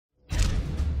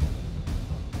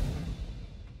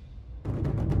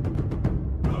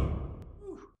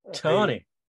Tony,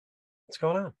 what's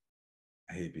going on?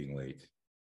 I hate being late.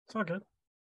 It's all good.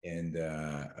 And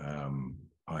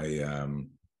I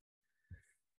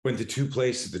went to two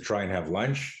places to try and have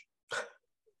lunch.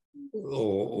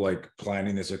 Like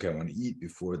planning this. Okay, I want to eat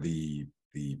before the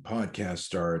podcast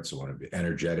starts. I want to be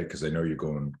energetic because I know you're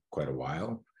going quite a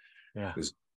while. Yeah.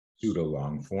 This pseudo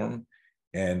long form.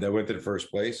 And I went to the first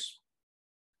place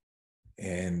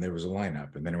and there was a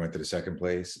lineup. And then I went to the second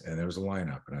place and there was a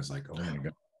lineup. And I was like, oh my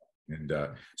God. And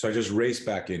so I just raced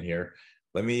back in here.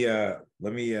 Let me have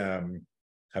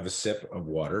a sip of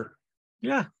water.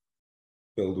 Yeah.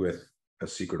 Filled with a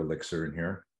secret elixir in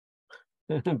here.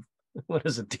 What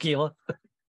is it? Tequila?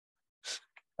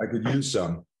 I could use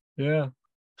some. Yeah.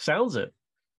 Sounds it.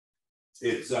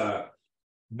 It's no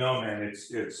man,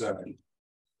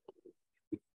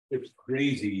 it's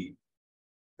crazy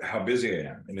how busy I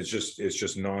am. And it's just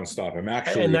nonstop. I'm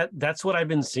actually and that's what I've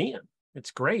been seeing.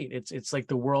 It's great. It's like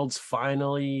the world's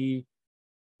finally,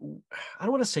 I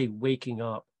don't want to say waking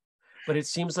up, but it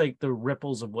seems like the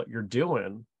ripples of what you're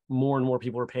doing, more and more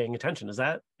people are paying attention. Is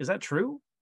that true?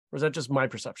 Or is that just my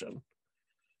perception?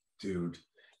 Dude,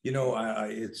 you know,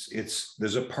 it's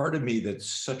there's a part of me that's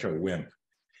such a wimp.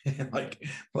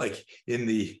 like in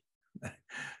the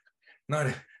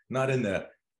not in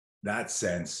that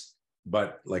sense,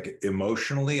 but like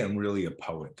emotionally, I'm really a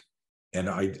poet. And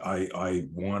I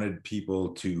wanted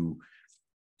people to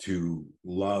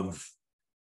love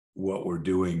what we're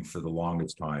doing for the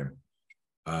longest time.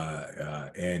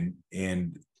 And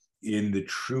in the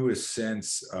truest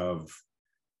sense of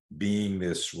being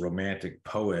this romantic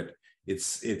poet,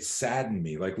 it's saddened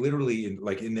me. Like literally in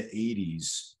the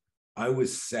 80s, I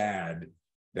was sad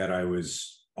that I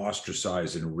was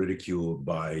ostracized and ridiculed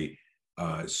by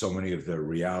so many of the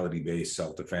reality-based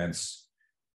self-defense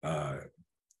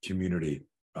community.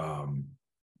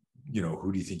 You know,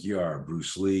 who do you think you are?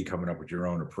 Bruce Lee, coming up with your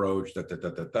own approach,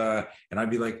 and I'd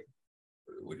be like,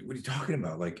 what are you talking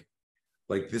about? Like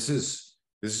this is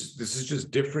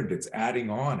just different. It's adding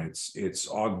on, it's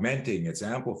augmenting, it's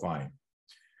amplifying.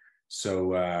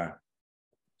 So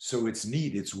it's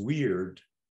neat, it's weird.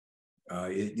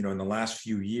 You know, in the last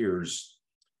few years,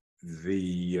 it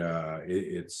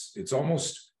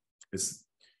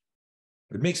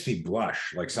makes me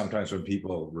blush, like sometimes when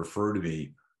people refer to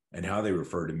me and how they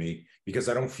refer to me, because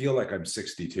I don't feel like I'm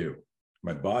 62.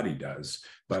 My body does,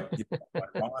 but you know,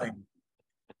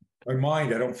 my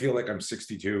mind, I don't feel like I'm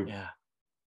 62. Yeah.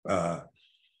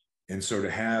 And so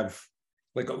to have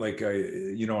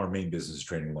you know, our main business is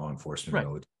training law enforcement, Right.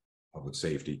 military, public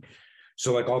safety.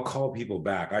 So like I'll call people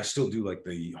back. I still do like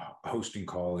the hosting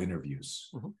call interviews.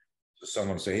 Mm-hmm. So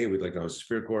someone will say, hey, we'd like to host a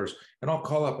spirit course. And I'll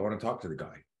call up. I want to talk to the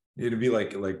guy. It'd be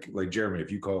like Jeremy,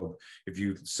 if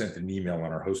you sent an email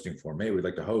on our hosting form, hey, we'd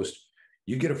like to host,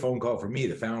 you get a phone call from me,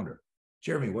 the founder.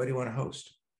 Jeremy, why do you want to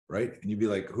host? Right. And you'd be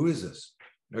like, who is this?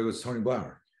 And I go, it's Tony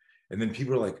Blauer. And then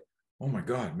people are like, oh my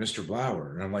God, Mr.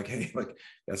 Blauer. And I'm like, hey, like,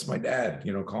 that's my dad,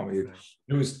 you know, call me.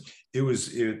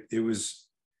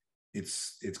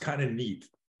 It's kind of neat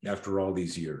after all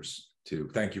these years too.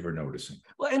 Thank you for noticing.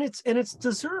 Well, and it's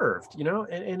deserved, you know,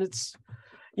 and it's,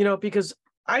 you know, because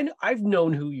I've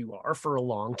known who you are for a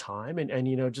long time, and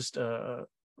you know, just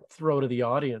throw to the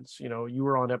audience, you know, you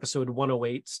were on episode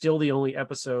 108, still the only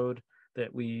episode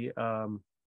that we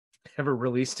ever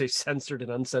released a censored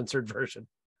and uncensored version.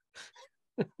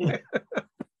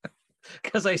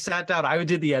 Because I sat down, I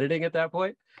did the editing at that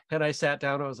point, and I sat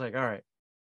down, I was like, all right.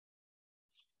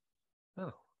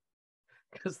 Oh,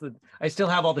 because I still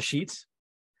have all the sheets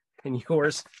and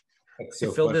yours.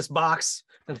 So filled this box,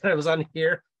 and then I was on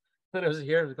here. Then I was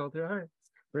here. I was going through. All right,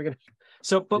 we're gonna.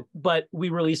 So, but we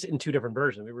released it in two different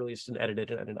versions. We released an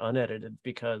edited and an unedited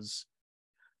because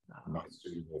not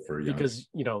suitable for because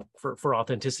you know, for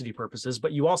authenticity purposes.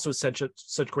 But you also said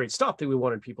such great stuff that we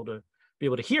wanted people to be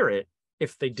able to hear it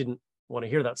if they didn't want to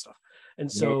hear that stuff. And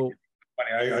so,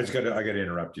 I got to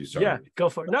interrupt you. Sorry. Yeah, go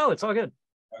for it. No, it's all good.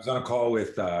 I was on a call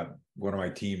with one of my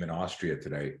team in Austria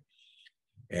today,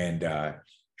 and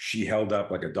she held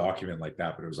up like a document like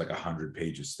that, but it was like 100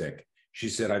 pages thick. She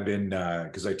said, I've been,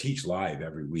 because I teach live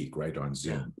every week, right, on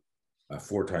Zoom,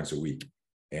 4 times a week.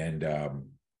 And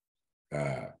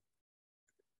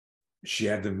she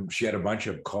had a bunch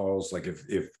of calls, like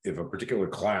if a particular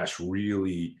class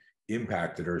really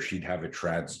impacted her, she'd have it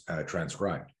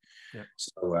transcribed. Yeah.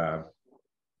 So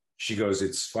she goes,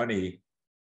 it's funny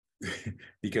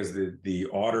because the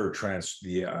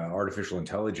artificial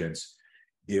intelligence,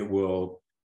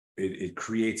 it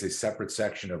creates a separate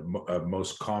section of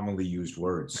most commonly used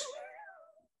words.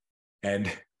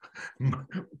 And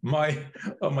my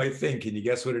thing, can you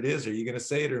guess what it is? Are you going to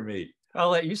say it or me? I'll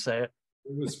let you say it.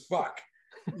 It was fuck,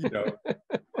 you know.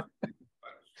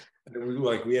 And it was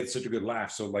like we had such a good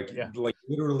laugh. So like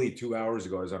literally 2 hours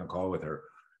ago, I was on a call with her,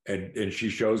 and she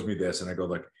shows me this, and I go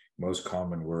like, most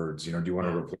common words. You know, do you want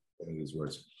to replace any of these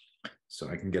words? So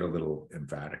I can get a little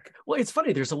emphatic. Well, it's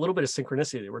funny. There's a little bit of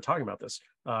synchronicity. We're talking about this.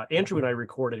 Andrew and I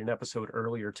recorded an episode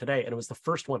earlier today, and it was the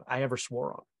first one I ever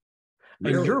swore on.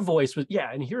 Really? And your voice was,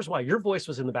 and here's why. Your voice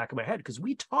was in the back of my head because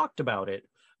we talked about it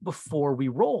before we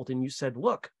rolled, and you said,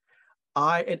 look,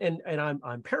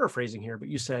 I'm paraphrasing here, but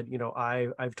you said, you know,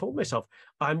 I've told myself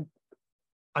I'm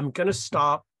gonna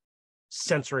stop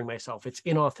censoring myself. It's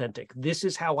inauthentic. This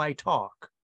is how I talk.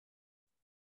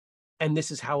 And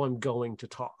this is how I'm going to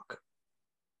talk.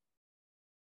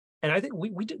 And I think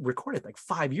we did record it like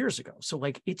 5 years ago. So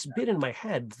like it's been in my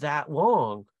head that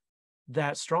long,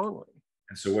 that strongly.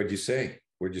 And so what'd you say?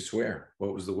 What'd you swear?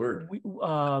 What was the word?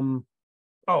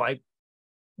 I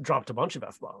dropped a bunch of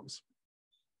F-bombs.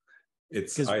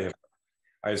 I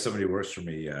have somebody who works for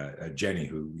me, Jenny,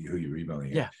 who you're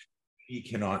emailing. Yeah. She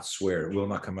cannot swear. It will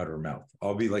not come out of her mouth.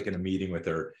 I'll be like in a meeting with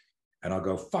her and I'll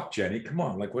go, fuck Jenny, come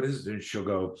on. Like, what is it? And she'll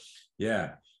go,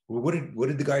 yeah. Well, what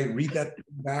did the guy read that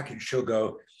back? And she'll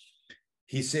go,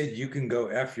 he said, you can go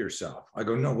F yourself. I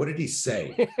go, no, what did he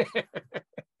say?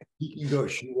 He can go,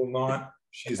 she will not.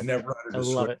 She's never uttered a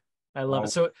swear. I love it.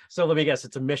 So let me guess,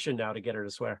 it's a mission now to get her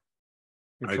to swear.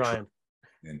 You're trying.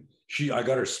 And I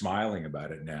got her smiling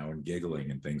about it now and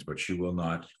giggling and things, but she will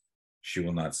not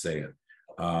say it.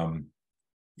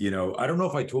 You know, I don't know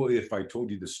if I told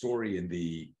you the story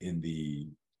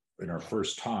in our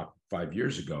first talk 5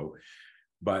 years ago,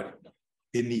 but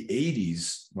in the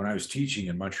 80s, when I was teaching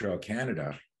in Montreal,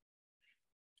 Canada,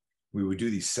 we would do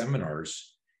these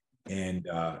seminars, and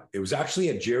it was actually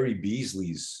at Jerry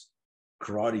Beasley's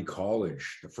karate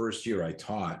college, the first year I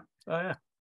taught. Oh yeah.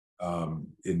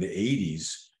 In the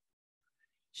 80s,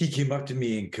 he came up to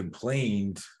me and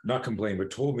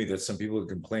but told me that some people had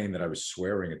complained that I was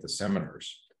swearing at the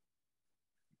seminars.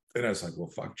 And I was like, well,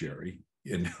 fuck Jerry,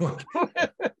 you know.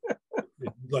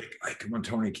 Like, come on,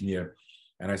 Tony, can you?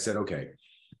 And I said, okay.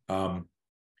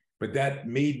 But that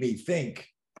made me think,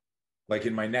 like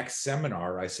in my next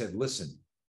seminar, I said, listen,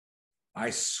 I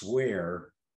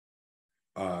swear,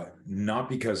 not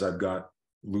because I've got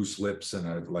loose lips and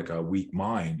a weak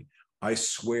mind. I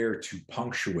swear to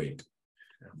punctuate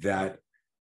that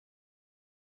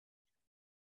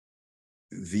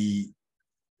the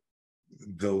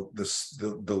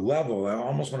level, I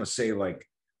almost want to say like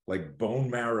bone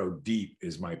marrow deep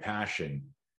is my passion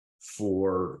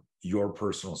for your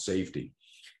personal safety.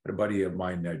 I had a buddy of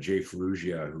mine, Jay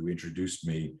Ferrugia, who introduced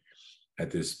me at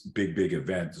this big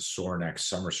event, the Sornex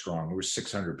Summer Strong. There were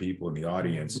 600 people in the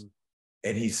audience. Mm-hmm.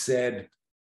 And he said,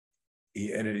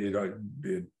 and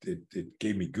it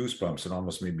gave me goosebumps and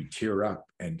almost made me tear up.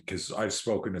 And because I've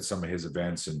spoken at some of his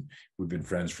events and we've been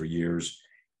friends for years.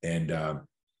 And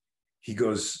he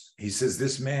says,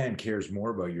 this man cares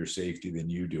more about your safety than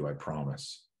you do, I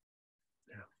promise.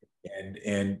 Yeah.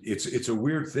 And it's a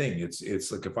weird thing.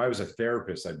 It's like if I was a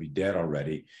therapist, I'd be dead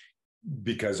already,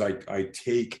 because I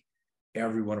take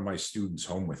every one of my students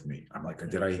home with me. I'm like,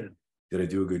 did I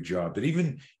do a good job? But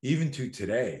even to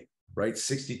today, right?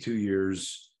 62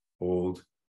 years old,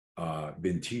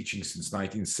 been teaching since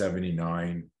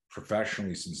 1979,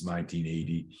 professionally since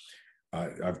 1980.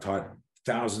 I've taught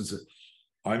thousands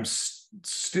I'm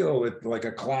still at like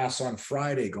a class on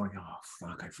Friday going, oh,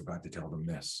 fuck, I forgot to tell them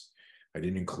this. I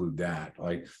didn't include that.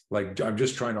 Like I'm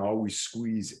just trying to always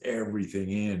squeeze everything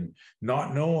in,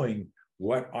 not knowing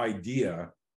what idea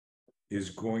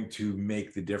is going to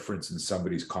make the difference in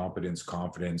somebody's competence,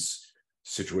 confidence,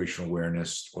 situational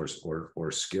awareness,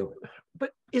 or skill.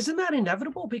 But isn't that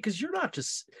inevitable? Because you're not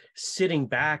just sitting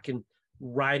back and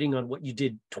riding on what you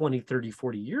did 20, 30,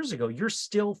 40 years ago. You're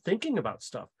still thinking about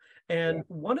stuff. And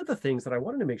one of the things that I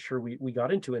wanted to make sure we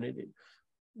got into, and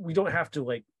we don't have to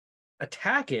like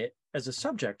attack it as a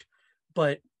subject,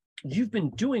 but you've been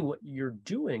doing what you're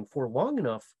doing for long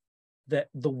enough that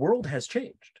the world has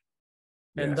changed.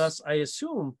 Yes. And thus, I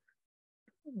assume,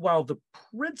 while the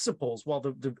principles, while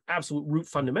the absolute root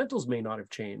fundamentals may not have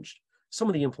changed, some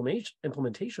of the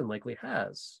implementation likely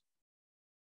has.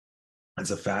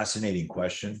 That's a fascinating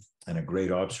question and a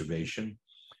great observation.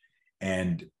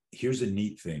 And here's a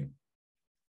neat thing.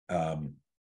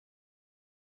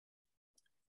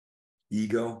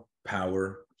 Ego,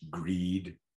 power,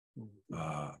 greed,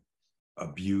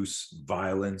 abuse,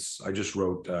 violence. I just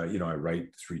wrote, I write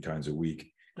 3 times a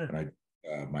week. Yeah.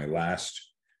 And my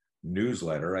last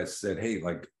newsletter, I said, hey,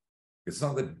 like, it's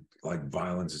not that like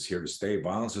violence is here to stay.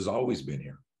 Violence has always been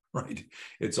here, right?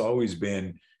 It's always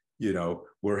been,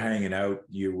 we're hanging out,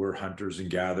 we're hunters and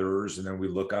gatherers, and then we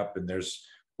look up and there's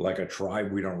like a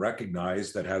tribe we don't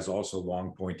recognize that has also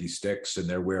long pointy sticks, and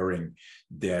they're wearing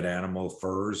dead animal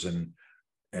furs, and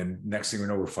next thing we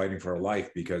know, we're fighting for our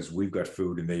life because we've got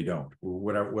food and they don't,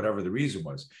 whatever the reason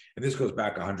was. And this goes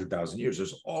back 100,000 years.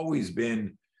 There's always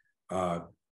been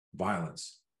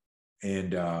violence,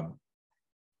 and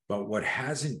but what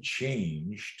hasn't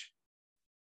changed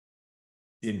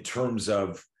in terms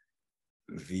of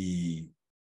what's the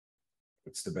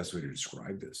best way to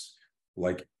describe this?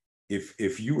 Like,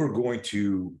 if you were going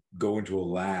to go into a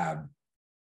lab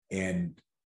and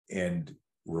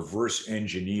reverse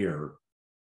engineer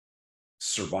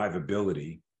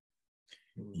survivability,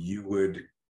 we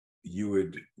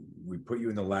put you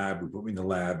in the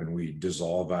lab, and we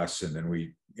dissolve us, and then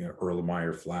we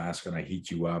Erlenmeyer flask, and I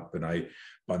heat you up, and I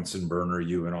Bunsen burner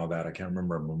you and all that. I can't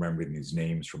remembering these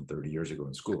names from 30 years ago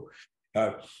in school.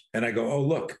 And I go, oh,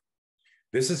 look,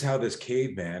 this is how this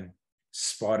caveman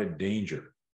spotted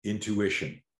danger.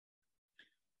 Intuition.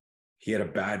 He had a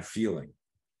bad feeling,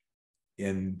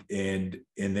 and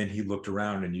then he looked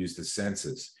around and used his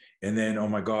senses, and then, oh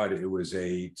my God, it was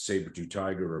a saber-tooth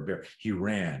tiger or a bear. He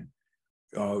ran.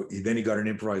 Then he got an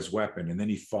improvised weapon, and then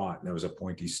he fought, and there was a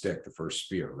pointy stick, the first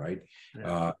spear, right?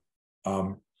 Yeah.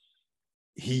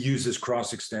 He uses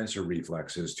cross extensor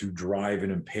reflexes to drive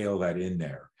and impale that in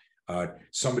there.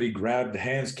 Somebody grabbed, the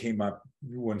hands came up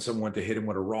when someone went to hit him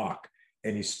with a rock,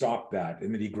 and he stopped that,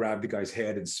 and then he grabbed the guy's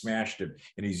head and smashed him,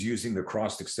 and he's using the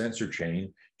cross extensor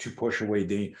chain to push away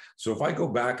danger. So if I go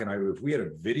back and if we had a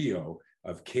video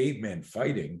of cavemen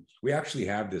fighting, we actually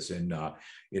have this we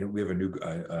have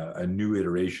a new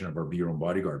iteration of our Be Your Own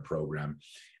Bodyguard program,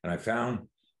 and I found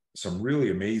some really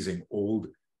amazing old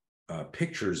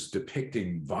pictures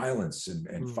depicting violence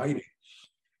and fighting.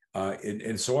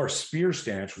 And so our spear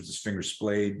stance was this finger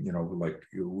splayed, like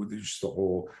just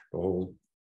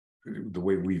the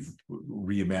way we've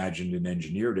reimagined and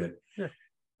engineered it. Yeah.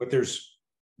 But there's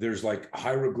like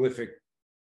hieroglyphic,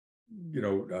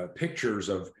 pictures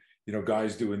of,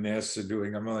 guys doing this and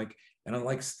doing, I'm like,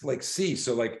 see,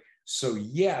 so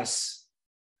yes,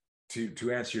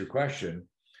 to answer your question,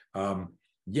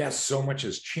 yes, so much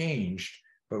has changed,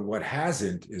 but what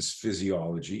hasn't is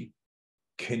physiology,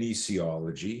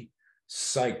 kinesiology,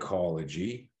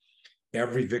 psychology.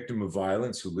 Every victim of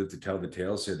violence who lived to tell the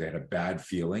tale said they had a bad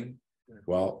feeling.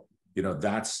 Well,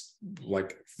 that's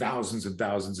like thousands and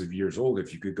thousands of years old.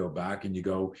 If you could go back and you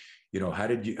go, how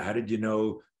did you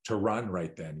know to run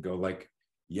right then? Go like,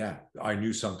 yeah, I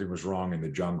knew something was wrong in the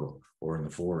jungle or in the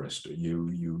forest.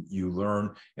 You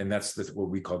learn, and that's what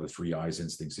we call the three eyes: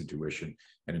 instincts, intuition,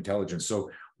 and intelligence.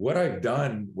 So what I've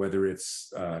done, whether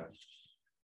it's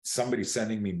somebody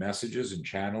sending me messages and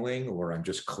channeling, or I'm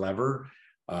just clever,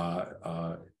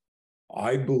 I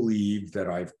believe that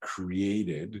I've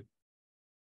created,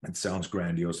 it sounds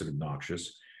grandiose and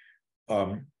obnoxious,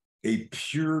 a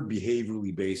pure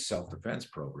behaviorally based self-defense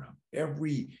program.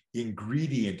 Every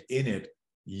ingredient in it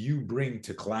you bring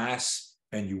to class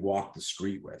and you walk the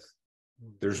street with.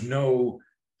 There's no,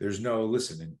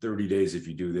 listen, in 30 days, if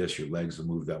you do this, your legs will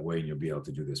move that way and you'll be able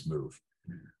to do this move.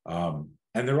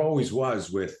 And there always was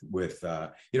with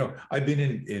I've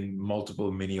been in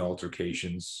multiple mini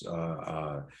altercations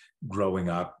growing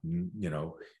up.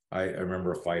 I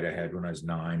remember a fight I had when I was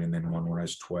 9, and then one when I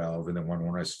was 12, and then one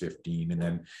when I was 15, and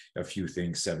then a few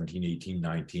things, 17, 18,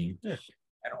 19. Yeah.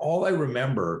 And all I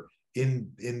remember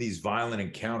in these violent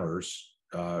encounters,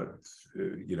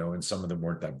 and some of them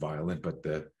weren't that violent, but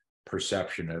the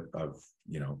perception of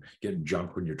getting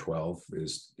jumped when you're 12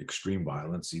 is extreme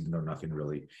violence, even though nothing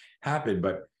really happened.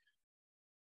 But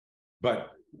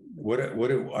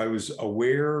I was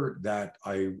aware that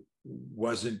I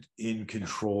wasn't in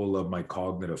control of my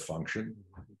cognitive function.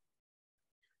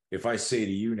 If I say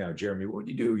to you now, Jeremy, what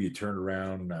do? You turn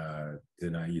around,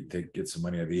 you get some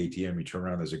money out of the ATM, you turn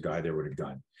around, there's a guy there with a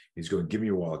gun. He's going, give me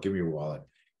your wallet, give me your wallet.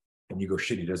 And you go,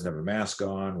 shit, he doesn't have a mask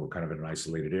on. We're kind of in an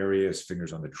isolated area, his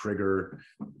fingers on the trigger.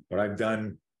 But I've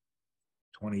done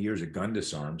 20 years of gun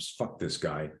disarms. Fuck this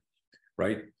guy,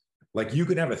 right? Like, you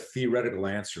can have a theoretical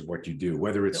answer of what you do,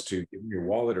 whether it's to give him your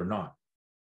wallet or not.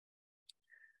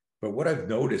 But what I've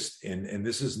noticed, and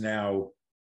this is now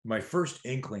my first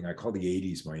inkling, I call the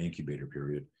 80s my incubator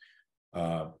period,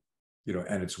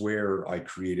 and it's where I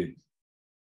created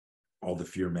all the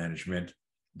fear management,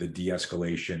 the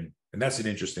de-escalation. And that's an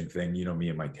interesting thing, me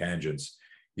and my tangents.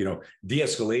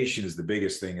 De-escalation is the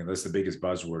biggest thing, and that's the biggest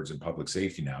buzzwords in public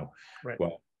safety now. Right.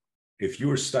 Well, if you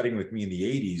were studying with me in the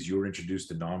 80s, you were introduced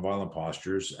to nonviolent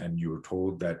postures, and you were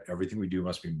told that everything we do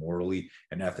must be morally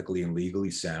and ethically and legally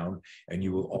sound. And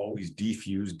you will always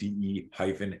defuse, DE-FUSE,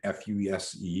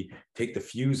 take the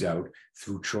fuse out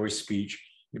through choice speech.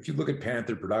 If you look at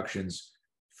Panther Productions'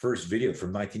 first video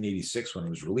from 1986, when it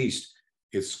was released,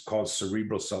 it's called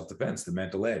Cerebral Self-Defense, the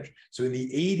Mental Edge. So in the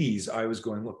 80s, I was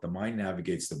going, look, the mind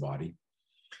navigates the body.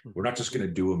 We're not just going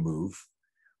to do a move.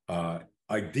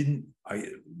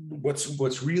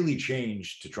 What's really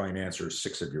changed, to try and answer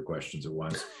 6 of your questions at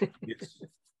once,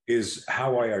 is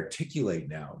how I articulate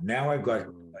now. Now I've got,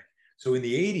 so in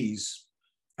the 80s,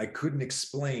 I couldn't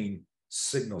explain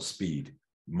signal speed,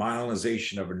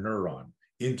 myelinization of a neuron,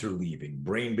 interleaving,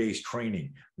 brain-based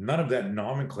training. None of that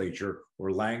nomenclature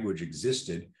or language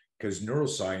existed because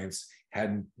neuroscience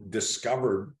hadn't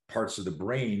discovered parts of the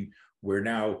brain where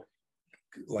now,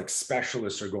 like,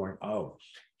 specialists are going, oh,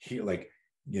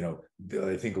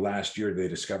 I think last year they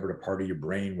discovered a part of your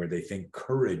brain where they think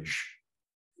courage,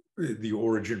 the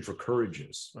origin for courage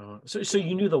is. So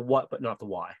you knew the what, but not the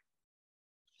why.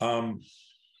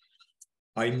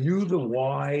 I knew the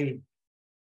why.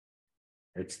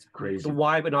 It's crazy. The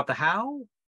why, but not the how.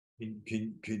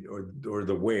 Or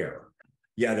the where.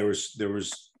 Yeah, there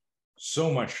was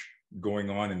so much going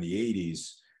on in the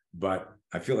 80s, but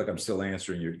I feel like I'm still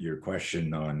answering your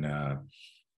question on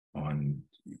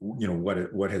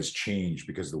what has changed,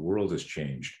 because the world has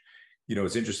changed.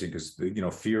 It's interesting because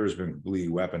fear has been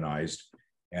completely weaponized,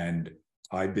 and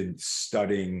I've been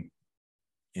studying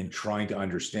and trying to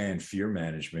understand fear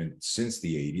management since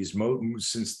the 80s,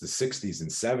 since the 60s and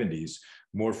 70s,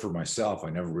 more for myself. I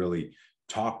never really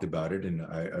talked about it, and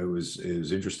it was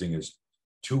interesting. Is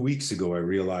 2 weeks ago I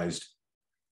realized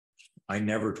I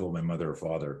never told my mother or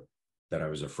father that I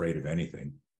was afraid of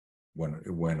anything,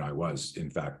 when I was, in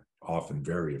fact, often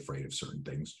very afraid of certain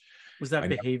things. Was that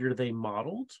behavior they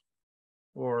modeled,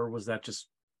 or was that just?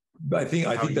 I think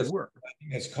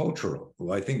that's cultural.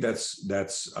 Well, I think that's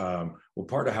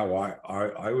part of how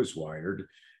I was wired,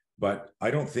 but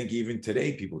I don't think even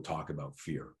today people talk about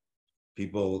fear.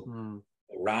 People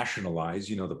rationalize,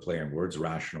 the play on words,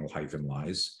 rational hyphen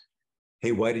lies.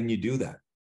 Hey, why didn't you do that?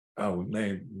 Oh,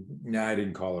 man, no, I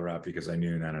didn't call her out because I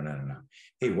knew, no.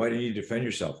 Hey, why didn't you defend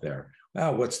yourself there?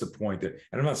 Oh, what's the point? And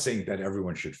I'm not saying that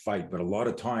everyone should fight, but a lot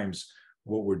of times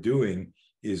what we're doing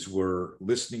is we're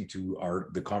listening to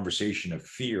the conversation of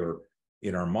fear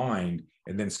in our mind,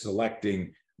 and then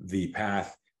selecting the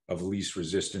path of least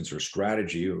resistance or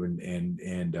strategy.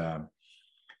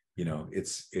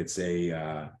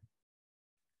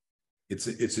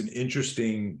 It's an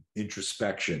interesting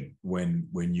introspection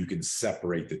when you can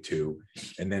separate the two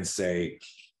and then say,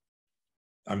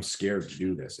 I'm scared to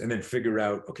do this, and then figure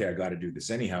out, okay, I got to do this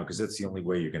anyhow, because that's the only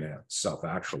way you're going to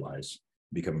self-actualize,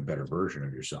 become a better version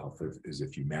of yourself, is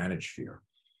if you manage fear.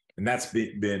 And that's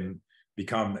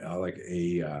become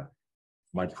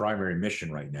my primary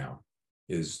mission right now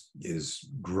is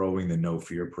growing the No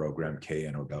Fear program,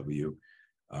 KNOW,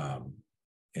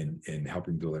 and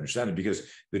helping people understand it. Because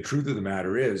the truth of the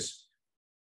matter is,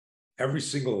 every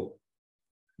single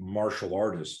martial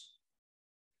artist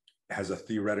has a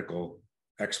theoretical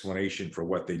explanation for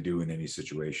what they do in any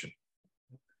situation.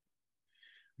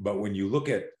 But when you look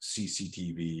at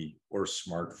CCTV or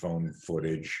smartphone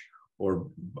footage or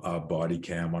body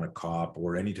cam on a cop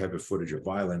or any type of footage of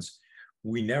violence,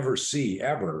 we never see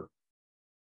ever,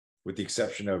 with the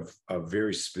exception of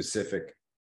very specific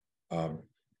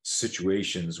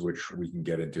situations, which we can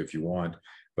get into if you want,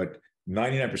 but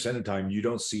 99% of the time, you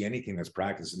don't see anything that's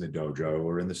practiced in the dojo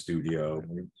or in the studio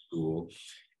or in school.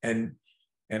 And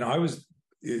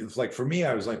it's like, for me,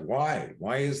 I was like, why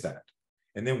is that?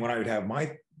 And then when I would have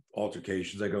my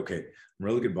altercations, I go, okay, I'm a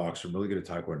really good boxer, I'm really good at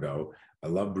Taekwondo, I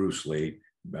love Bruce Lee,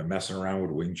 I'm messing around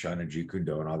with Wing Chun and Jeet Kune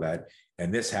Do and all that.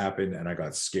 And this happened, and I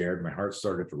got scared. My heart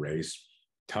started to race,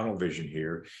 tunnel vision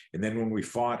here. And then when we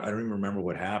fought, I don't even remember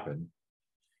what happened,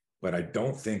 but I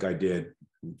don't think I did,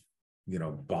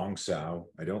 bong sao.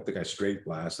 I don't think I straight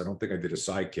blast. I don't think I did a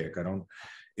side kick.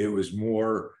 It was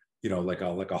more, like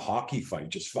a hockey fight,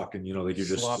 just fucking, like you're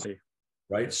just sloppy,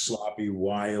 right? Sloppy,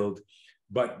 wild.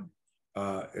 But,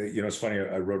 it's funny.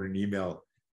 I wrote an email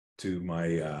to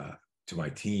my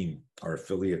team, our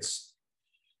affiliates.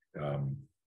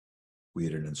 We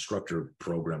had an instructor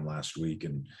program last week,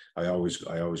 and I always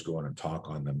go on and talk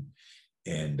on them.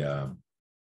 And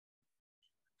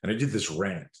I did this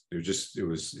rant. It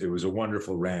was a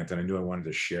wonderful rant, and I knew I wanted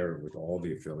to share it with all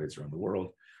the affiliates around the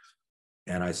world.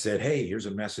 And I said, hey, here's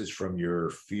a message from your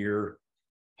fear-less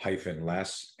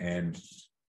and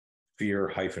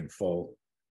fear-full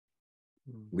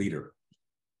leader,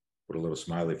 with a little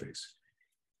smiley face.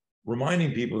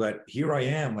 reminding people that here I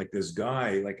am, like this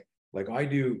guy, like I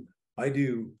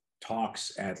do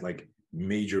talks at like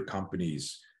major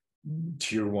companies,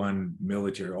 tier one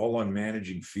military, all on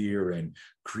managing fear and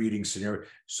creating scenario.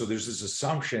 So there's this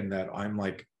assumption that I'm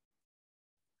like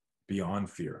beyond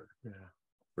fear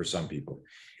for some people.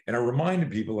 And I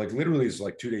reminded people, like literally it's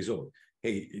like 2 days old.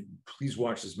 Hey, please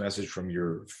watch this message from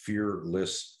your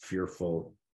fearless,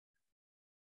 fearful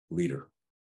leader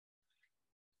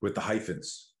with the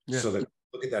hyphens. Yeah. So that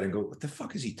look at that and go, what the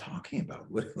fuck is he talking about?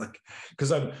 Like,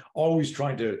 because I'm always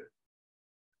trying to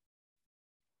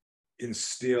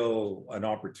instill an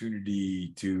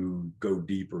opportunity to go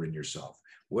deeper in yourself.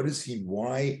 What is he?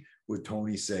 Why would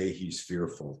Tony say he's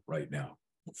fearful right now,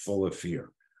 full of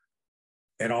fear?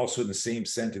 And also in the same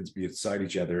sentence beside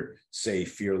each other, say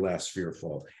fear less,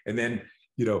 fearful. And then,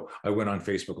 you know, I went on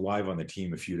Facebook Live on the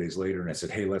team a few days later and I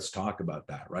said, hey, let's talk about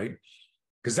that, right?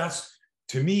 Because that's,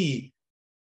 to me,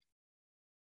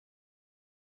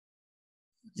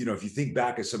 you know, if you think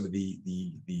back at some of the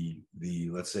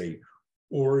let's say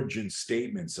origin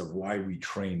statements of why we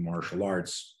train martial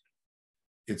arts,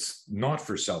 it's not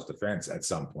for self-defense at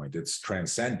some point. It's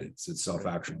transcendence, it's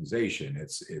self-actualization,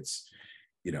 it's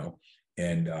you know,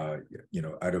 and you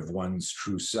know, out of one's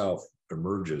true self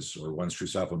emerges, or one's true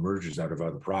self emerges out of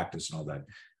other practice and all that.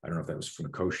 I don't know if that was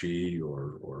Funakoshi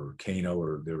or Kano,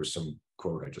 or there was some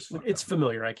quote I just it's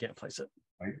familiar. I can't place it.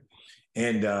 Right.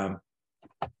 And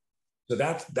so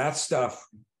that stuff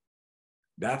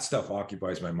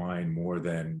occupies my mind more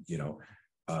than, you know,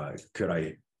 could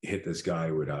I hit this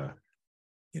guy with a,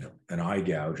 you know, an eye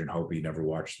gouge and hope he never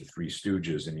watched the Three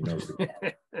Stooges and he knows the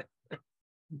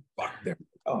fuck there.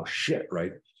 Oh shit,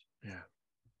 right? Yeah.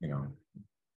 You know.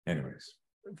 Anyways.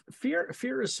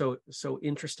 Fear is so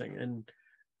interesting. And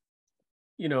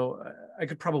you know, I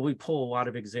could probably pull a lot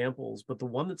of examples, but the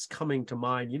one that's coming to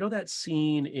mind, you know, that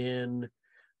scene in, I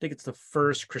think it's the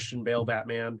first Christian Bale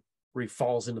Batman, where he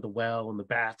falls into the well and the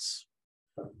bats,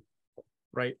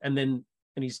 right? And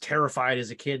he's terrified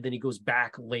as a kid. Then he goes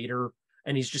back later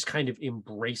and he's just kind of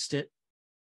embraced it.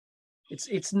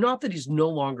 It's not that he's no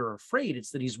longer afraid. It's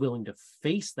that he's willing to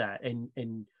face that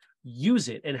and use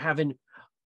it and have an,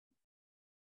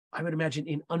 I would imagine,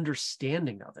 an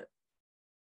understanding of it.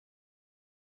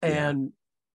 And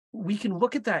we can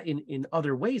look at that in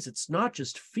other ways. It's not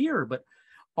just fear, but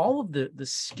all of the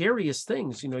scariest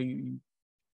things. You know, if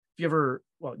you ever,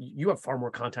 well, you have far more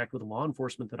contact with law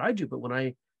enforcement than I do, but when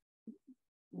I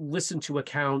listen to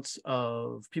accounts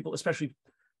of people, especially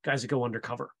guys that go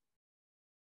undercover,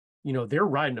 you know, they're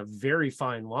riding a very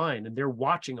fine line and they're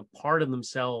watching a part of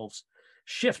themselves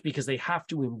shift because they have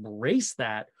to embrace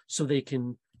that so they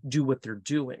can do what they're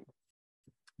doing.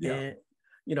 Yeah. And,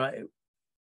 you know,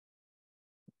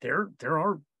 there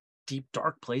are deep,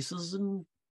 dark places in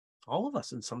all of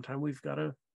us, and sometimes we've got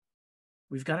to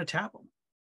tap them.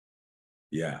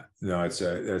 Yeah, no,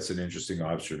 that's an interesting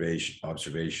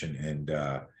observation, and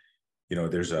you know,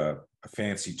 there's a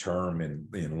fancy term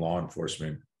in law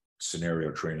enforcement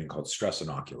scenario training called stress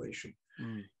inoculation,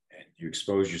 and you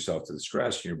expose yourself to the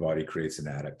stress, and your body creates an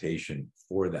adaptation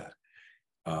for that.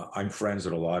 I'm friends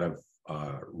with a lot of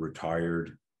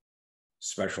retired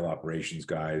special operations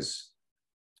guys.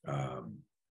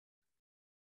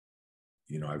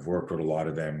 You know, I've worked with a lot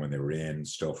of them when they were in,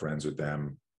 still friends with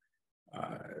them.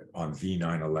 On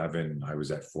V9/11, I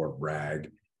was at Fort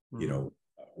Bragg, you know,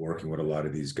 working with a lot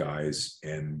of these guys.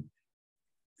 And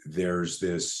there's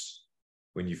this,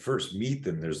 when you first meet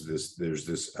them, there's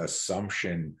this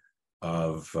assumption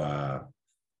of,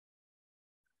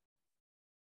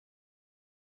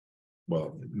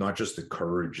 well, not just the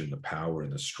courage and the power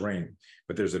and the strength,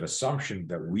 but there's an assumption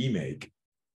that we make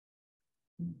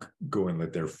going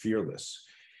that they're fearless.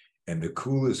 And the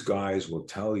coolest guys will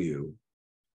tell you,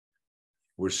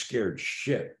 we're scared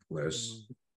shitless,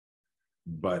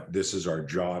 but this is our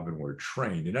job and we're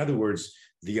trained. In other words,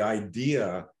 the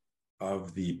idea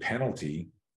of the penalty,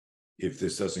 if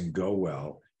this doesn't go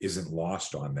well, isn't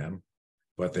lost on them,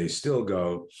 but they still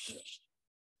go,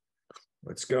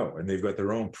 let's go. And they've got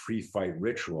their own pre-fight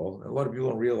ritual. A lot of people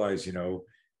don't realize, you know,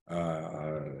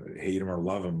 hate him or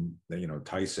love him, you know,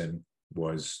 Tyson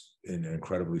was an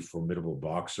incredibly formidable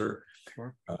boxer.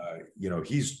 Sure. You know,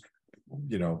 he's,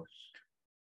 you know,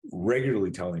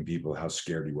 regularly telling people how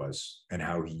scared he was and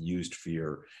how he used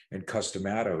fear. And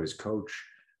Customato, his coach,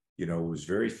 you know, was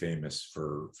very famous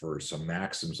for some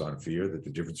maxims on fear, that the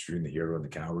difference between the hero and the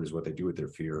coward is what they do with their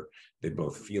fear. They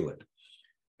both feel it.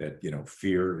 That, you know,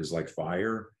 fear is like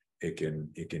fire. It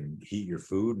can heat your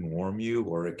food and warm you,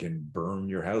 or it can burn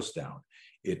your house down.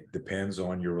 It depends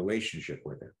on your relationship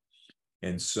with it.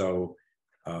 And so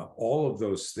All of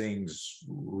those things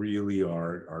really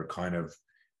are kind of,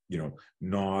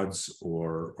 nods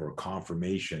or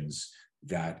confirmations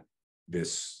that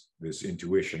this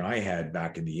intuition I had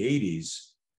back in the 80s,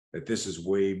 that this is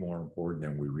way more important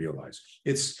than we realize.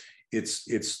 It's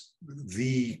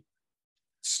the,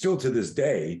 still to this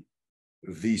day,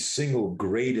 the single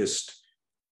greatest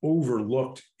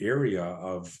overlooked area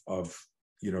of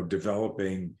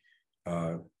developing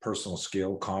personal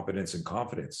skill, competence, and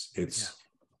confidence. It's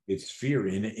fear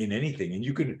in anything. And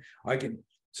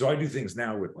so I do things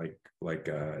now with like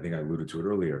I think I alluded to it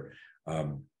earlier. I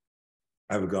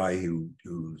have a guy who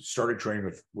started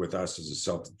training with us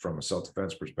from a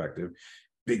self-defense perspective,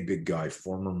 big guy,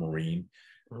 former Marine,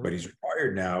 but he's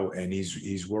retired now, and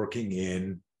he's working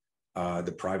in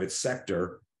the private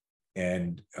sector,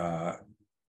 and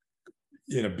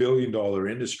in $1 billion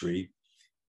industry,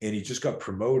 and he just got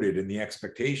promoted, and the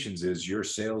expectations is your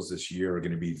sales this year are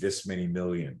going to be this many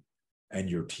million, and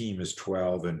your team is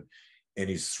 12, and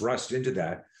he's thrust into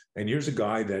that. And here's a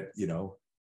guy that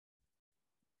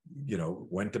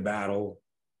went to battle,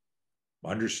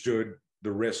 understood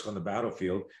the risk on the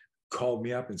battlefield, called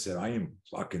me up and said, I am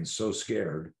fucking so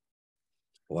scared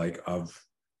of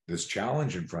this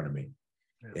challenge in front of me,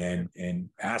 and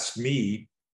asked me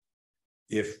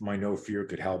if my no fear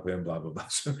could help him, blah, blah, blah.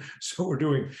 So we're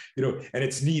doing, and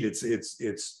it's neat.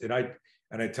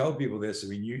 And I tell people this, I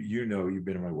mean, you've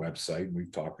been on my website, and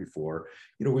we've talked before,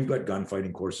 we've got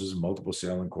gunfighting courses, multiple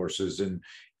sailing courses, and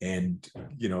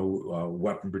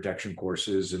weapon protection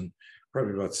courses, and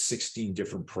probably about 16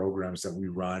 different programs that we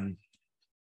run.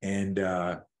 And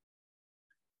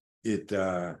if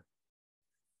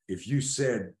you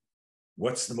said,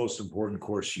 what's the most important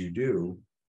course you do?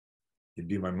 It'd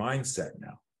be my mindset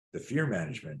now, the fear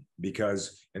management,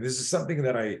 because, and this is something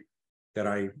that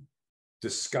I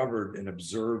discovered and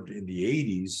observed in the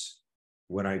 80s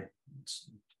when I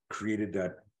created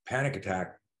that panic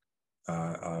attack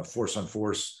force on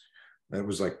force. That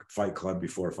was like Fight Club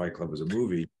before Fight Club was a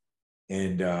movie.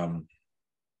 And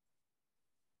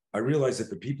I realized that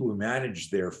the people who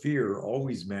managed their fear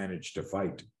always managed to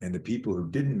fight. And the people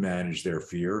who didn't manage their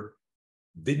fear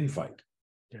didn't fight.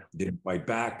 Didn't fight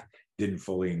back, didn't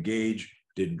fully engage,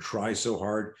 didn't try so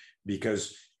hard,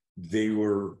 because they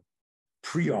were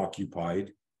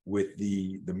preoccupied with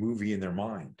the movie in their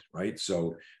mind, right?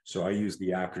 So I use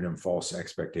the acronym false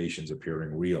expectations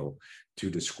appearing real to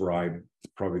describe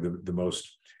probably the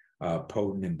most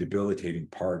potent and debilitating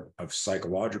part of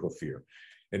psychological fear.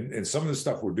 And some of the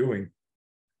stuff we're doing,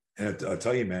 and I'll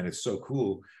tell you, man, it's so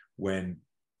cool when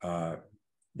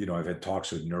I've had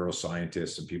talks with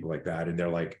neuroscientists and people like that, and they're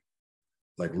like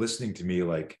listening to me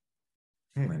like,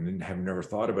 I have never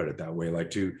thought about it that way.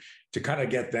 Like to kind of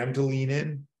get them to lean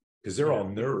in, because they're all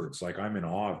nerds. Like, I'm in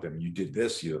awe of them. You did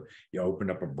this, you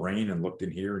opened up a brain and looked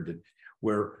in here and did,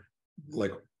 where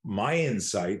like my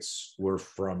insights were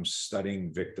from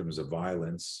studying victims of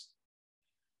violence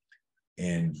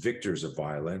and victors of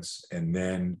violence, and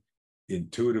then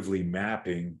intuitively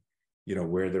mapping,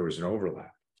 where there was an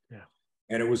overlap. Yeah.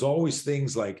 And it was always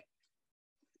things like,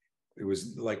 it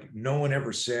was like, no one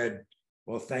ever said,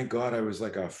 well, thank God I was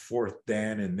like a fourth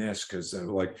Dan in this, because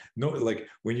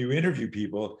when you interview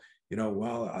people,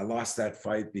 well, I lost that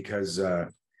fight because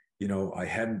I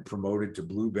hadn't promoted to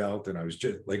blue belt, and I was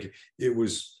just like, it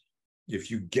was,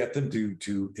 if you get them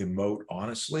to emote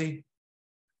honestly,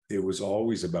 it was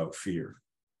always about fear.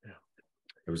 Yeah.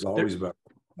 It was always about.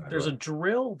 There's a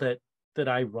drill that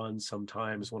I run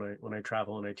sometimes when I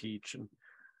travel and I teach, and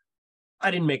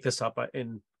I didn't make this up,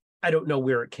 and I don't know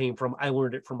where it came from. I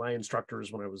learned it from my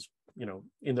instructors when I was,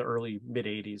 in the early mid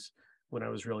 80s, when I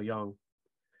was real young.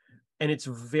 And it's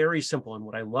very simple. And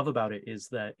what I love about it is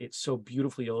that it so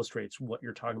beautifully illustrates what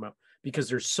you're talking about, because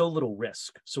there's so little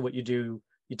risk. So what you do,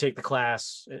 you take the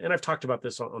class, and I've talked about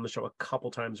this on the show a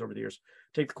couple times over the years.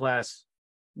 Take the class,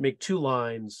 make 2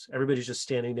 lines. Everybody's just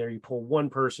standing there. You pull one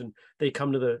person, they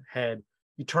come to the head,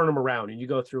 you turn them around, and you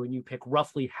go through and you pick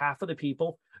roughly half of the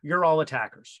people. You're all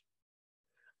attackers.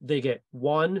 They get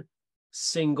one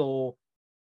single,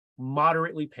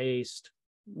 moderately paced,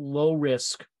 low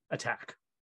risk attack.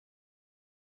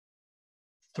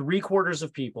 3/4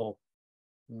 of people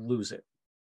lose it.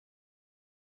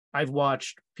 I've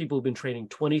watched people who've been training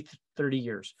 20, 30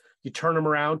 years. You turn them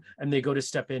around and they go to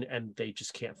step in and they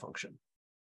just can't function.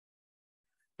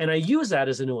 And I use that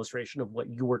as an illustration of what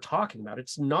you were talking about.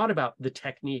 It's not about the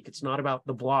technique. It's not about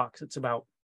the blocks. It's about,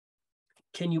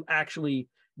 can you actually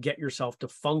get yourself to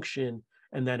function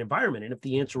in that environment? And if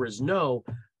the answer is no,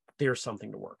 there's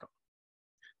something to work on.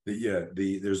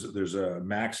 There's a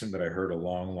maxim that I heard a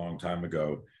long time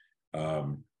ago.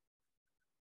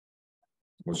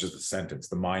 Well, it's just a sentence.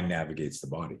 The mind navigates the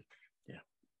body. Yeah.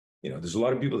 You know, there's a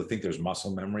lot of people that think there's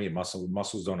muscle memory, and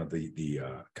muscles don't have the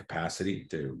capacity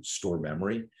to store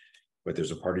memory, but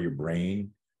there's a part of your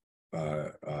brain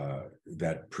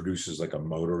that produces like a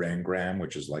motor engram,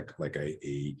 which is like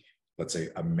a let's say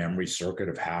a memory circuit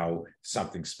of how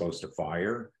something's supposed to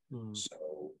fire.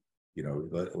 So, you know,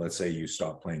 let's say you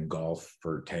stop playing golf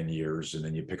for 10 years and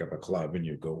then you pick up a club and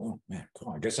you go, oh man, come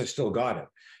on, I guess I still got it.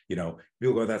 You know,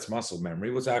 people go, that's muscle memory.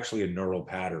 It was actually a neural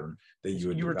pattern that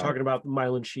you were talking about the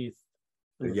myelin sheath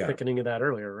and the thickening of that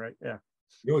earlier, right? Yeah.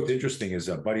 You know what's interesting is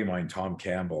a buddy of mine, Tom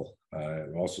Campbell,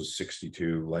 also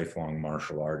 62, lifelong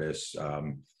martial artist.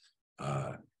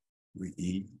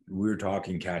 We were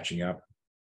talking, catching up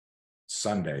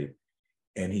Sunday,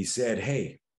 and he said,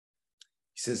 hey,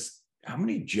 he says, how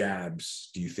many jabs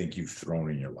do you think you've thrown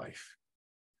in your life?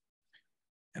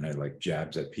 And I like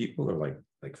jabs at people, or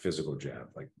like physical jab,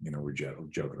 like, you know, we're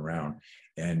joking around.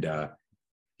 And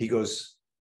he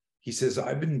says,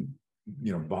 I've been,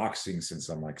 you know, boxing since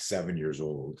I'm like 7 years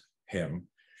old, him.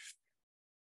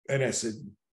 And I said,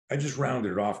 I just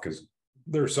rounded it off because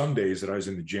there are some days that I was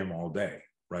in the gym all day,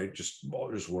 right? Just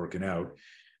working out.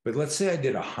 But let's say I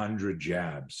did 100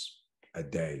 jabs a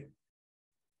day.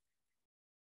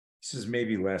 He says,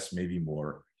 maybe less, maybe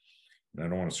more. And I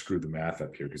don't want to screw the math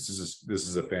up here, because this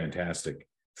is a fantastic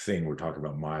thing. We're talking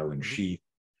about myelin sheath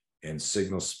and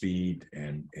signal speed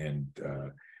and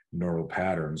neural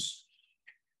patterns.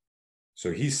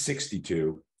 So he's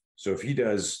 62. So if he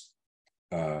does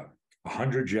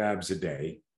 100 jabs a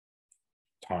day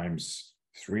times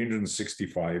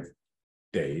 365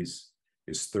 days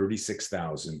is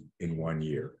 36,000 in 1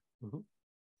 year,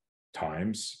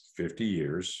 times 50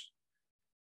 years.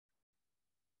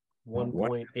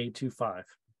 1.825.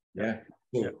 Yeah.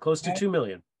 Yeah, close to 2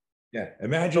 million. Yeah.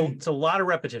 Imagine. It's a lot of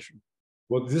repetition.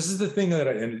 Well, this is the thing that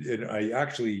I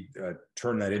actually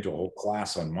turned that into a whole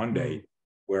class on Monday,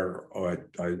 where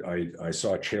I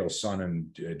saw Chael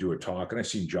Sonnen do a talk, and I've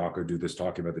seen Jocko do this,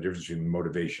 talking about the difference between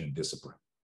motivation and discipline.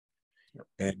 Yep.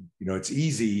 And, you know, it's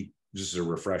easy, just as a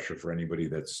refresher for anybody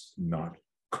that's not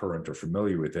current or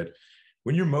familiar with it.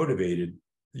 When you're motivated,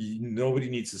 nobody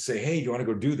needs to say, hey, do you want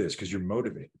to go do this? Because you're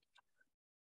motivated.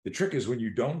 The trick is when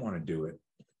you don't want to do it,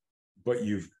 but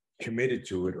you've committed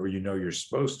to it, or you know you're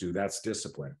supposed to, that's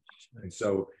discipline. And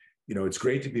so, you know, it's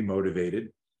great to be motivated,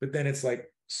 but then it's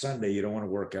like Sunday, you don't want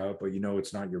to work out, but you know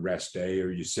it's not your rest day,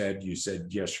 or you said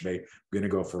yesterday, I'm going to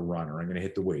go for a run, or I'm going to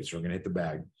hit the weights, or I'm going to hit the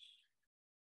bag.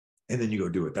 And then you go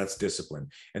do it. That's discipline.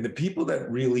 And the people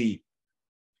that really,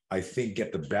 I think,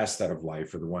 get the best out of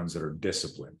life are the ones that are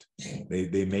disciplined.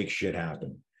 They make shit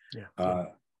happen. Yeah.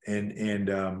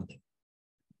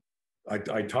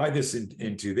 I tie this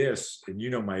into this, and you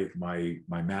know my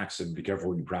maxim: be careful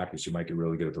when you practice, you might get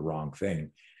really good at the wrong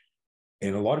thing.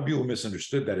 And a lot of people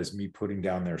misunderstood that as me putting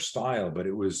down their style, but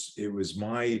it was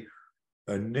my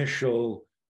initial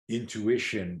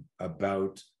intuition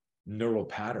about neural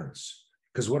patterns.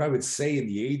 Because what I would say in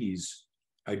the 80s,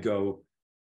 I'd go,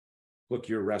 look,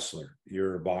 you're a wrestler,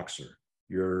 you're a boxer,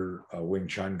 you're a Wing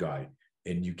Chun guy,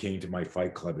 and you came to my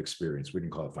Fight Club experience. We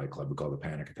didn't call it Fight Club, we called it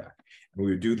Panic Attack. And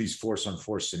we would do these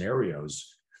force-on-force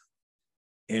scenarios,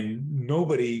 and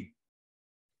nobody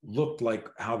looked like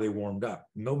how they warmed up.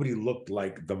 Nobody looked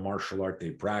like the martial art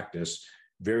they practiced,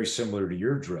 very similar to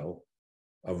your drill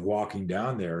of walking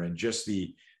down there, and just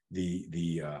the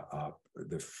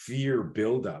fear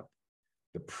buildup,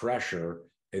 the pressure.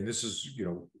 And this is, you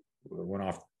know, went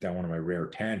off down one of my rare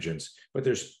tangents, but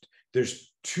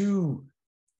there's two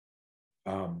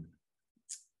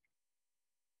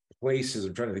places.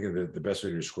 I'm trying to think of the best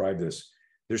way to describe this.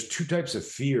 There's two types of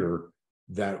fear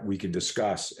that we can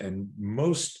discuss, and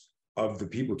most of the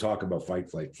people talk about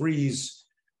fight, flight, freeze,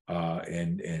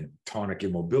 and tonic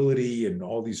immobility, and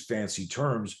all these fancy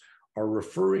terms are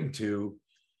referring to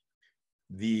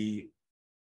the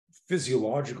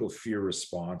physiological fear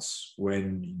response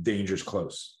when danger's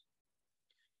close.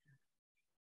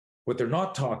 What they're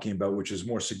not talking about, which is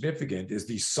more significant, is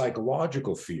the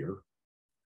psychological fear,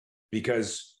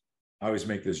 because I always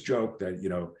make this joke that, you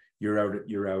know, you're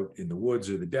out in the woods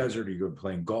or the desert, or you go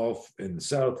playing golf in the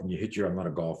South, and you hit I'm not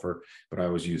a golfer, but I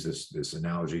always use this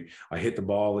analogy. I hit the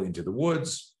ball into the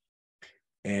woods,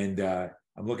 and I'm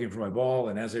looking for my ball,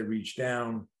 and as I reach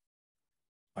down,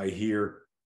 I hear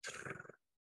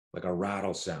like a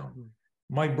rattle sound.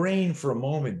 My brain for a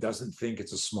moment doesn't think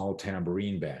it's a small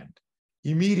tambourine band.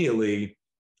 Immediately,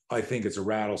 I think it's a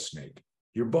rattlesnake.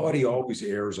 Your body always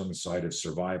errs on the side of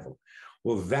survival.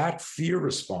 Well, that fear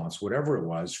response, whatever it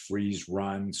was, freeze,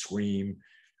 run, scream,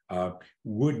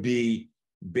 would be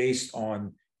based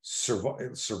on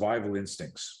survival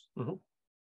instincts.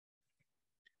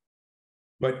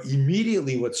 But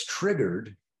immediately what's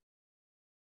triggered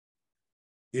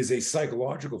is a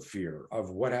psychological fear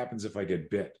of what happens if I get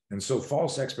bit. And so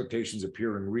false expectations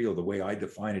appearing real, the way I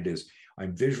define it is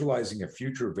I'm visualizing a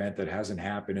future event that hasn't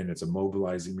happened and it's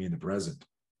immobilizing me in the present.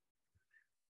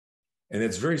 And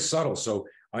it's very subtle. So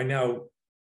I now,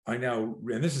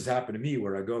 and this has happened to me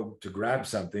where I go to grab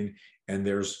something and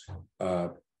there's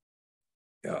a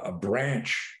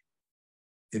branch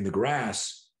in the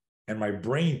grass and my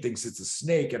brain thinks it's a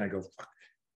snake and I go, fuck.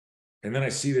 And then I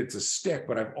see that it's a stick,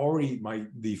 but I've already,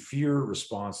 the fear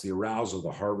response, the arousal,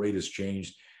 the heart rate has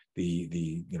changed,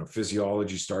 the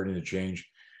physiology starting to change.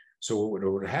 So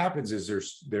what happens is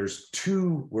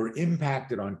we're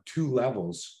impacted on two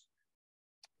levels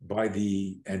by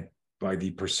the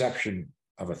perception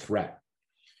of a threat.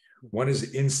 One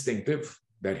is instinctive,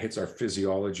 that hits our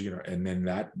physiology, and then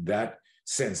that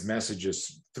sends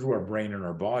messages through our brain and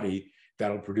our body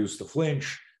that'll produce the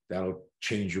flinch, that'll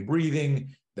change your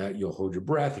breathing, that you'll hold your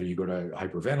breath, or you go to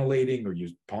hyperventilating, or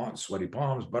use sweaty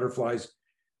palms, butterflies.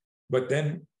 But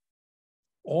then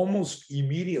almost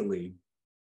immediately,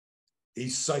 a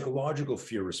psychological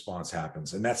fear response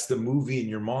happens. And that's the movie in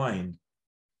your mind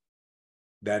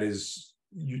that is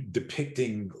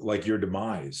depicting like your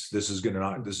demise. This is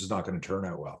not going to turn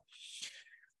out well.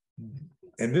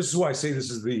 And this is why I say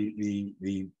this is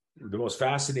the most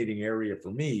fascinating area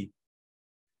for me,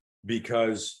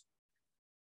 because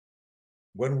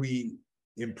when we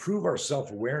improve our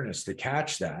self-awareness to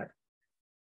catch that,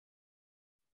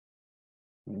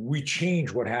 we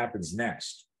change what happens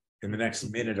next in the next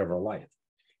minute of our life.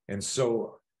 And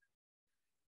so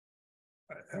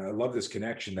I love this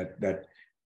connection that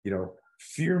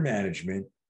fear management,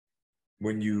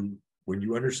 when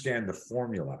you understand the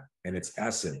formula and its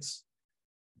essence,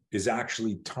 is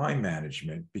actually time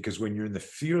management, because when you're in the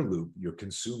fear loop, you're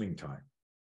consuming time.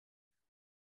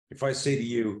 If I say to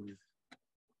you,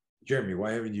 Jeremy,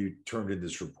 why haven't you turned in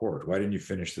this report? Why didn't you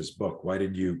finish this book? Why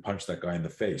didn't you punch that guy in the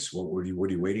face? What are you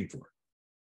waiting for?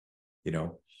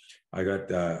 I got,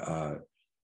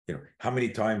 how many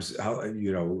times, I don't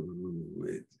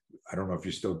know if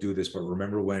you still do this, but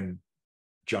remember when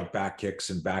jump back kicks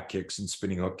and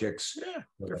spinning hook kicks? Yeah,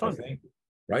 they're fun.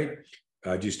 Right?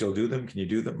 Do you still do them? Can you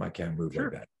do them? I can't move sure.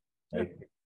 like that. Right? Yeah.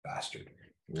 Bastard.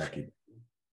 Lucky.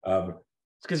 It's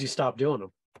because you stop doing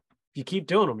them. If you keep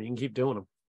doing them, you can keep doing them.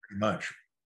 Much.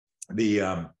 But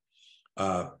you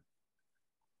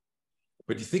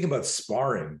think about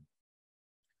sparring,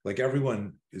 like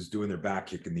everyone is doing their back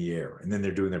kick in the air, and then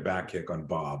they're doing their back kick on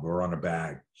Bob or on a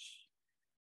bag.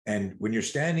 And when you're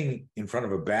standing in front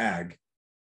of a bag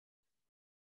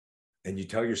and you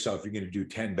tell yourself you're going to do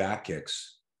 10 back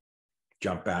kicks,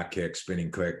 jump back kick,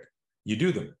 spinning kick, you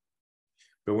do them.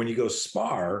 But when you go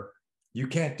spar, you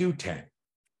can't do 10.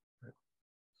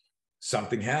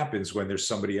 Something happens when there's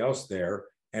somebody else there.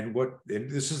 And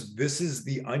this is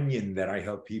the onion that I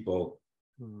help people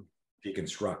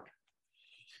deconstruct.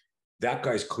 That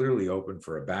guy's clearly open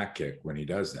for a back kick when he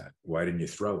does that. Why didn't you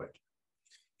throw it?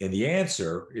 And the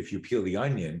answer, if you peel the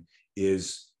onion,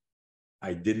 is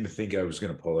I didn't think I was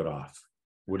going to pull it off.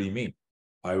 What do you mean?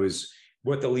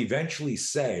 What they'll eventually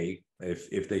say,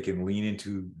 if they can lean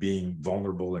into being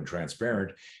vulnerable and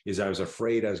transparent, is I was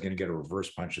afraid I was going to get a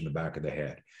reverse punch in the back of the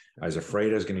head. I was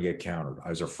afraid I was going to get countered. I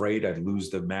was afraid I'd lose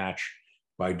the match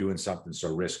by doing something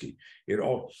so risky.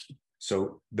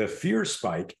 So the fear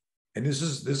spike, and this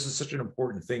is such an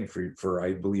important thing for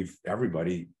I believe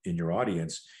everybody in your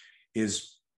audience,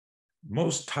 is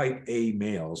most type A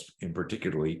males in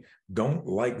particularly don't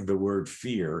like the word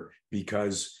fear,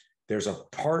 because there's a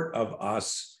part of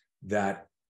us that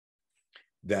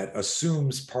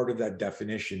assumes part of that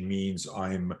definition means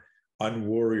I'm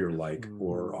unwarrior-like,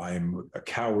 or I'm a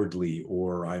cowardly,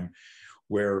 or I'm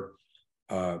where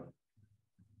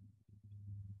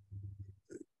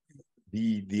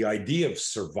the idea of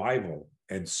survival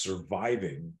and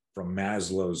surviving from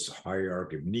Maslow's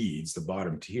hierarchy of needs, the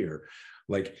bottom tier,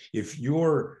 like if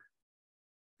you're,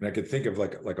 and I could think of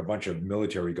like a bunch of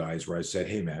military guys where I said,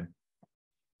 hey man,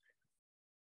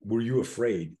 were you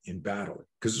afraid in battle?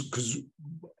 Because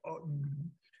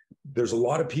there's a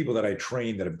lot of people that I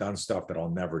train that have done stuff that I'll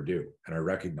never do. And I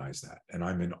recognize that. And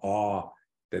I'm in awe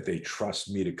that they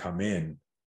trust me to come in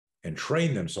and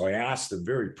train them. So I ask them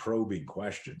very probing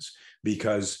questions,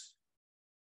 because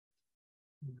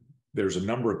there's a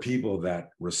number of people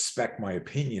that respect my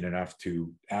opinion enough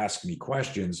to ask me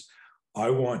questions. I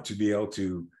want to be able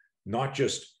to not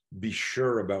just be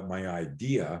sure about my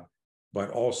idea, but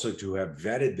also to have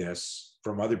vetted this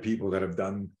from other people that have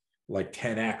done like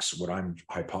 10x what I'm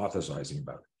hypothesizing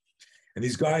about. And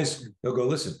these guys, they'll go,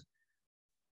 listen,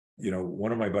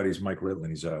 one of my buddies, Mike Ritlin,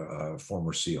 he's a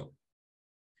former SEAL.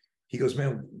 He goes,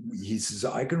 man, he says,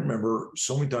 I can remember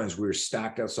so many times we were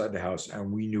stacked outside the house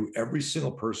and we knew every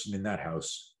single person in that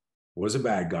house was a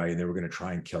bad guy and they were going to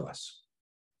try and kill us.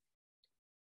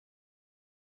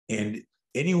 And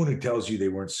anyone who tells you they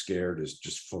weren't scared is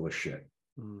just full of shit.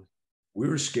 Mm. We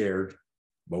were scared,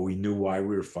 but we knew why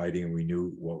we were fighting and we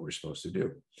knew what we were supposed to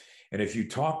do. And if you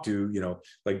talk to,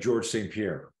 like George St.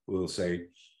 Pierre will say,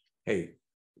 hey,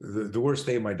 the worst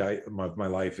day of my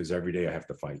life is every day I have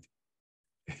to fight.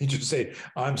 He just say,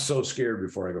 I'm so scared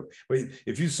before I go. But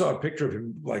if you saw a picture of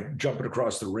him like jumping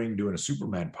across the ring doing a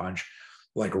Superman punch,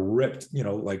 like ripped,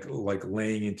 like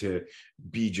laying into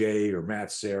BJ or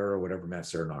Matt Serra or whatever, Matt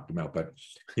Serra knocked him out. But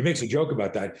he makes a joke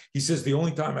about that. He says the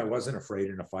only time I wasn't afraid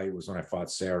in a fight was when I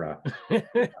fought Serra.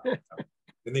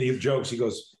 And then he jokes, he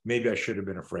goes, maybe I should have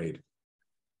been afraid.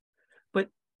 But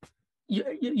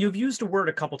you've used a word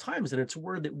a couple times, and it's a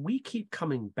word that we keep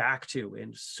coming back to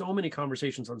in so many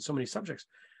conversations on so many subjects,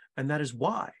 and that is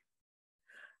why.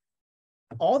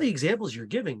 All the examples you're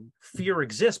giving, fear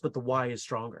exists, but the why is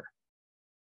stronger.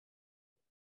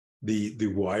 The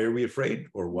why are we afraid,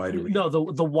 or why do we? No,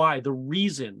 the why, the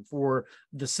reason for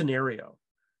the scenario.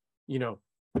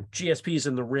 GSP's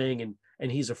in the ring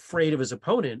and he's afraid of his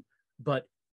opponent, but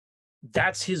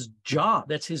that's his job,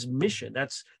 that's his mission,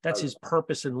 that's his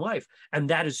purpose in life,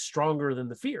 and that is stronger than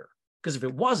the fear. Because if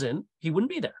it wasn't, he wouldn't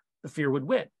be there. The fear would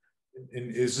win.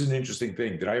 And this is an interesting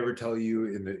thing. Did I ever tell you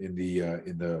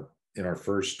in our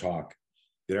first talk?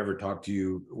 Did I ever talk to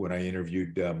you when I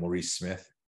interviewed Maurice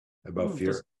Smith about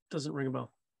fear? Doesn't ring a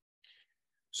bell.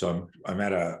 So I'm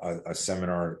at a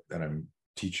seminar that I'm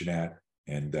teaching at,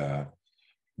 and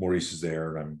Maurice is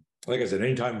there. And I'm, like I said,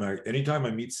 anytime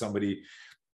I meet somebody,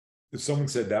 if someone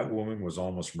said that woman was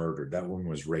almost murdered, that woman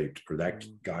was raped, or that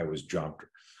guy was jumped,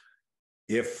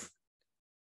 if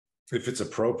it's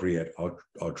appropriate,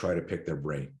 I'll try to pick their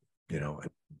brain, and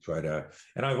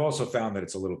I've also found that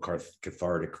it's a little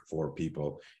cathartic for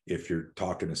people if you're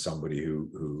talking to somebody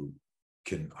who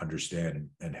can understand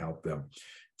and help them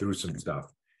through some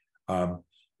stuff. But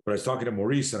I was talking to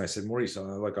Maurice, and I said, Maurice, I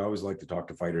always like to talk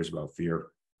to fighters about fear.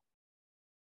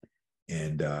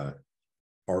 And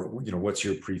what's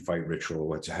your pre-fight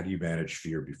ritual? How do you manage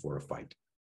fear before a fight?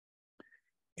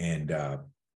 And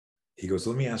he goes,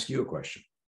 let me ask you a question.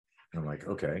 And I'm like,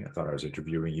 okay, I thought I was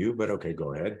interviewing you, but okay,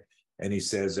 go ahead. And he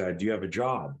says, do you have a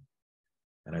job?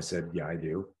 And I said, yeah, I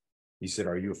do. He said,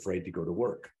 are you afraid to go to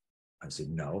work? I said,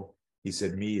 no. He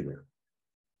said, me either.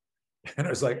 And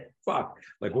I was like, fuck,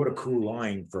 like what a cool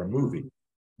line for a movie.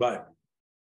 But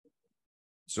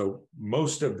so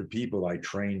most of the people I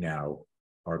train now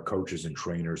are coaches and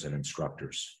trainers and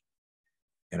instructors.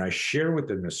 And I share with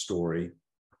them this story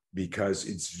because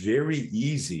it's very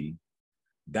easy.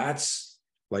 That's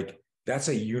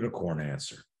a unicorn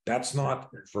answer. That's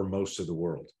not for most of the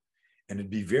world. And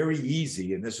it'd be very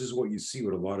easy. And this is what you see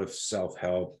with a lot of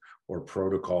self-help or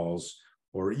protocols,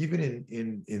 or even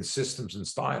in systems and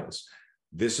styles.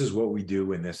 This is what we do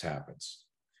when this happens.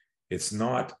 It's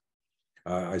not,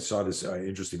 I saw this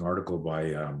interesting article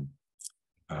by,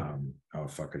 oh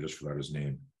fuck, I just forgot his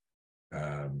name.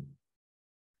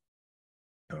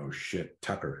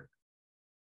 Tucker.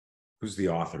 Who's the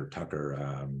author?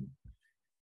 Tucker.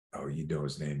 Oh, you know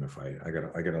his name. If I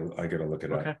gotta look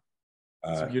it up.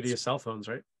 It's the beauty of cell phones,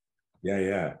 right?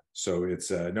 Yeah. So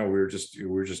it's no, we're just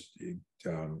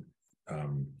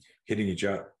hitting each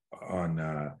up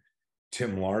on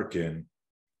Tim Larkin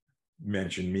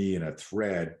mentioned me in a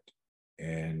thread,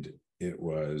 and it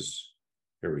was,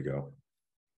 here we go.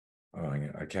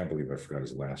 I can't believe I forgot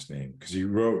his last name, because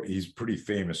he's a pretty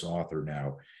famous author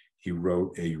now. He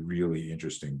wrote a really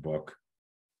interesting book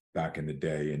back in the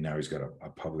day, and now he's got a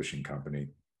publishing company.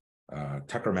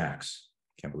 Tucker Max.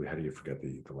 Can't believe, how do you forget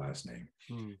the last name?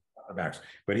 Max.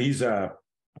 But he's a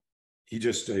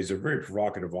very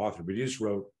provocative author, but he just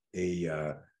wrote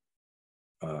a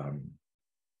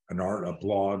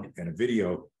blog and a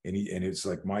video, and it's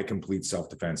like my complete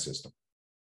self-defense system.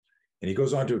 And he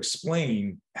goes on to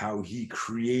explain how he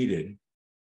created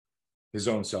his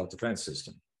own self-defense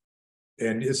system.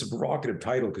 And it's a provocative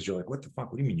title because you're like, what the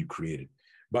fuck? What do you mean you created?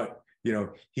 But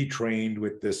he trained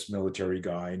with this military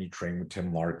guy, and he trained with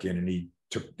Tim Larkin, and he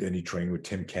trained with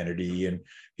Tim Kennedy, and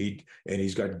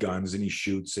he's got guns, and he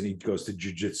shoots, and he goes to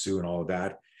jiu-jitsu and all of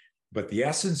that. But the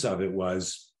essence of it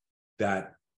was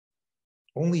that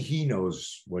only he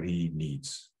knows what he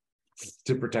needs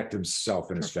to protect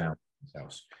himself and his family, his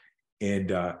house.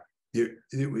 And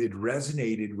it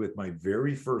resonated with my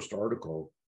very first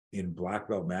article in Black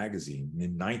Belt magazine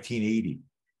in 1980,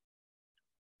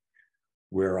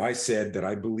 where I said that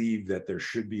I believe that there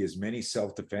should be as many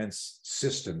self-defense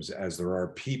systems as there are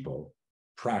people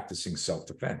practicing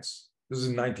self-defense. This is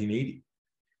in 1980.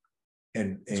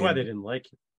 And That's why they didn't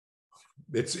like you.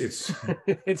 It's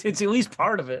it's at least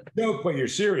part of it. No, but you're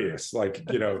serious. Like,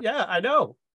 you know. Yeah, I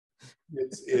know.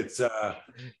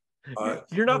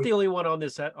 You're not the only one on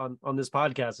this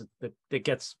podcast that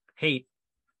gets hate.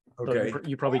 Okay. So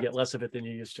you probably get less of it than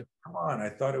you used to. Come on, I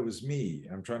thought it was me.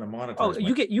 I'm trying to monetize. Oh,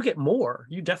 you get more.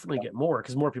 You definitely get more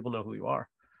because more people know who you are.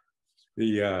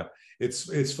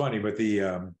 It's funny, but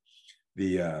the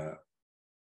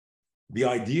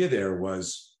idea there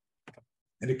was,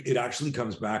 and it actually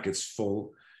comes back. It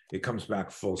comes back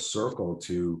full circle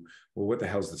to, well, what the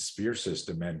hell's the spear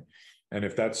system? And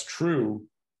if that's true,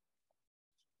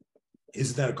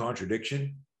 isn't that a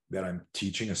contradiction that I'm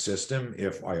teaching a system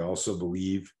if I also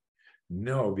believe?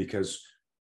 No, because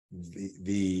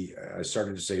I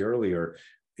started to say earlier,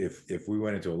 if we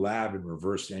went into a lab and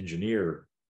reverse engineer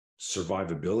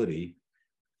survivability,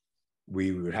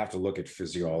 we would have to look at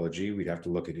physiology, we'd have to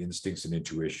look at instincts and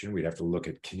intuition, we'd have to look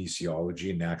at kinesiology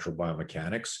and natural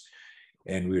biomechanics,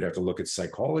 and we would have to look at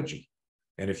psychology.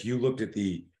 And if you looked at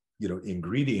the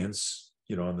ingredients,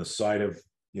 on the side of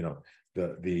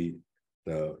the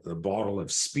bottle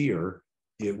of spear,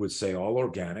 it would say all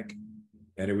organic,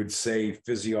 and it would say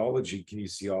physiology,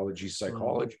 kinesiology,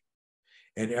 psychology.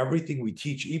 And everything we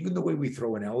teach, even the way we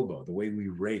throw an elbow, the way we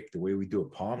rake, the way we do a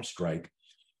palm strike,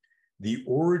 the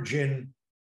origin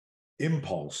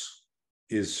impulse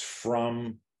is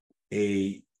from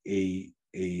the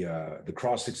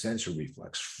cross extensor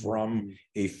reflex, from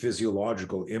a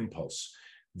physiological impulse.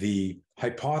 The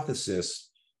hypothesis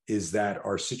is that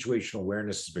our situational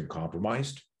awareness has been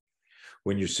compromised.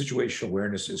 When your situational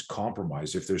awareness is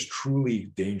compromised, if there's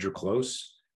truly danger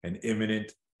close and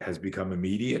imminent has become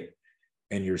immediate,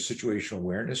 and your situational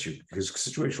awareness, because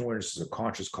situational awareness is a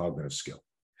conscious cognitive skill.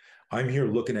 I'm here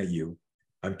looking at you.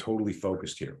 I'm totally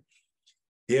focused here.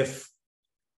 If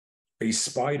a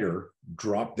spider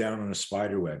dropped down on a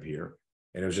spider web here,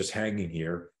 and it was just hanging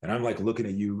here, and I'm like looking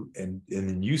at you, and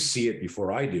then you see it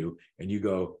before I do, and you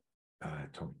go,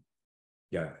 Tony,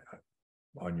 yeah,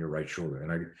 on your right shoulder.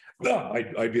 And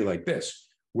I'd be like this,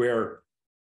 where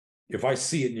if I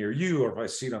see it near you, or if I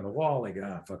see it on the wall, like,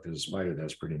 fuck, there's a spider,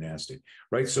 that's pretty nasty,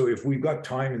 right? So if we've got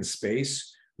time and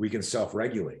space, we can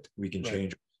self-regulate, we can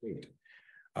change our state.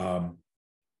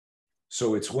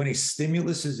 So it's when a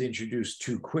stimulus is introduced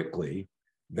too quickly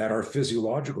that our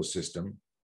physiological system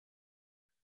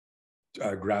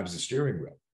grabs the steering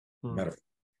wheel metaphor.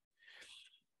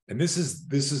 And this is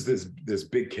this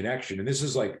big connection, and this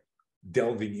is like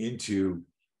delving into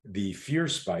the fear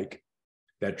spike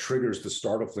that triggers the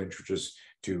startle flinch, which is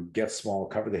to get small,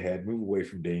 cover the head, move away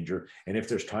from danger, and if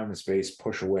there's time and space,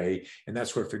 push away. And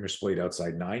that's where finger splayed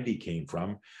outside 90 came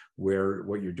from, where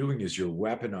what you're doing is you're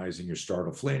weaponizing your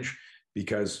startle flinch,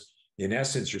 because in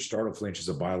essence, your startle flinch is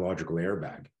a biological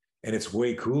airbag, and it's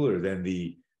way cooler than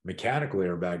the mechanical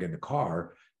airbag in the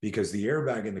car, because the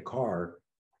airbag in the car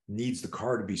needs the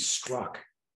car to be struck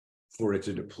for it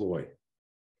to deploy.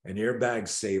 And airbags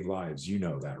save lives. You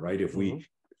know that, right? If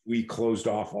we closed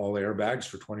off all airbags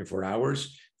for 24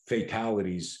 hours,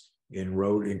 fatalities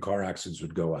in car accidents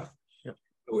would go up. Yep.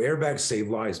 So airbags save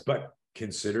lives, but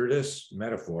consider this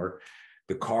metaphor.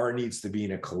 The car needs to be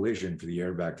in a collision for the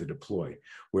airbag to deploy.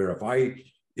 Where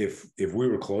if we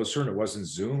were closer and it wasn't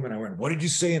Zoom and I went, what did you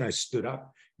say? And I stood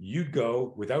up, you'd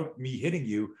go, without me hitting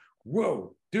you,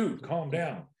 whoa, dude, calm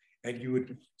down. And you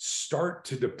would start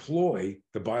to deploy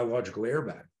the biological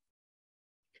airbag.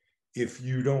 If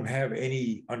you don't have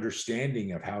any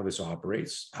understanding of how this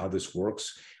operates, how this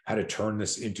works, how to turn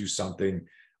this into something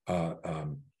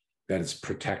that is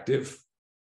protective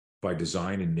by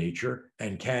design and nature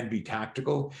and can be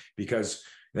tactical, because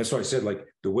that's why I said, like,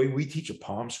 the way we teach a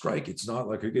palm strike, it's not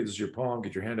like, okay, this is your palm,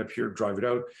 get your hand up here, drive it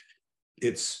out.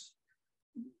 It's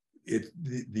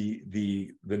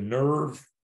the nerve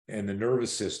and the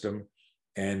nervous system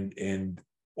and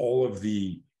all of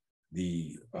the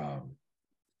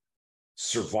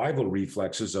survival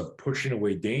reflexes of pushing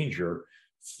away danger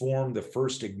form the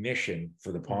first ignition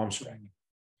for the palm strike.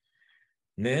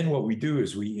 And then what we do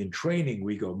is in training,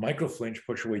 we go micro flinch,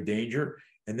 push away danger.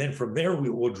 And then from there, we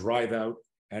will drive out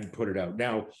and put it out.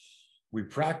 Now, we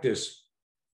practice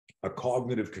a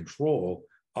cognitive control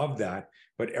of that,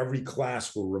 but every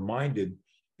class we're reminded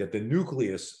that the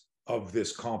nucleus of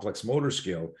this complex motor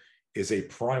skill is a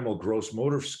primal gross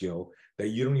motor skill that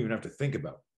you don't even have to think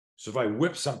about. So if I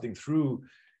whip something through,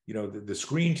 the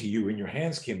screen to you and your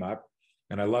hands came up,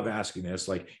 and I love asking this,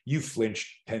 like, you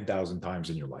flinched 10,000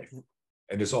 times in your life,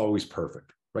 and it's always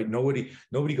perfect. right? Nobody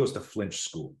goes to flinch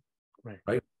school,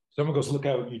 right? Someone goes, look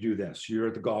out, you do this. You're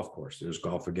at the golf course. There's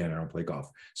golf again. I don't play golf.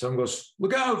 Someone goes,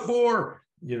 look out for,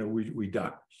 we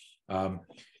duck.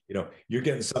 You're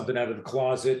getting something out of the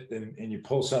closet and you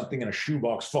pull something and a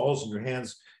shoebox falls and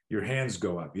your hands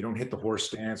go up. You don't hit the horse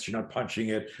stance. You're not punching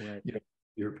it. Right.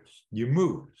 You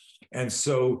move. And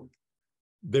so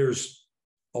there's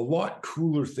a lot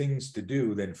cooler things to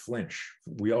do than flinch.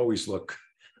 We always look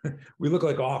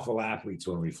like awful athletes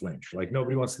when we flinch. Like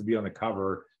nobody wants to be on the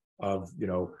cover of,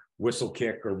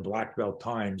 whistlekick or black belt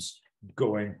times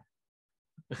going,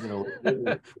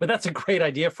 but that's a great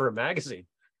idea for a magazine.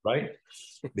 Right.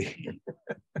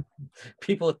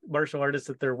 People, martial artists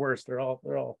at their worst, they're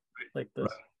all like this,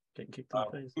 right. Getting kicked in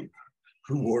the face.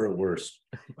 Who wore it worse?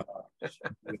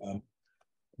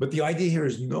 But the idea here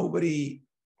is nobody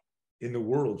in the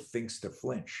world thinks to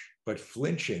flinch, but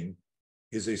flinching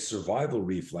is a survival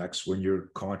reflex when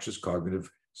your conscious cognitive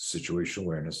situational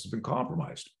awareness has been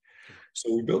compromised.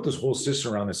 So we built this whole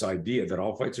system around this idea that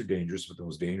all fights are dangerous, but the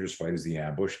most dangerous fight is the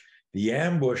ambush. The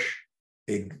ambush,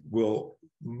 it will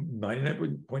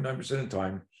 99.9% of the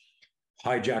time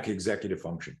hijack executive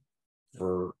function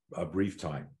for a brief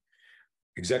time.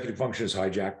 Executive function is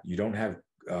hijacked. You don't have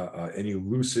any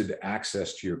lucid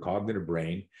access to your cognitive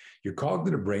brain. Your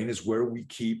cognitive brain is where we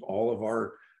keep all of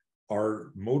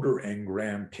our motor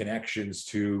engram connections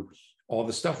to all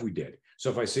the stuff we did. So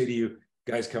if I say to you,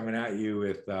 guys coming at you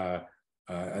with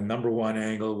a number one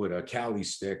angle with a Cali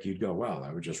stick, you'd go, well,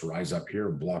 I would just rise up here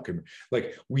and block him.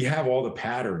 Like we have all the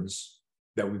patterns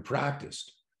that we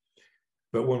practiced.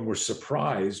 But when we're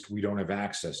surprised, we don't have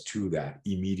access to that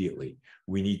immediately.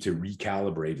 We need to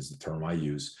recalibrate, is the term I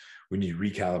use. We need to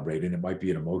recalibrate, and it might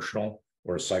be an emotional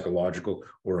or a psychological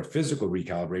or a physical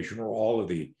recalibration or all of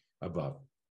the above.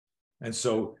 And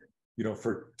so,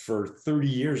 for 30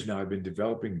 years now, I've been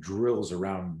developing drills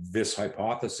around this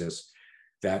hypothesis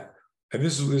that, and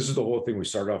this is the whole thing. We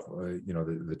start off,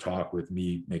 the talk with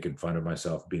me making fun of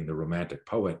myself being the romantic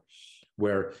poet,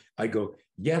 where I go,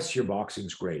 yes, your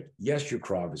boxing's great. Yes, your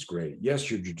Krav is great. Yes,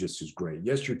 your jiu-jitsu is great.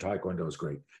 Yes, your Taekwondo is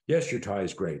great. Yes, your Thai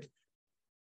is great.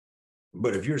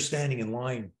 But if you're standing in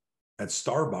line at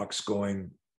Starbucks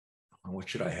going, oh, what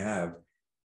should I have?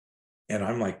 And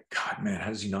I'm like, God, man, how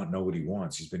does he not know what he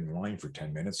wants? He's been in line for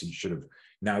 10 minutes. He should have,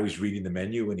 now he's reading the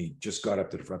menu and he just got up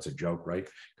to the front. It's a joke, right?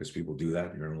 Because people do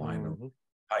that. You're in line. Mm-hmm.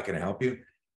 Hi, can I help you?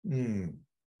 You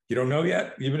don't know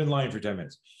yet? You've been in line for 10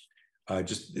 minutes.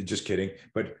 Just kidding.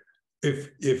 But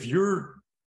if you're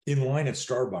in line at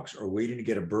Starbucks or waiting to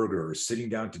get a burger or sitting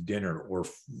down to dinner or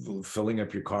filling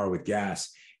up your car with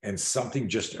gas and something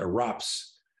just erupts,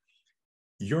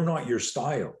 you're not your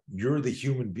style. You're the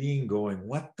human being going,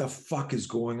 what the fuck is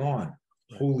going on?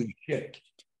 Holy shit.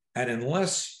 And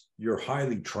unless you're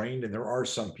highly trained, and there are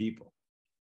some people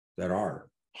that are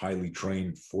highly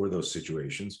trained for those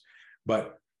situations,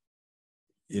 but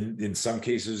in some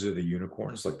cases are the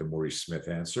unicorns, like the Maurice Smith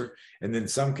answer. And in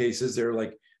some cases, they're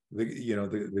like,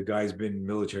 the guy's been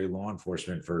military law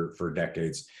enforcement for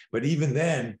decades. But even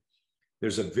then,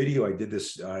 there's a video, I did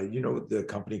this, the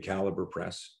company Caliber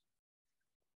Press.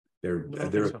 They're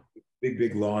a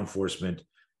big law enforcement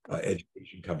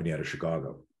education company out of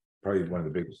Chicago, probably one of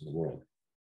the biggest in the world.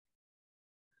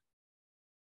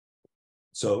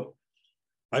 So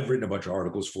I've written a bunch of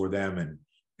articles for them,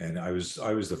 and I was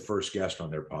the first guest on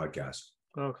their podcast.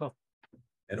 Oh, cool.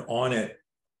 And on it,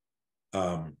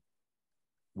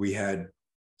 we had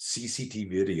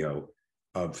CCTV video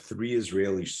of 3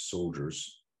 Israeli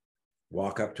soldiers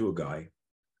walk up to a guy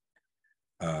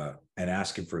and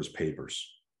ask him for his papers.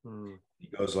 He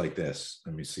goes like this.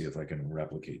 Let me see if I can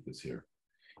replicate this here.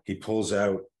 He pulls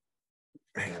out,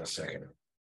 hang on a second.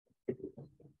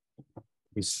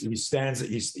 He stands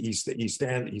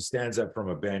up from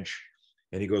a bench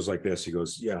and he goes like this. He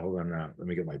goes, yeah, hold on now. Let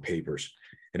me get my papers.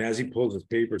 And as he pulls his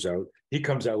papers out, he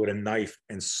comes out with a knife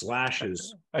and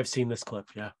slashes. I've seen this clip,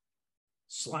 yeah.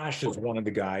 Slashes one of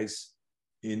the guys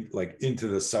into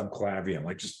the subclavian,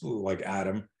 like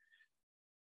Adam.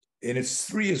 And it's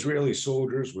 3 Israeli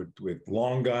soldiers with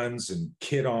long guns and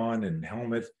kit on and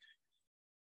helmet.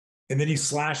 And then he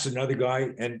slashed another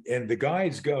guy, and the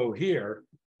guys go here,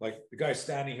 like the guy's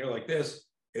standing here like this,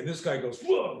 and this guy goes,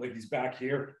 whoa, like he's back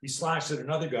here. He slashed at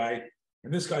another guy,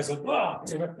 and this guy's like, whoa,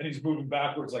 and he's moving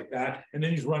backwards like that. And then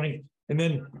he's running. And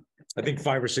then I think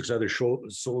 5 or 6 other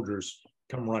soldiers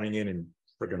come running in and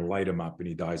freaking light him up, and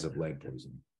he dies of lead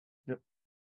poisoning.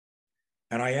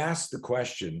 And I asked the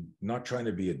question, not trying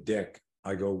to be a dick.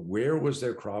 I go, where was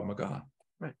their Krav Maga?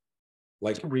 Right.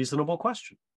 Like, it's a reasonable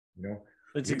question.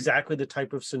 It's exactly the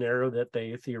type of scenario that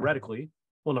they theoretically,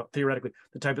 well, not theoretically,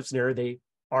 the type of scenario they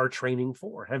are training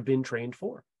for, have been trained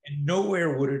for. And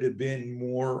nowhere would it have been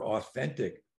more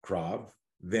authentic, Krav,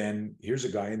 than here's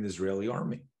a guy in the Israeli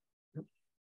army.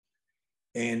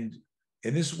 And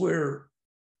this is where,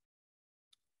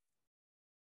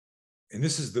 and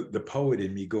this is the poet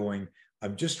in me going,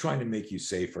 I'm just trying to make you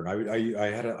safer. And I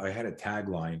had a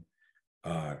tagline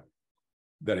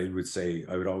that I would say,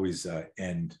 I would always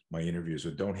end my interviews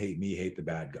with, don't hate me, hate the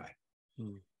bad guy.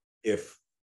 If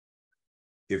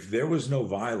there was no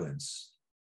violence,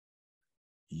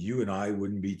 you and I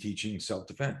wouldn't be teaching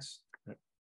self-defense.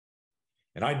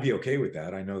 And I'd be okay with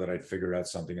that. I know that I'd figure out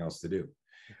something else to do.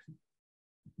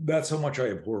 That's how much I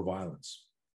abhor violence.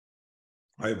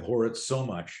 I abhor it so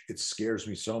much. It scares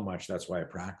me so much. That's why I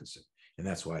practice it. And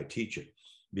that's why I teach it.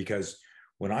 Because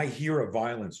when I hear of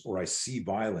violence or I see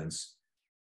violence,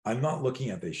 I'm not looking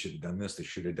at they should have done this, they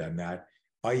should have done that.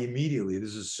 I immediately,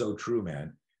 this is so true,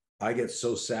 man. I get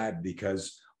so sad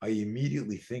because I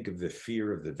immediately think of the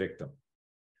fear of the victim.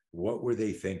 What were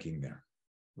they thinking there?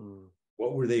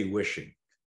 What were they wishing?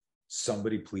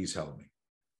 Somebody please help me.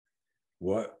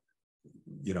 What,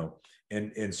 you know,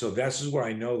 and so this is where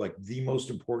I know, like, the most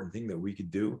important thing that we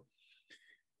could do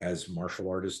as martial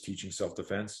artists teaching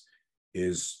self-defense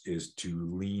is to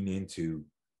lean into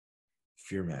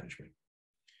fear management,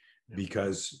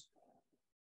 because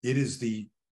it is the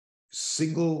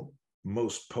single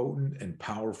most potent and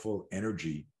powerful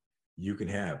energy you can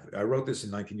have. I wrote this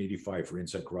in 1985 for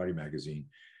Inside Karate magazine.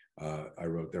 I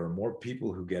wrote, there are more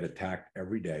people who get attacked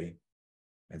every day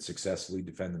and successfully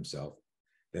defend themselves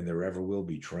than there ever will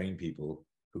be trained people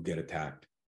who get attacked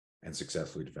and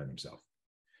successfully defend themselves.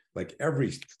 Like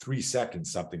every 3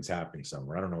 seconds, something's happening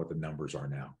somewhere. I don't know what the numbers are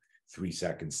now. 3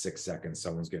 seconds, 6 seconds,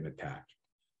 someone's getting attacked.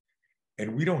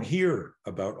 And we don't hear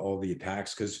about all the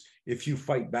attacks, because if you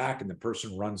fight back and the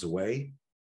person runs away,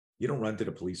 you don't run to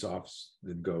the police office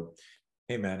and go,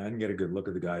 hey man, I didn't get a good look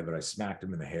at the guy, but I smacked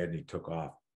him in the head and he took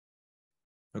off.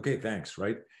 Okay, thanks,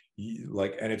 right?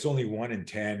 Like, and it's only 1 in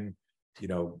 10, you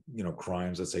know,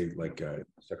 crimes, let's say, like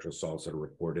sexual assaults that are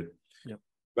reported. Yep.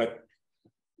 But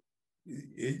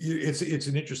it's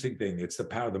an interesting thing. It's the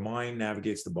power. The mind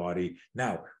navigates the body.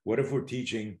 Now, what if we're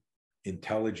teaching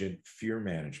intelligent fear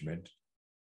management?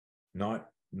 Not.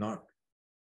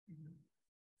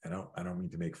 I don't mean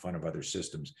to make fun of other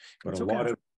systems, but a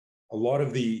lot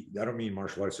of the, I don't mean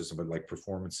martial arts system, but like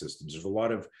performance systems. There's a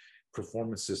lot of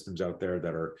performance systems out there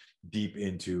that are deep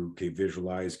into, okay,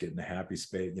 visualize, get in the happy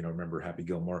space. You know, remember Happy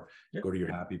Gilmore? Yep. Go to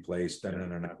your happy place.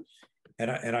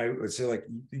 And I would say, like,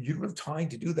 you don't have time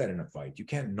to do that in a fight. You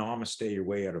can't namaste your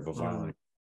way out of a violent.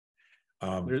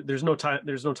 There's no time.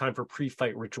 There's no time for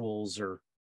pre-fight rituals or.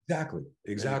 Exactly.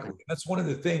 That's one of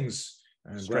the things.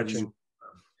 Stretching.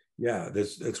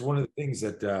 It's one of the things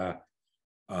that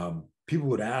people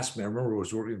would ask me. I remember I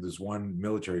was working with this one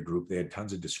military group. They had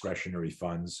tons of discretionary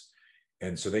funds,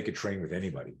 and so they could train with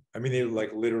anybody. I mean, they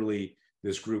like literally,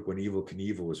 this group, when Evel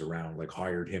Knievel was around, like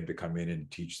hired him to come in and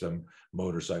teach them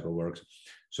motorcycle works.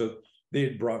 So they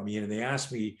had brought me in and they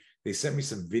asked me, they sent me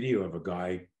some video of a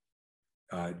guy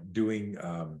doing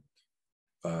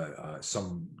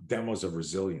some demos of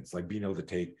resilience, like being able to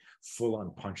take full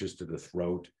on punches to the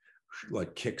throat,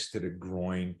 like kicks to the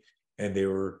groin. And they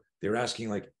were asking,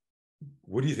 like,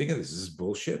 what do you think of this? Is this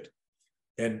bullshit?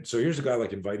 And so here's a guy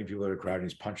like inviting people to a crowd and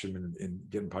he's punching them and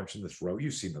getting punched in the throat.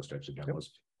 You've seen those types of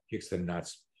demos. Kicks the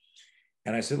nuts.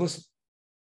 And I said, listen,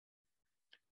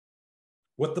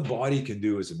 what the body can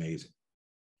do is amazing.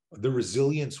 The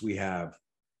resilience we have,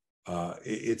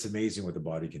 it's amazing what the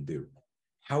body can do.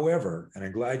 However, and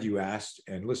I'm glad you asked,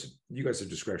 and listen, you guys have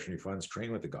discretionary funds,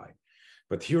 train with the guy.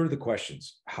 But here are the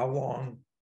questions. How long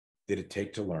did it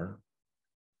take to learn?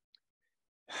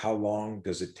 How long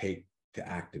does it take to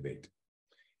activate?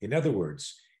 In other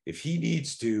words, if he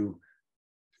needs to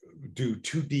do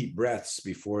 2 deep breaths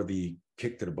before the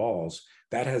kick to the balls,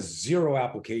 that has zero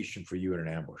application for you in an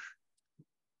ambush.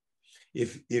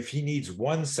 If he needs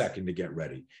 1 second to get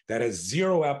ready, that has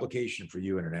zero application for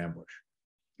you in an ambush.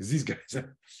 Because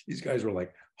these guys were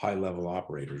like high-level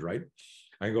operators, right?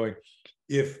 I'm going,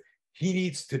 if he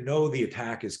needs to know the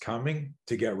attack is coming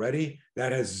to get ready,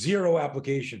 that has zero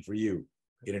application for you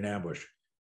in an ambush,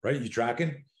 right? You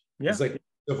tracking? Yeah. It's like,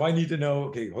 if I need to know,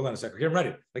 okay, hold on a second, okay, I'm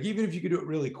ready. Like, even if you could do it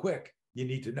really quick, you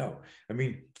need to know. I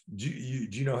mean, do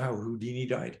you know how Houdini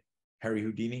died? Harry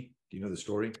Houdini? Do you know the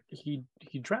story? He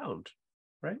drowned,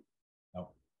 right?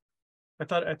 No. I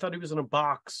thought he was in a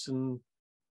box and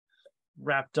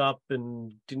wrapped up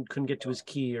and couldn't get to his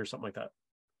key or something like that.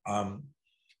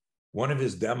 One of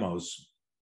his demos,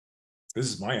 this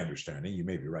is my understanding, you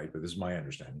may be right, but this is my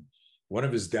understanding. One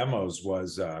of his demos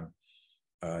was,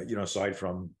 aside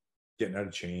from getting out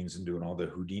of chains and doing all the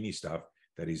Houdini stuff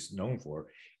that he's known for,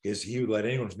 is he would let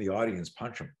anyone from the audience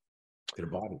punch him to the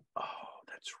body. Oh,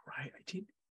 that's right.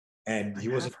 And he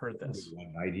wasn't heard this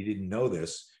one night. He didn't know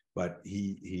this, but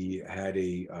he had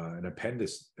an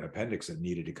appendix that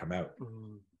needed to come out.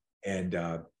 And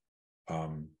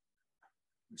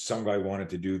some guy wanted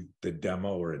to do the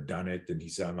demo or had done it, and he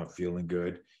said, I'm not feeling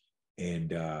good.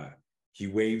 And he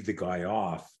waved the guy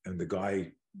off, and the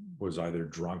guy was either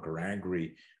drunk or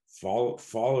angry,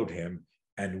 followed him.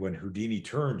 And when Houdini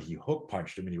turned, he hook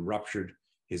punched him and he ruptured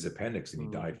his appendix and he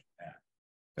died from that.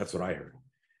 That's what I heard.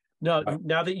 No,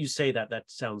 now that you say that, that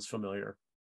sounds familiar.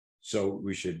 So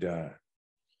we should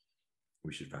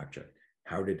fact check.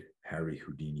 How did Harry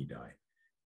Houdini die?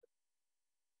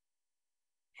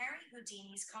 Harry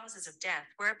Houdini's causes of death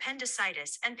were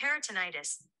appendicitis and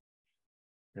peritonitis.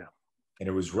 Yeah. And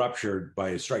it was ruptured by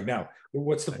a strike. Now,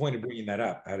 what's the point of bringing that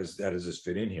up? How does this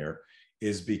fit in here?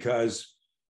 Is because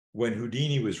when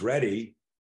Houdini was ready,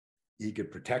 he could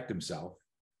protect himself.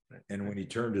 And when he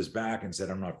turned his back and said,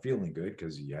 I'm not feeling good,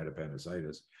 because he had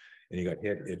appendicitis and he got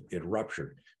hit, it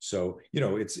ruptured. So,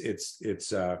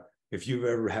 it's if you've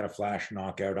ever had a flash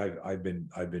knockout, I've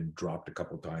been dropped a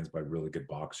couple of times by really good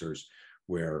boxers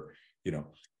where,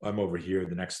 I'm over here.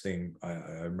 The next thing I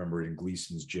remember in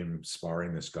Gleason's gym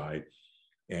sparring this guy,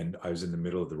 and I was in the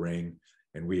middle of the ring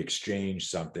and we exchanged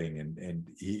something, and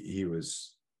he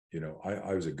was,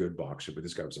 I was a good boxer, but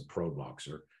this guy was a pro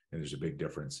boxer, and there's a big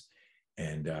difference.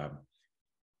 And I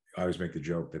always make the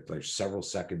joke that like several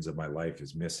seconds of my life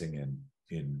is missing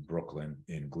in Brooklyn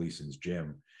in Gleason's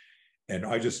gym. And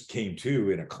I just came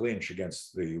to in a clinch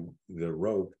against the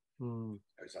rope.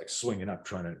 I was like swinging up,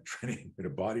 trying to hit a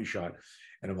body shot.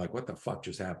 And I'm like, what the fuck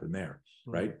just happened there?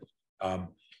 Right.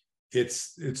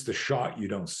 It's the shot you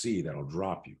don't see that'll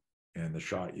drop you, and the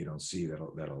shot you don't see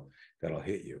that'll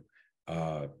hit you.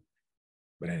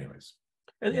 But anyways.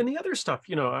 And the other stuff,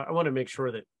 I want to make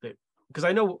sure that because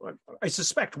I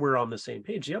suspect we're on the same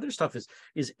page. The other stuff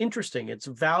is interesting. It's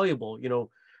valuable,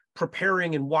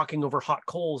 preparing and walking over hot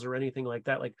coals or anything like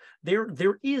that. Like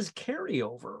there is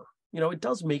carryover, it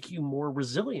does make you more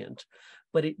resilient,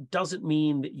 but it doesn't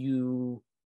mean that you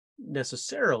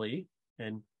necessarily,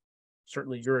 and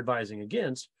certainly you're advising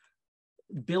against,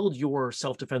 build your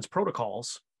self-defense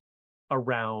protocols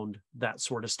around that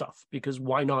sort of stuff, because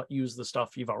why not use the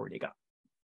stuff you've already got?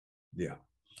 Yeah.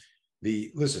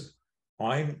 Listen,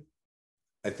 I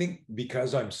think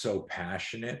because I'm so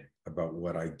passionate about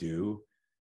what I do,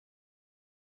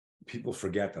 people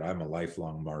forget that I'm a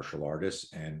lifelong martial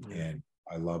artist, and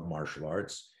I love martial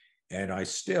arts. And I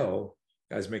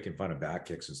was making fun of back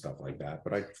kicks and stuff like that,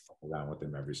 but I fuck around with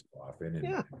them every so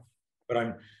often. But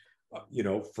I'm,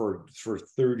 for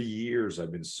 30 years,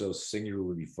 I've been so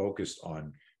singularly focused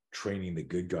on training the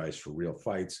good guys for real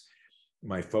fights.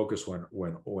 My focus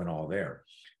went all there.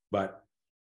 But,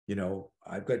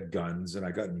 I've got guns and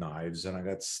I got knives and I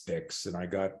got sticks and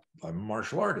I'm a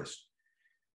martial artist.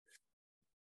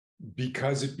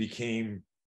 Because it became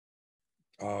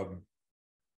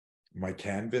my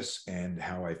canvas and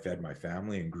how I fed my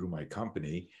family and grew my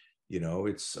company,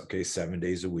 it's okay, 7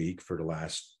 days a week for the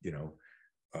last,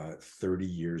 30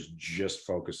 years, just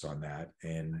focus on that.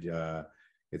 And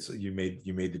it's you made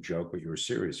the joke, but you were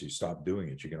serious. You stopped doing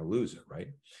it, you're going to lose it, right?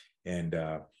 And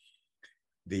I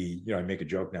make a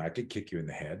joke now. I could kick you in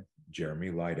the head, Jeremy.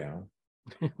 Lie down,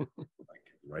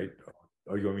 right?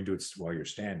 Oh, you want me to do it while you're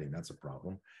standing? That's a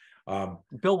problem.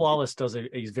 Bill Wallace does a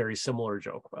very similar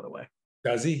joke, by the way.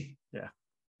 Does he? Yeah.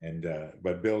 And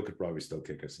but Bill could probably still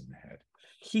kick us in the head.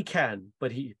 He can,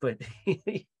 but he's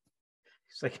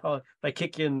like, oh, if I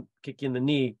kick you in the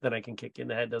knee, then I can kick you in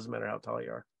the head. Doesn't matter how tall you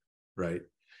are. Right.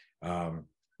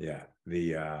 Yeah.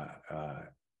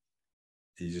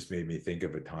 He just made me think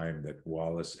of a time that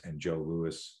Wallace and Joe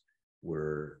Louis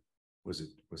was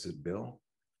it Bill?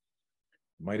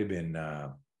 Might have been,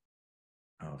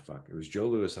 it was Joe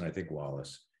Louis and I think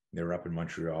Wallace. They were up in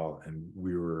Montreal, and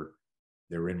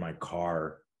they were in my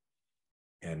car,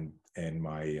 and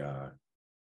my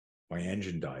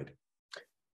engine died,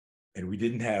 and we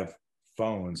didn't have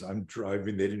phones. I'm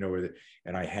driving, they didn't know where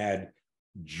and I had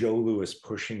Joe Louis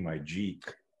pushing my Jeep.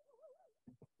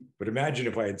 But imagine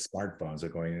if I had smartphones,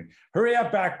 like going, hurry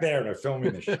up back there, and I'm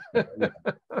filming this shit.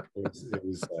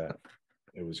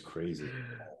 It was crazy.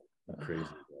 Crazy.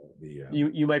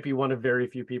 You might be one of very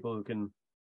few people who can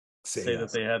say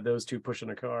that they had those two pushing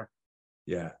a car.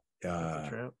 Yeah.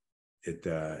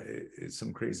 It's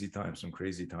some crazy times.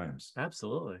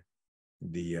 Absolutely.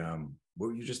 What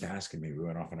were you just asking me? We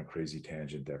went off on a crazy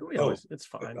tangent there. It's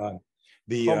fine.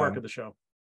 The hallmark of the show.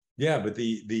 Yeah, but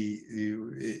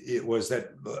it was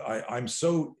that I'm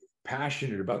so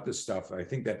passionate about this stuff, I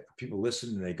think that people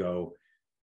listen and they go,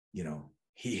 you know,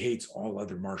 he hates all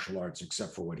other martial arts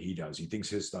except for what he does. He thinks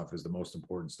his stuff is the most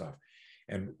important stuff.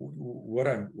 And what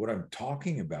I'm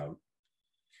talking about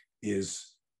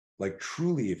is, like,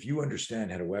 truly, if you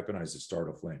understand how to weaponize the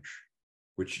startle flinch,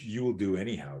 which you will do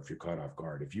anyhow if you're caught off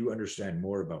guard, if you understand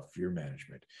more about fear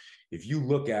management, if you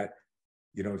look at,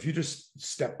 you know, if you just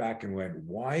step back and went,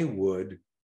 why would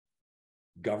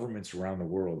governments around the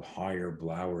world hire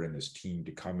Blauer and his team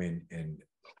to come in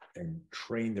and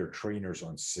train their trainers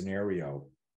on scenario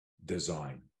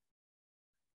design?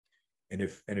 And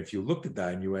if you looked at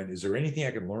that and you went, is there anything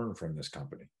I can learn from this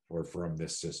company or from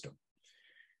this system?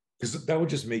 Because that would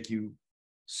just make you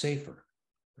safer.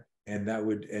 And that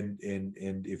would, and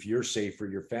if you're safer,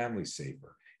 your family's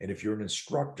safer. And if you're an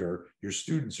instructor, your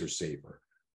students are safer.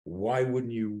 Why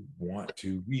wouldn't you want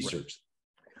to research?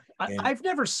 Right. I've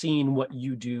never seen what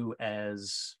you do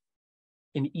as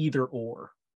an either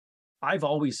or. I've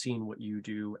always seen what you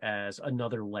do as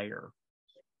another layer,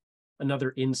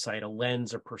 another insight, a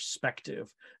lens, a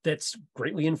perspective that's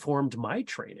greatly informed my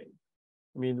training.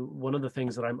 I mean, one of the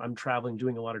things that I'm traveling,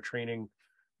 doing a lot of training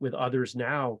with others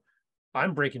now,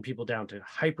 I'm breaking people down to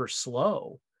hyper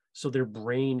slow so their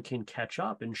brain can catch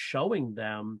up, and showing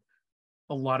them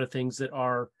a lot of things that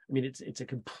are, I mean, it's a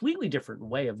completely different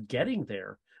way of getting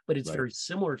there, but it's very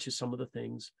similar to some of the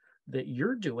things that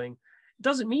you're doing. It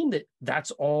doesn't mean that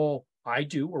that's all I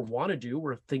do or want to do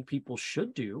or think people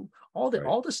should do. All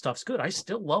the stuff's good. I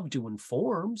still love doing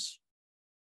forms.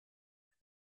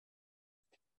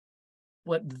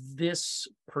 But this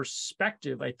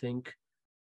perspective, I think,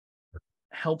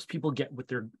 helps people get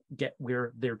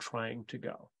where they're trying to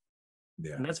go.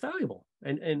 Yeah. And that's valuable.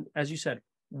 And as you said,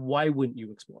 why wouldn't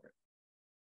you explore it?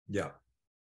 Yeah.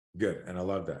 Good. And I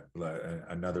love that.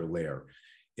 Another layer.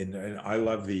 And I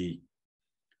love the,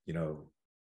 you know,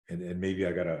 and maybe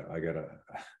I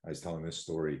was telling this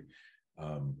story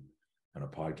on a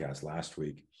podcast last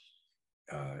week.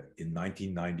 In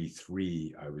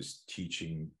 1993, I was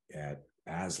teaching at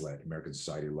ASLET, American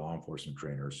Society of Law Enforcement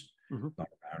Trainers, not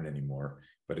around anymore,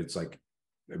 but it's like,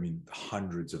 I mean,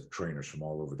 hundreds of trainers from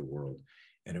all over the world.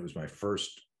 And it was my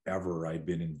first ever, I'd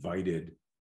been invited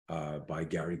by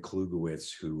Gary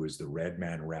Klugowitz, who was the Red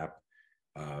Man rep,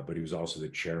 but he was also the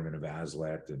chairman of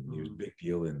ASLET, and he was a big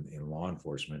deal in law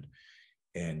enforcement.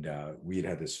 And we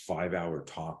had this 5-hour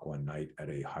talk one night at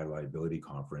a high liability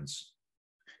conference.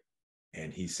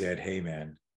 And he said, hey,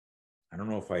 man, I don't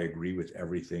know if I agree with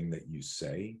everything that you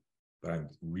say, but I'm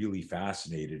really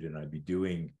fascinated, and I'd be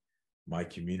doing my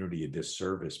community a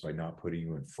disservice by not putting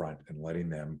you in front and letting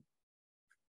them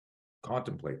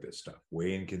contemplate this stuff,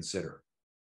 weigh and consider.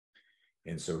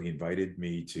 And so he invited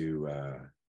me to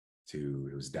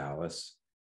it was Dallas,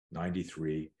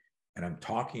 93. And I'm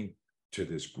talking to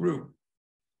this group,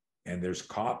 and there's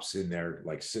cops in there,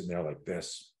 like sitting there like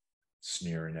this,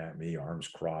 sneering at me, arms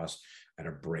crossed, at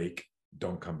a break,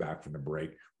 don't come back from the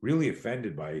break, really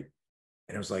offended by,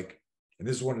 and I was like, and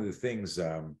this is one of the things,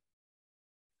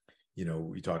 you know,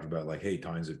 we talked about, like, hey,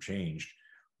 times have changed.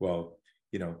 Well,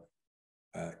 you know,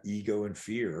 ego and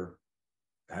fear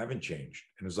haven't changed.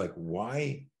 And it was like,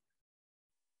 why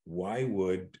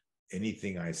would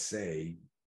anything I say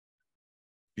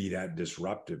be that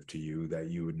disruptive to you that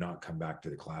you would not come back to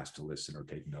the class to listen or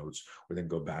take notes, or then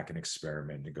go back and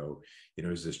experiment and go, you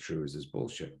know, is this true? Is this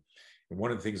bullshit? And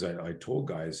one of the things I told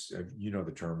guys, you know,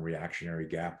 the term reactionary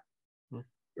gap,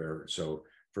 where, so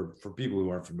for people who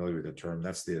aren't familiar with the term,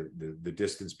 that's the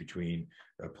distance between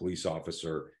a police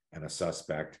officer and a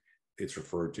suspect. It's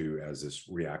referred to as this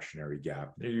reactionary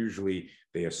gap.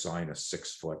 They assign a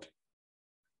 6-foot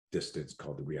distance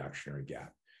called the reactionary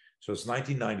gap. So it's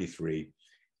 1993.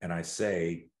 And I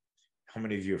say, how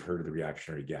many of you have heard of the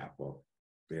reactionary gap? Well,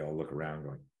 they all look around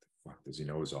going, fuck, does he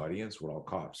know his audience? We're all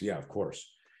cops. Yeah, of course.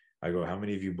 I go, how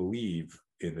many of you believe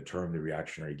in the term the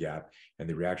reactionary gap? And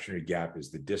the reactionary gap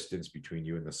is the distance between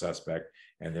you and the suspect,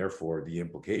 and therefore the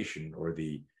implication, or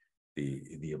the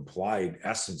implied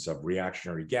essence of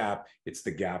reactionary gap, it's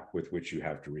the gap with which you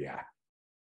have to react.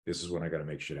 This is when I got to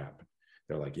make shit happen.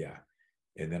 They're like, yeah.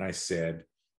 And then I said,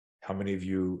 how many of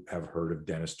you have heard of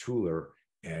Dennis Tueller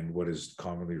and what is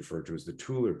commonly referred to as the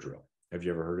Tueller drill? Have you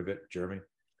ever heard of it, Jeremy?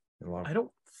 I don't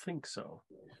think so.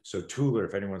 So Tueller,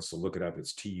 if anyone wants to look it up,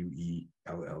 it's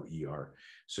Tueller.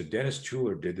 So Dennis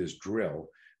Tueller did this drill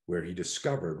where he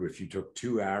discovered, if you took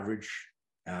 2 average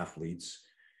athletes,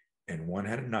 and one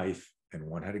had a knife and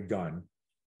one had a gun,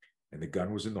 and the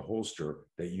gun was in the holster,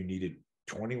 that you needed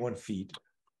 21 feet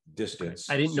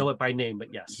distance. I didn't know it by name,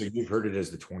 but yes. So you've heard it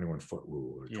as the 21-foot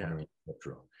rule, or 21-foot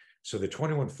drill. So the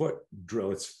 21-foot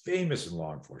drill, it's famous in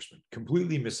law enforcement,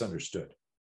 completely misunderstood,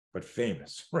 but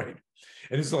famous, right?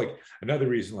 And it's like another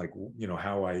reason, like, you know,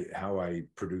 how I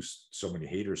produce so many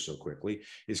haters so quickly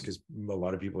is because a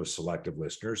lot of people are selective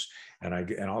listeners, and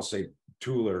I'll say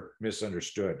tooler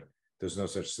misunderstood. There's no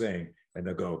such thing, and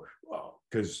they'll go, well,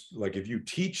 because like if you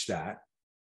teach that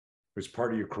as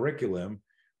part of your curriculum,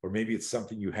 or maybe it's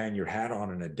something you hang your hat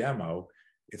on in a demo,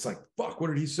 it's like, fuck, what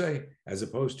did he say? As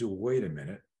opposed to, wait a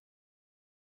minute.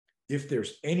 If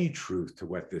there's any truth to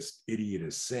what this idiot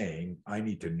is saying, I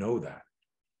need to know that,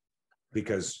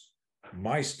 because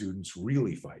my students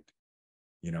really fight,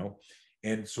 you know?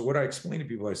 And so what I explained to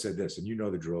people, I said this, and you know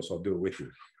the drill, so I'll do it with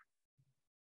you.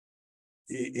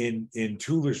 In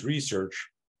Tooler's research,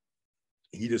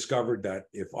 he discovered that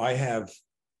if I have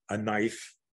a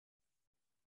knife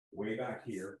way back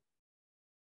here,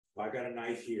 if I got a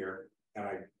knife here and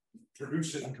I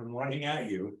produce it and come running at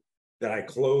you, that I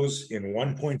close in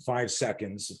 1.5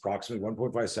 seconds, approximately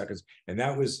 1.5 seconds. And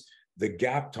that was the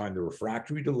gap time, the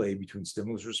refractory delay between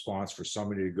stimulus response for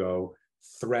somebody to go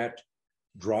threat,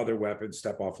 draw their weapon,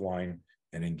 step offline,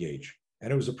 and engage.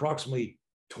 And it was approximately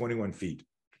 21 feet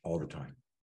all the time.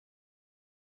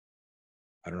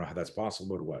 I don't know how that's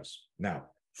possible, but it was. Now,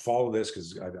 follow this,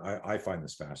 because I find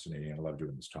this fascinating. I love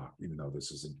doing this talk, even though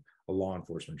this isn't a law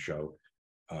enforcement show.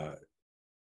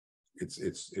 It's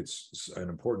an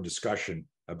important discussion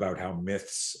about how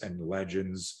myths and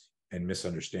legends and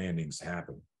misunderstandings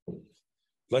happen.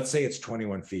 Let's say it's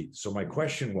 21 feet. So my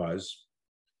question was,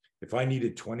 if I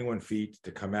needed 21 feet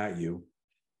to come at you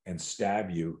and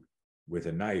stab you with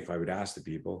a knife, I would ask the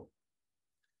people,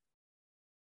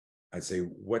 I'd say,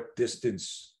 what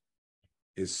distance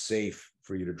is safe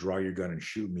for you to draw your gun and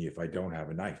shoot me if I don't have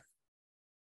a knife?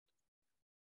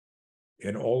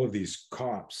 And all of these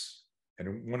cops,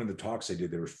 and one of the talks I did,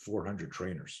 there were 400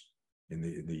 trainers in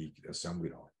the assembly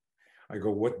hall. I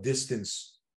go, what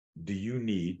distance do you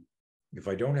need if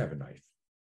I don't have a knife?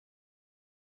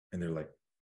 And they're like,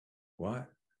 what?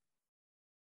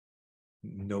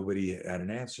 Nobody had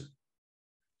an answer.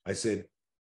 I said,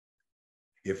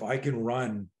 if I can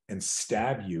run and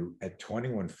stab you at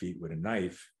 21 feet with a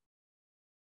knife,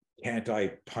 can't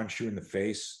I punch you in the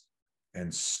face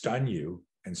and stun you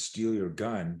and steal your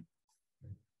gun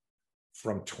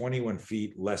from 21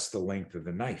 feet less the length of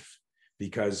the knife?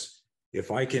 Because if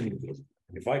I can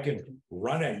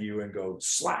run at you and go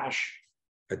slash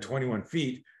at 21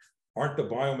 feet, aren't the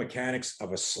biomechanics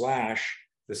of a slash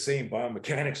the same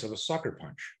biomechanics of a sucker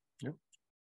punch? Yep.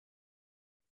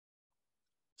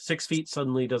 6 feet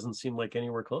suddenly doesn't seem like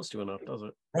anywhere close to enough, does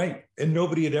it? Right. And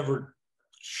nobody had ever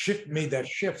made that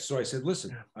shift. So I said,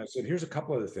 listen, I said, here's a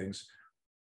couple other things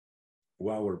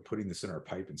while we're putting this in our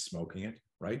pipe and smoking it,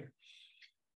 right?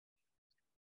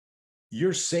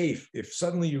 You're safe if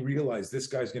suddenly you realize this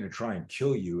guy's going to try and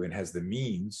kill you and has the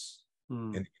means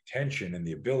and the intention and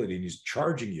the ability, and he's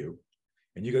charging you,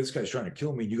 and you go, this guy's trying to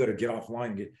kill me, you got to get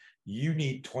offline. You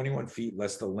need 21 feet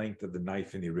less the length of the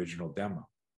knife in the original demo.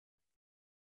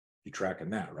 You tracking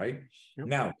that, right? Yep.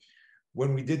 Now,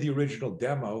 when we did the original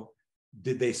demo,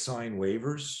 did they sign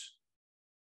waivers?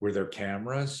 Were there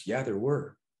cameras? Yeah, there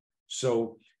were.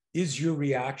 So is your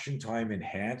reaction time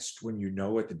enhanced when you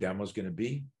know what the demo is going to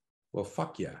be? Well,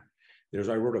 fuck yeah. I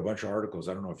wrote a bunch of articles.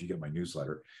 I don't know if you get my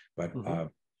newsletter, but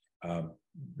do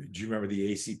you remember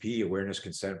the ACP, awareness,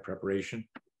 consent, preparation?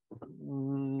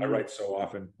 I write so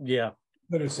often. Yeah.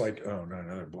 But it's like, oh, no,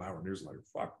 another Blauer newsletter.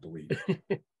 Fuck, delete.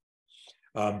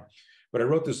 But I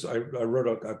wrote this, I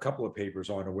wrote a couple of papers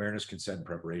on awareness, consent, and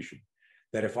preparation.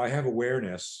 That if I have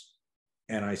awareness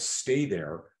and I stay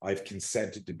there, I've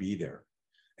consented to be there.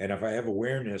 And if I have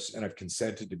awareness and I've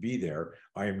consented to be there,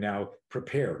 I am now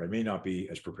prepared. I may not be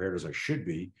as prepared as I should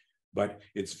be, but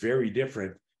it's very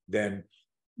different than,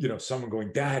 you know, someone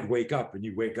going, Dad, wake up. And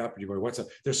you wake up and you're going, what's up?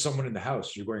 There's someone in the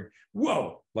house. You're going,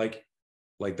 whoa, like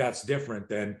that's different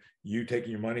than you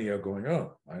taking your money out going,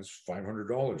 oh, that's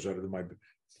 $500 out of my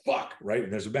fuck, right?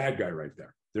 And there's a bad guy right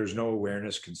there. There's no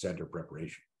awareness, consent, or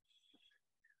preparation.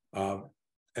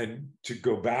 And to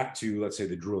go back to, let's say,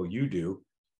 the drill you do,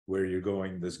 where you're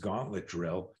going this gauntlet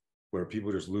drill, where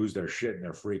people just lose their shit and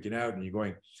they're freaking out, and you're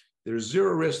going, there's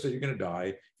zero risk that you're going to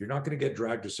die. You're not going to get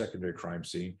dragged to a secondary crime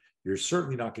scene. You're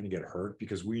certainly not going to get hurt,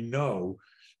 because we know,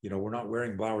 you know, we're not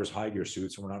wearing Blauer's high gear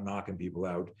suits and we're not knocking people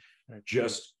out.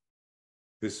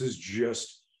 This is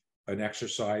just an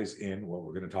exercise in what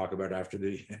we're going to talk about after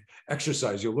the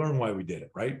exercise. You'll learn why we did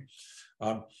it, right?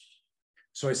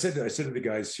 So I said to the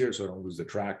guys here, so I don't lose the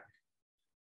track,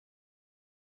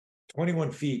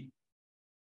 21 feet,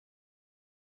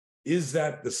 is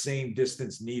that the same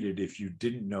distance needed if you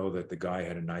didn't know that the guy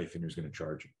had a knife and he was going to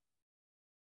charge you?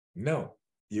 No,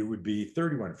 it would be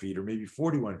 31 feet or maybe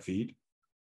 41 feet,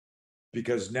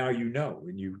 because now you know,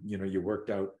 and you worked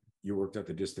out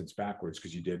the distance backwards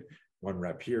because you did one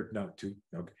rep here, no, two,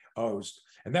 okay.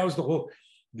 And that was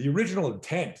the original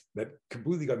intent that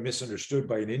completely got misunderstood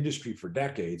by an industry for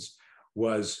decades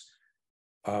was,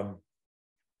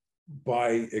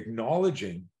 by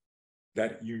acknowledging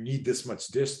that you need this much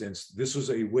distance, this was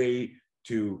a way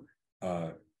to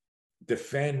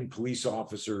defend police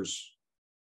officers'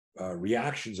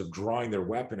 reactions of drawing their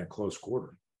weapon at close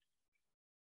quarter.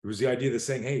 It was the idea of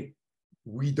saying, hey,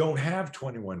 we don't have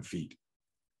 21 feet.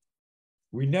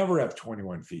 We never have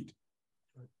 21 feet.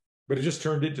 But it just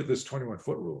turned into this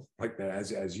 21-foot rule, like that,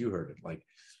 as you heard it. Like,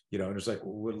 and it's like,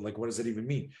 what does that even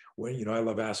mean? When, I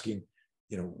love asking,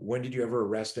 when did you ever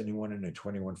arrest anyone in a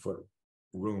 21-foot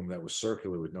room that was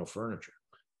circular with no furniture?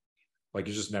 Like,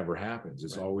 it just never happens.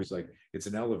 It's always like, it's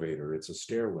an elevator, it's a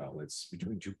stairwell, it's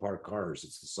between two parked cars,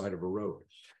 it's the side of a road.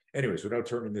 Anyways, without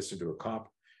turning this into a cop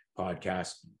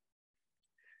podcast,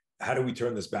 how do we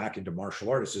turn this back into martial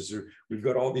artists? We've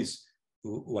got all these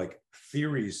like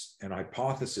theories and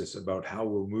hypotheses about how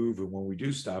we'll move and when we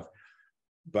do stuff.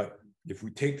 But if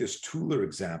we take this Tooler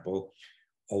example,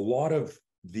 a lot of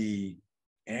the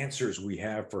answers we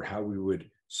have for how we would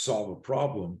solve a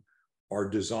problem are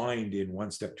designed in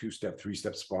 1-step, 2-step,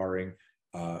 3-step sparring,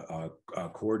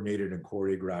 coordinated and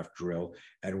choreographed drill.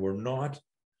 And we're not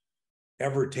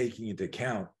ever taking into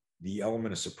account the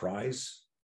element of surprise,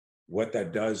 what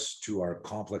that does to our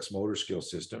complex motor skill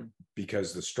system,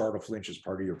 because the startle flinch is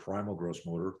part of your primal gross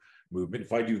motor movement.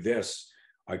 If I do this,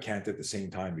 I can't at the same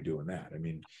time be doing that. I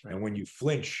mean, right. And when you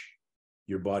flinch,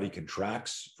 your body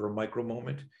contracts for a micro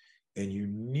moment, and you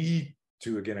need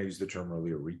to, again, I used the term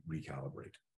earlier,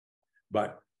 recalibrate.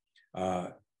 But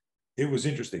it was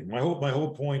interesting. My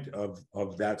whole point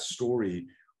of that story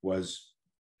was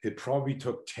it probably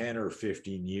took 10 or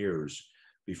 15 years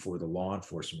before the law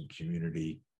enforcement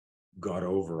community got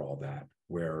over all that,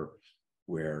 where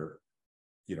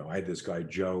I had this guy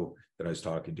Joe that I was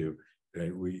talking to,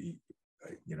 and we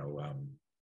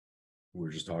were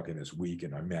just talking this week,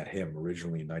 and I met him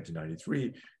originally in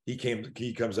 1993.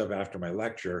 He comes up after my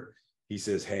lecture. He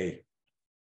says, hey,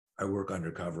 I work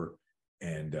undercover,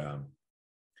 and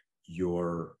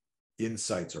your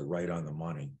insights are right on the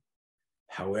money.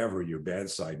 However, your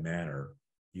bedside manner,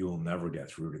 you will never get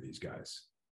through to these guys.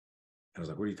 And I was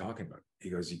like, what are you talking about? He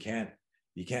goes, you can't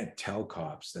tell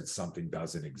cops that something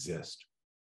doesn't exist.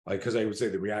 Like, because I would say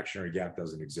the reactionary gap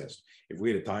doesn't exist. If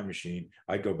we had a time machine,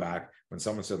 I'd go back when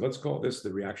someone said, let's call this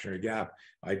the reactionary gap.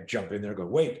 I'd jump in there and go,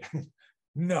 wait,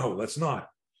 no, let's not.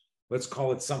 Let's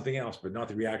call it something else, but not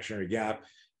the reactionary gap,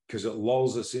 because it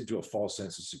lulls us into a false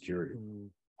sense of security.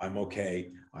 I'm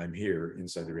okay. I'm here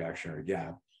inside the reactionary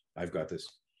gap. I've got this.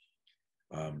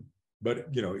 But,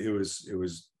 it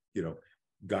was,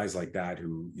 guys like that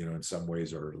who, in some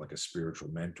ways are like a spiritual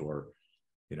mentor,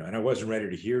 and I wasn't ready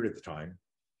to hear it at the time,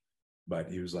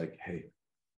 but he was like, hey,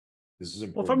 this is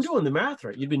important. Well, if I'm doing the math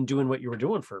right, you'd been doing what you were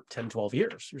doing for 10, 12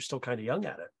 years. You're still kind of young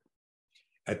at it.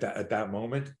 At that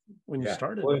moment? When you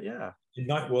started, well, yeah. In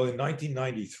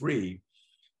 1993,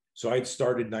 so I'd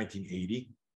started 1980,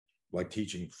 like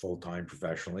teaching full-time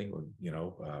professionally,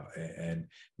 and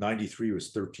 93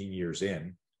 was 13 years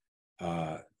in,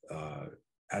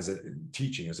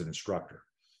 teaching as an instructor,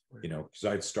 because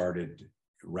I'd started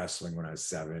wrestling when I was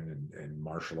 7 and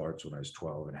martial arts when I was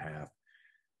 12 and a half.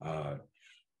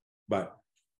 But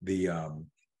young,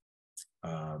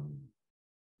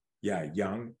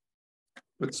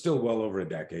 but still well over a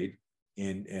decade.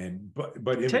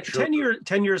 But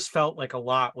 10 years felt like a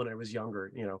lot when I was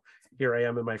younger. Here I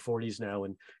am in my 40s now,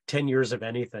 and 10 years of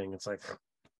anything, it's like,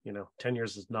 10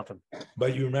 years is nothing.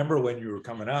 But you remember when you were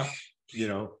coming up,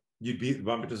 you'd be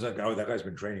bumped into like, oh, that guy's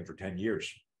been training for 10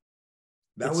 years.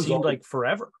 That seemed like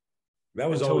forever. That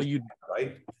was until always, you,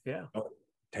 right? Yeah.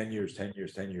 10 years,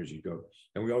 you go.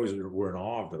 And we always were in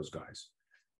awe of those guys.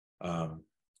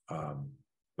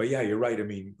 But yeah, you're right. I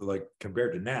mean, like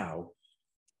compared to now,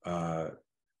 here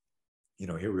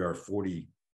we are 40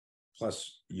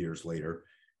 plus years later.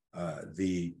 But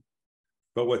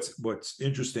what's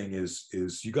interesting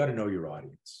is you got to know your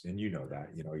audience, and that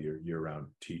you're around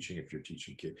teaching. If you're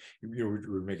teaching kids,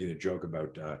 we're making a joke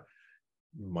about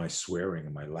my swearing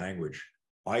and my language.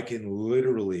 I can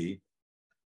literally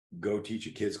go teach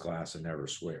a kids class and never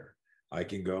swear. I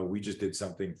can go. We just did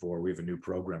something we have a new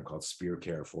program called Spear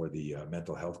Care for the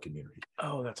mental health community.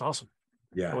 Oh, that's awesome.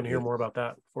 Yeah, I want to hear more about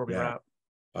that before we wrap.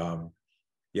 So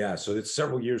it's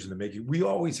several years in the making. We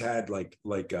always had like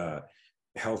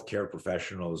healthcare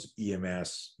professionals,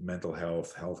 EMS, mental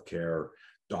health, healthcare,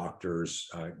 doctors,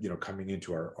 coming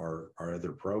into our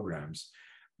other programs,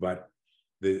 but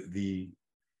the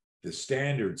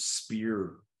standard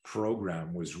SPEAR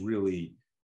program was really,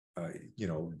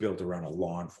 built around a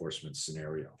law enforcement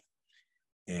scenario.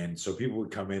 And so people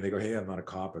would come in, they go, "Hey, I'm not a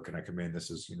cop, but can I come in?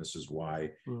 This is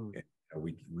why." And,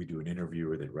 we do an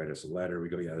interview, or they'd write us a letter. We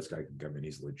go, "Yeah, this guy can come in,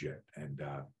 he's legit." And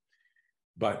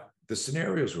but the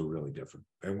scenarios were really different.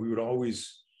 And we would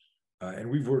always,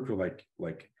 and we've worked with like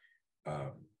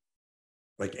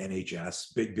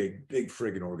NHS, big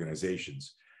friggin'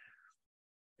 organizations.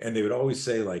 And they would always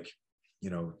say, like,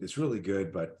 it's really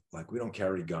good, but like, we don't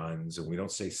carry guns, and we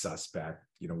don't say suspect,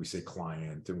 we say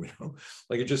client, and we don't,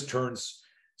 like, it just turns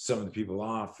some of the people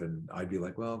off. And I'd be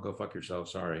like, "Well, go fuck yourself,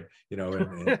 sorry,"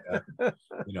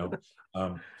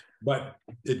 but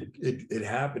it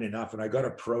happened enough. And I got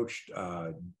approached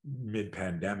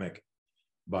mid-pandemic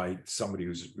by somebody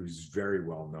who's very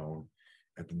well known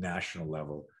at the national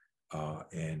level,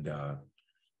 and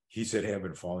he said, "Hey, I've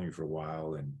been following you for a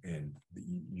while, and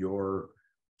your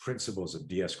principles of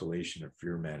de-escalation and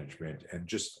fear management, and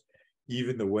just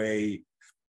even the way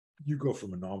you go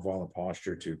from a nonviolent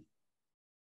posture to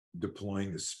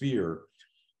deploying the spear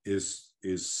is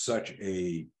such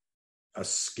a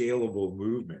scalable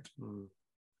movement."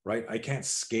 Right? I can't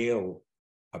scale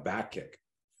a back kick.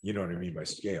 You know what I mean by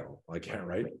scale? I can't,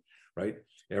 right?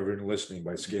 Everyone listening,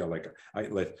 by scale, like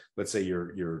let's say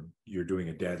you're doing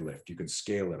a deadlift, you can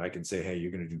scale it. I can say, "Hey,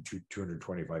 you're going to do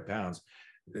 225 pounds,"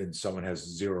 and someone has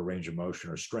zero range of motion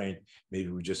or strength. Maybe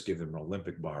we just give them an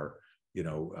Olympic bar,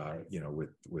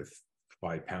 with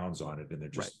 5 pounds on it, and they're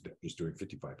just doing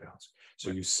 55 pounds.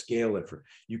 So you scale it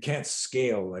you can't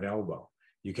scale an elbow.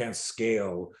 You can't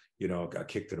scale, a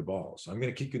kick to the balls. I'm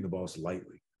going to kick you in the balls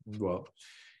lightly. Well,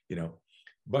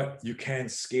 but you can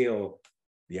scale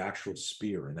the actual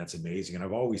spear, and that's amazing. And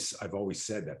I've always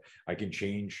said that I can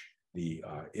change the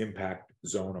impact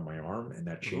zone on my arm, and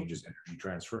that changes energy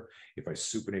transfer. If I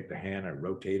supinate the hand, I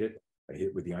rotate it, I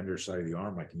hit with the underside of the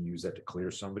arm, I can use that to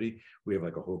clear somebody. We have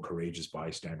like a whole courageous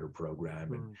bystander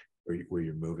program, and where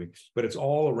you're moving, but it's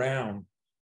all around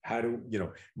how to,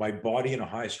 my body in a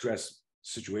high stress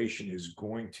situation is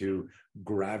going to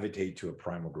gravitate to a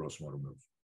primal gross motor move.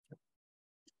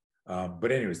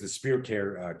 But anyways, the SPEAR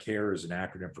care is an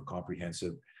acronym for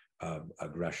Comprehensive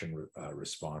Aggression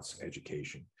Response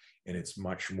Education, and it's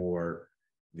much more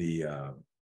the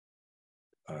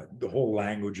whole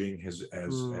languaging has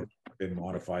been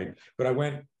modified. But I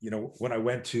went, when I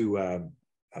went to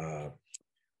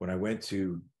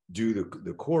do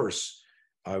the course,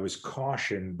 I was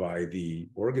cautioned by the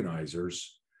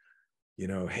organizers,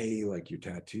 "Hey, like, your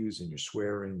tattoos and your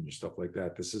swearing and your stuff like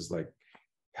that, this is like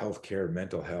healthcare,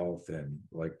 mental health," and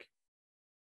I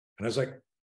was like,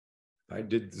 I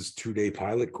did this 2-day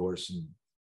pilot course and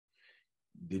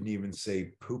didn't even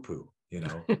say poo-poo,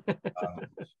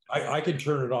 I can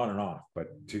turn it on and off,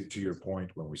 but to your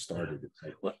point when we started, it's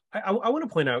like, well, I want to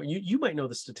point out, you might know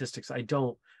the statistics, I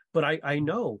don't, but I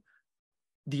know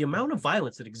the amount of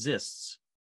violence that exists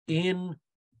in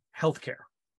healthcare,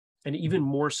 and even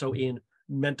more so in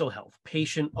mental health,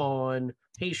 patient on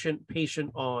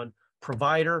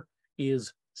provider,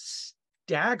 is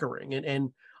staggering.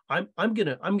 And I'm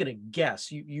gonna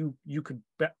guess, you could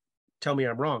tell me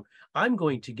I'm wrong. I'm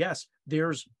going to guess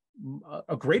there's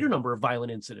a greater number of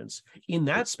violent incidents in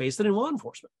that space than in law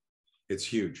enforcement. It's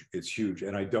huge.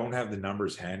 And I don't have the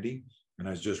numbers handy, and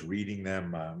I was just reading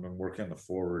them. I'm working on the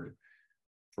forward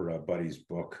for a buddy's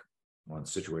book on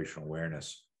situational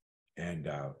awareness, and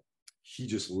he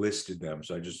just listed them.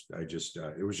 So I just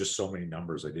it was just so many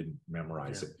numbers, I didn't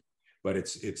memorize it, but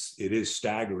it is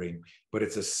staggering. But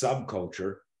it's a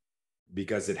subculture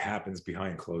because it happens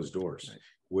behind closed doors,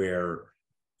 where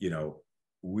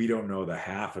we don't know the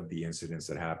half of the incidents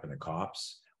that happen to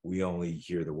cops. We only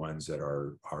hear the ones that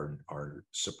are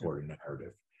supporting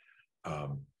narrative.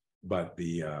 But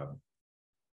the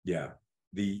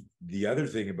other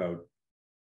thing about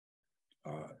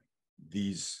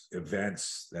these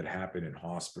events that happen in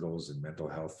hospitals and mental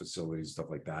health facilities, stuff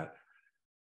like that,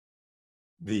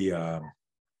 the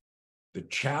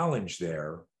challenge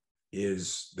there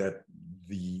is that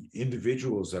the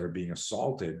individuals that are being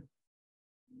assaulted,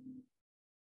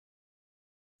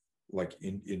 like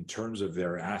in terms of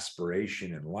their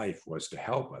aspiration in life, was to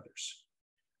help others.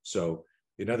 So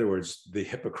in other words, the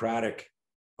Hippocratic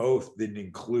oath didn't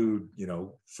include,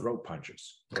 throat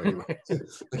punches.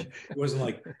 It wasn't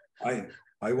like,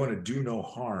 I want to do no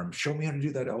harm. Show me how to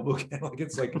do that elbow kick. Like,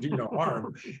 it's like, do no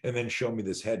harm, and then show me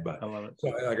this headbutt. I love it.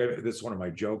 So this is one of my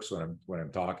jokes when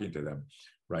I'm talking to them,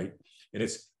 right? And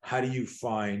it's, how do you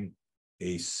find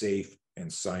a safe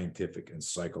and scientific and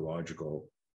psychological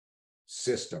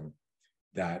system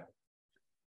that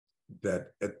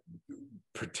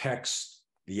protects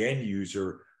the end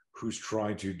user who's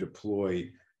trying to deploy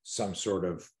some sort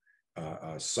of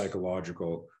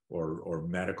psychological or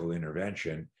medical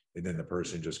intervention, and then the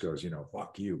person just goes,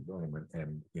 fuck you, boom,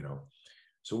 and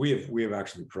so we have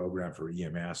actually programmed for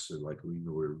EMS. So like we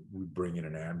bring in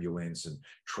an ambulance, and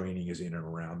training is in and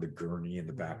around the gurney in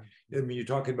the back. I mean, you're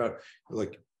talking about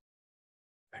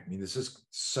this is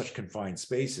such confined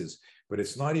spaces, but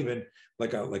it's not even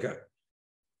like a.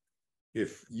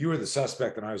 If you were the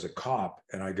suspect and I was a cop,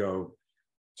 and I go,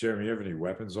 Jeremy, you have any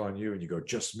weapons on you? And you go,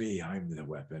 just me, I'm the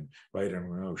weapon, right? And I'm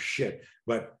going, oh shit.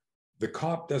 But the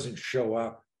cop doesn't show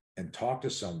up and talk to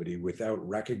somebody without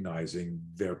recognizing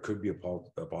there could be a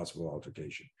possible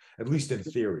altercation, at least in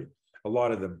theory. A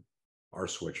lot of them are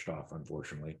switched off,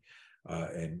 unfortunately,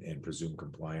 and presume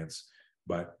compliance.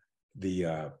 But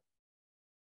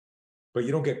but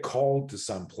you don't get called to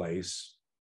some place,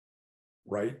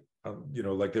 right?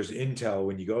 Like there's intel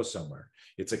when you go somewhere.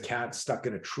 It's a cat stuck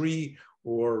in a tree,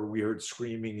 or we heard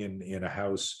screaming in a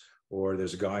house, or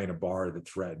there's a guy in a bar that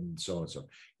threatened so and so.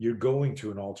 You're going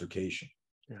to an altercation.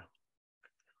 Yeah.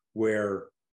 Where,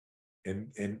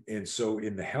 and so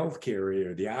in the healthcare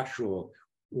area, the actual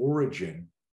origin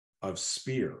of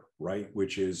SPEAR, right,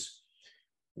 which is,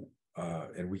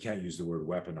 and we can't use the word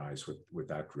weaponized with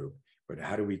that group, but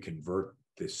how do we convert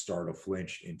this startle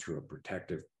flinch into a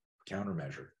protective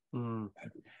countermeasure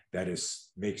that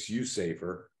makes you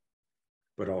safer,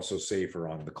 but also safer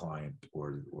on the client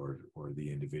or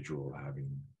the individual having,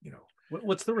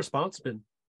 What's the response been?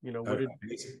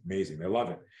 Amazing. They love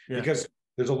it. Yeah. Because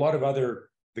there's a lot of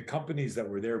the companies that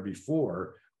were there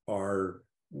before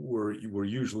were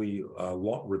usually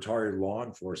retired law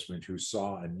enforcement who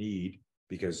saw a need,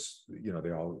 because they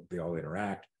all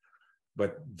interact,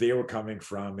 but they were coming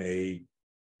from a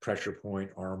pressure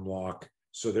point, arm lock,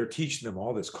 so they're teaching them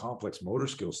all this complex motor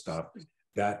skill stuff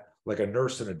that, like a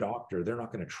nurse and a doctor, they're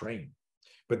not going to train.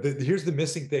 But here's the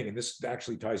missing thing, and this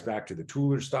actually ties back to the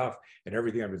tooler stuff and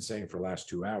everything I've been saying for the last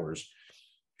 2 hours,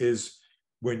 is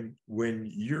when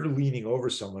you're leaning over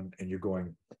someone and you're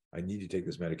going, I need to take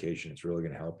this medication, it's really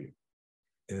going to help you.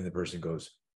 And then the person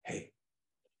goes, hey,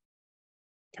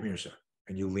 come here, sir.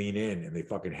 And you lean in and they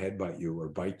fucking headbutt you or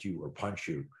bite you or punch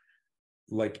you.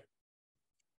 Like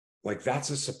that's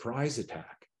a surprise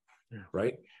attack,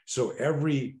 right? So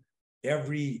every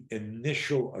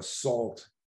initial assault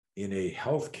in a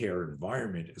healthcare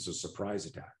environment is a surprise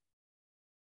attack.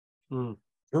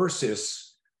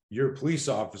 Versus you're a police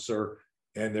officer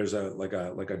and there's a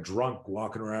drunk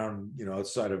walking around,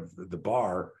 outside of the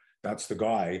bar. That's the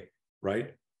guy,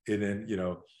 right? And then,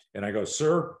 and I go,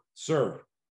 sir,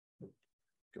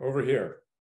 over here.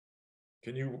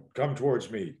 Can you come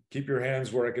towards me? Keep your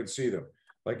hands where I can see them.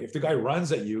 Like if the guy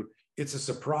runs at you, it's a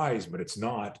surprise, but it's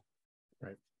not,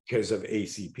 right? Because of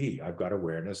ACP. I've got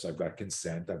awareness, I've got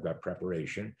consent, I've got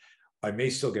preparation. I may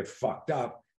still get fucked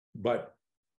up, but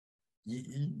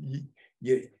you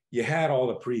had all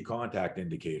the pre-contact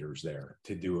indicators there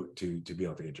to do it, to be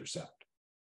able to intercept.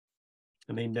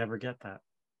 And they never get that.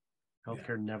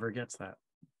 Healthcare never gets that.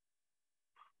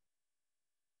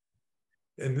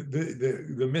 And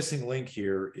the missing link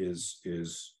here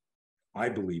is I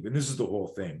believe, and this is the whole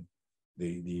thing,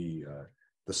 the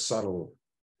subtle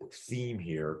theme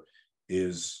here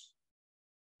is,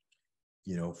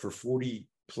 for 40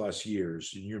 plus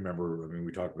years, and you remember,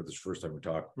 we talked about this first time we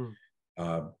talked,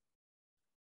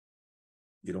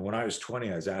 when I was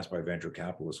 20, I was asked by a venture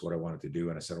capitalist what I wanted to do.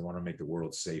 And I said, I want to make the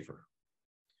world safer.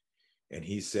 And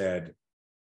he said,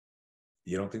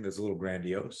 you don't think that's a little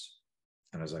grandiose?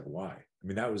 And I was like, why?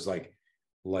 That was like,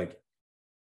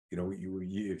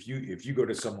 if you go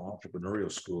to some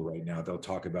entrepreneurial school right now, they'll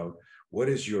talk about what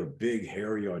is your big,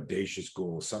 hairy, audacious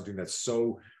goal, something that's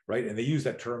so, right? And they use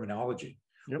that terminology.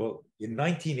 Yep. Well, in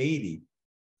 1980,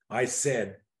 I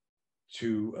said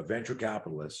to a venture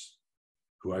capitalist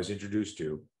who I was introduced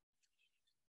to,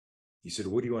 he said,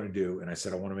 what do you want to do? And I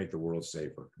said, I want to make the world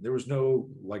safer. There was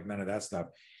none of that stuff.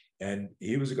 And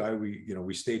he was a guy,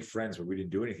 we stayed friends, but we didn't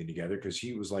do anything together because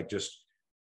he was like, just,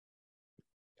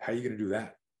 how are you going to do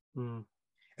that?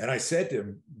 And I said to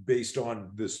him, based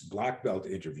on this black belt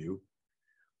interview,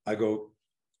 I go,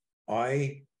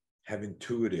 I have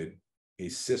intuited a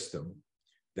system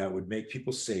that would make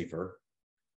people safer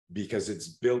because it's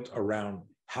built around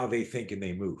how they think and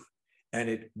they move. And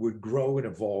it would grow and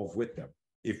evolve with them.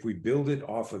 If we build it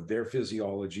off of their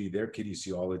physiology, their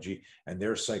kinesiology, and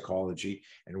their psychology,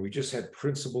 and we just had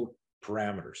principled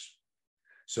parameters.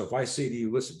 So if I say to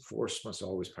you, listen, force must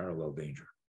always parallel danger.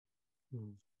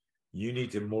 You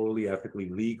need to morally, ethically,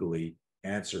 legally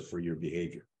answer for your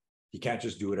behavior. You can't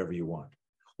just do whatever you want.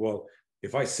 Well,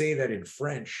 if I say that in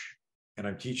French and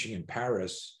I'm teaching in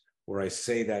Paris, or I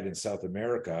say that in South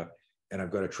America and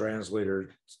I've got a translator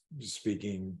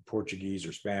speaking Portuguese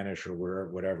or Spanish or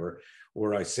whatever,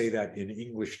 or I say that in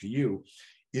English to you,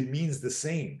 it means the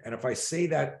same. And if I say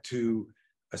that to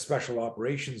a special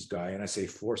operations guy and I say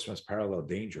force must parallel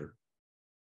danger,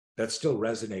 that still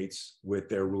resonates with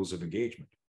their rules of engagement.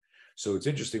 So it's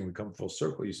interesting, we come full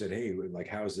circle. You said, hey, like,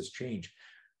 how has this changed?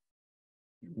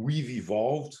 We've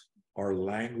evolved. Our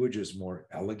language is more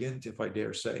elegant, if I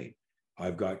dare say.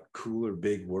 I've got cooler,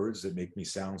 big words that make me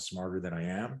sound smarter than I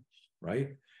am,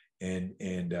 right? And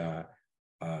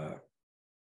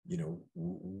you know,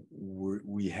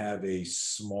 we have a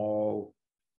small,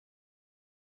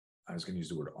 I was going to use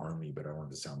the word army, but I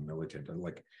wanted to sound militant.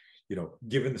 Like, you know,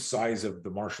 given the size of the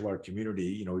martial art community,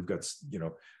 you know, we've got, you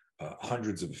know,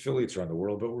 hundreds of affiliates around the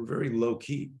world, but we're very low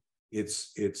key.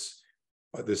 It's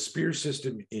the spear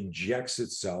system injects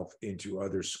itself into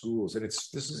other schools, and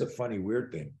this is a funny,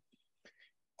 weird thing.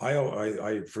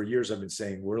 I for years I've been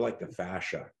saying we're like the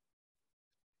fascia,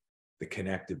 the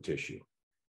connective tissue.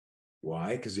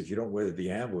 Why? Because if you don't weather the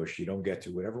ambush, you don't get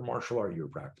to whatever martial art you're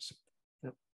practicing.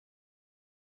 Yep.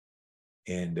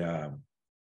 And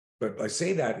but I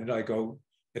say that, and I go,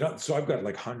 so I've got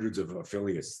like hundreds of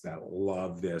affiliates that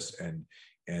love this, and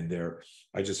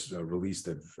I just released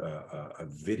a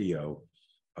video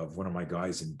of one of my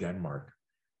guys in Denmark.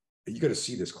 You got to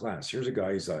see this class. Here's a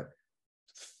guy, he's a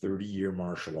 30-year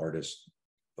martial artist,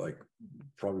 like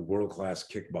probably world-class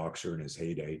kickboxer in his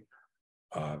heyday,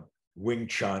 Wing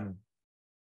Chun,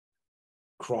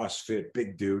 CrossFit,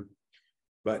 big dude.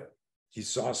 But he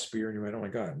saw spear and he went, oh my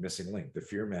God, missing link, the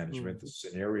fear management, the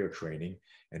scenario training,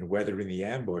 and weathering the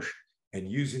ambush,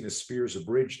 and using the spear as a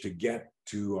bridge to get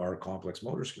to our complex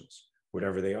motor skills,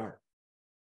 whatever they are.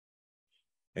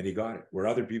 And he got it, where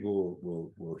other people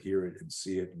will hear it and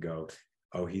see it and go,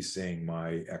 oh, he's saying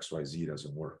my XYZ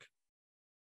doesn't work.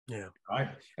 Yeah.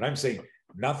 And I'm saying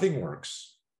nothing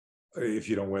works if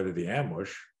you don't weather the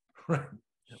ambush.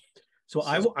 So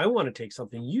I want to take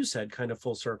something you said kind of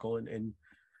full circle, and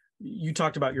you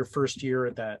talked about your first year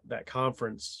at that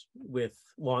conference with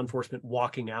law enforcement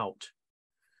walking out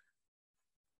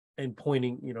and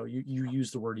pointing, you know, you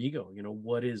use the word ego, you know,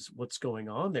 what's going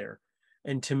on there.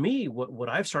 And to me, what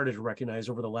I've started to recognize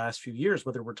over the last few years,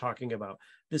 whether we're talking about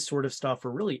this sort of stuff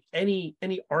or really any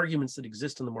arguments that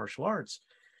exist in the martial arts,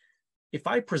 if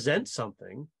I present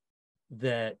something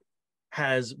that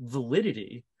has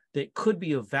validity, that could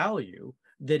be of value,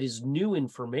 that is new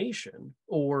information,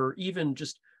 or even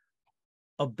just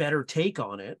a better take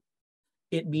on it,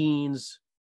 it means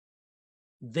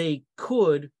they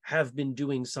could have been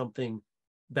doing something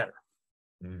better.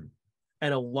 And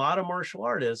a lot of martial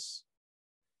artists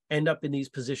end up in these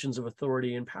positions of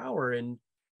authority and power, and,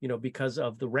 you know, because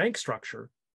of the rank structure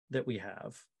that we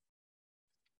have,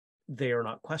 they are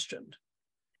not questioned.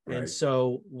 Right. And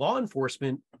so law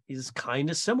enforcement is kind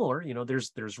of similar. You know,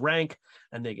 there's rank,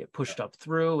 and they get pushed up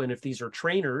through. And if these are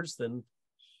trainers, then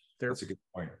that's a good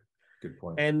point. Good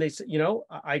point. And they say, you know,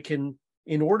 I can,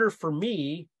 in order for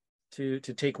me to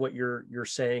take what you're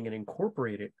saying and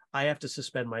incorporate it, I have to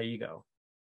suspend my ego.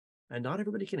 And not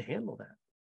everybody can handle that.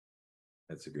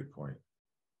 That's a good point.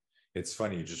 It's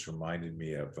funny, it just reminded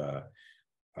me of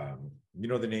you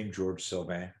know the name George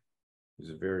Sylvain? He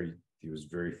was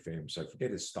very famous. I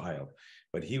forget his style,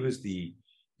 but he was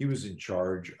in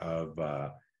charge of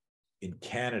in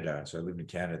Canada. So I lived in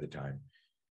Canada at the time.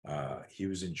 He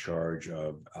was in charge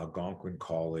of Algonquin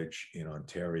College in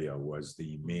Ontario, was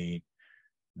the main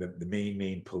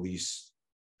police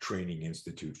training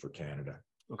institute for Canada.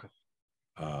 Okay.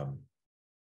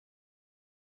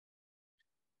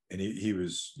 And he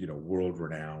was, you know, world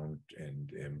renowned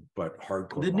and but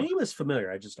hardcore. The name is familiar.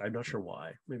 I'm not sure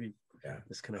why. Maybe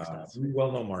this connects.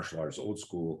 Well-known martial arts, old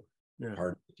school, yeah.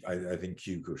 Hard. I think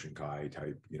Kyokushinkai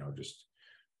type. You know, just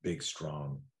big,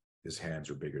 strong. His hands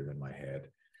are bigger than my head.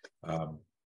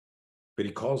 But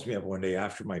he calls me up one day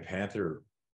after my Panther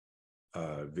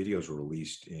videos were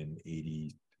released in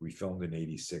 80. We filmed in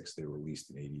 86. They were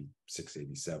released in 86,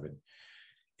 87.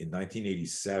 In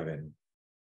 1987.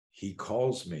 He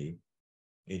calls me,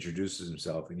 introduces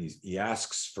himself, and he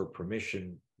asks for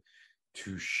permission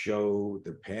to show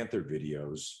the Panther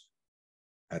videos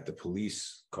at the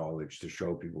police college to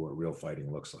show people what real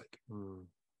fighting looks like.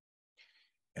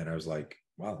 And I was like,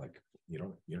 wow, like, you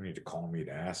don't need to call me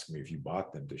to ask me if you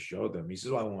bought them to show them. He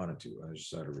says, well, I wanted to. I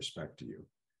just out of respect to you.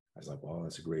 I was like, well,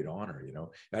 that's a great honor, you know.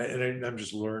 And I'm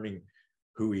just learning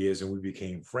who he is, and we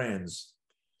became friends.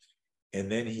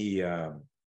 And then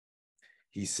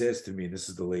he says to me, and this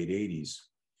is the late 80s,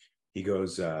 he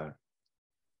goes,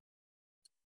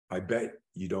 I bet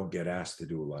you don't get asked to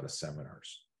do a lot of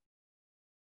seminars,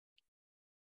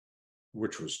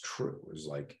 which was true. It was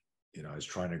like, you know, I was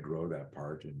trying to grow that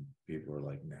part and people were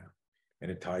like, no. And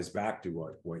it ties back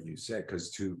to what you said,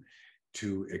 because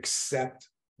to accept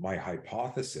my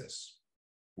hypothesis,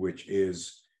 which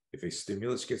is if a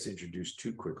stimulus gets introduced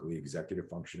too quickly, executive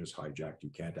function is hijacked, you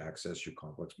can't access your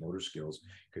complex motor skills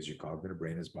because your cognitive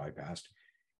brain is bypassed,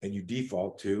 and you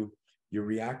default to your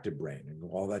reactive brain. And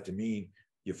all that to mean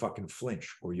you fucking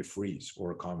flinch or you freeze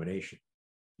or a combination.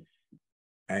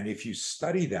 And if you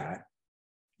study that,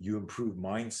 you improve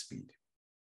mind speed.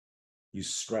 You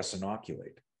stress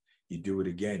inoculate. You do it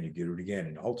again, you do it again.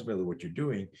 And ultimately what you're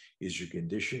doing is you're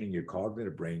conditioning your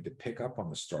cognitive brain to pick up on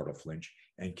the startle flinch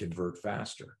and convert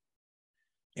faster.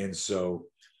 And so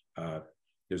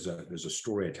there's a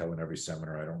story I tell in every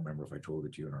seminar. I don't remember if I told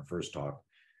it to you in our first talk,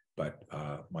 but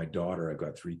my daughter, I've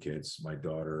got 3 kids. My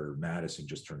daughter, Madison,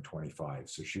 just turned 25.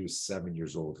 So she was 7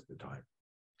 years old at the time.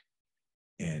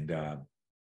 And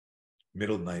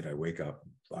middle of the night, I wake up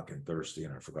fucking thirsty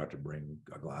and I forgot to bring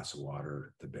a glass of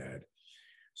water to bed.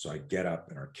 So I get up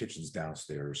and our kitchen's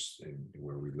downstairs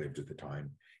where we lived at the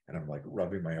time. And I'm like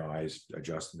rubbing my eyes,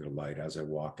 adjusting to the light as I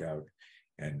walk out.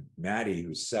 And Maddie,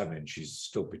 who's 7, she's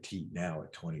still petite now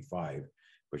at 25,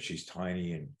 but she's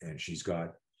tiny and she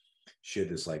had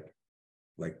this like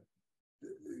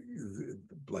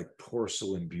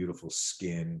porcelain beautiful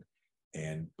skin,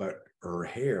 but her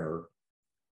hair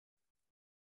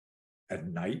at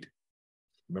night,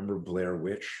 remember Blair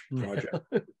Witch Project?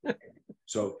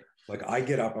 So like I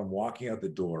get up, I'm walking out the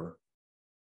door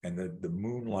and the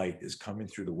moonlight is coming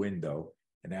through the window.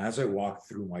 And as I walk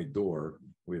through my door,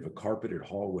 we have a carpeted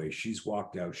hallway. She's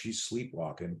walked out, she's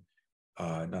sleepwalking,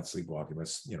 not sleepwalking,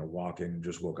 but, you know, walking,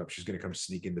 just woke up. She's going to come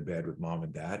sneak into bed with mom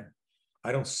and dad.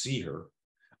 I don't see her.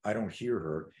 I don't hear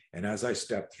her. And as I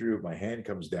step through, my hand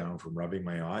comes down from rubbing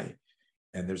my eye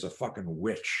and there's a fucking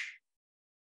witch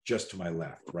just to my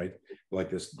left, right? Like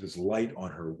this light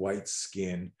on her white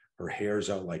skin, her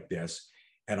hair's out like this.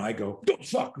 And I go, oh,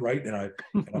 fuck, right? And I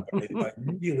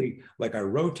immediately, like I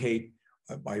rotate,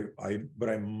 but I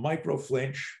micro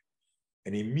flinch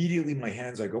and immediately my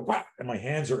hands, I go, what? And my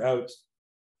hands are out,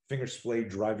 finger splayed,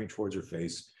 driving towards her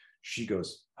face. She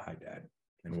goes, hi, Dad,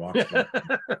 and walks back.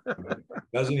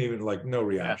 Doesn't even like, no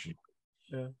reaction.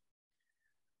 Yeah.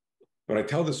 But I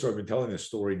tell this story, I've been telling this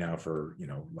story now for,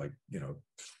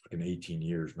 in 18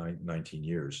 years, 19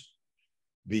 years,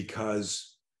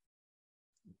 because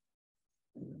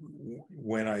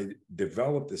when I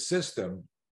developed the system,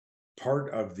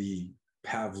 part of the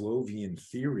Pavlovian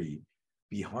theory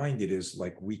behind it is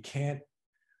like, we can't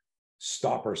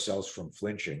stop ourselves from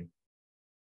flinching,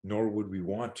 nor would we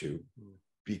want to,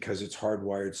 because it's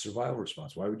hardwired survival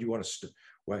response. Why would you want to,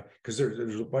 why? Because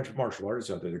there's a bunch of martial artists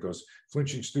out there that goes,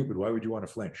 flinching stupid, why would you want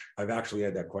to flinch? I've actually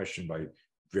had that question by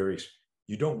various,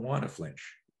 you don't want to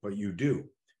flinch, but you do.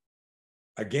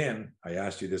 Again, I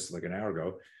asked you this like an hour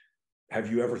ago, have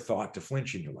you ever thought to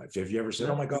flinch in your life? Have you ever said,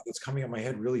 oh my God, that's coming at my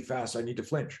head really fast, I need to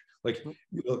flinch? Like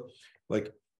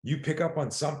you pick up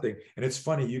on something, and it's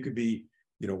funny, you could be,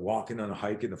 walking on a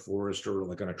hike in the forest or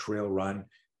like on a trail run,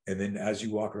 and then as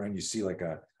you walk around, you see like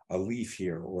a leaf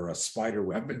here or a spider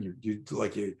web, and your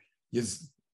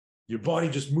body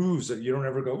just moves, and you don't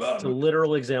ever go, oh. It's a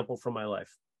literal example from my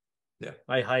life. Yeah.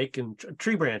 I hike and a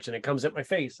tree branch and it comes at my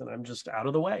face and I'm just out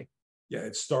of the way. Yeah,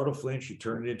 it's startle flinch. You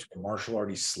turn it into a martial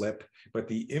arty slip, but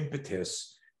the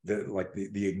impetus,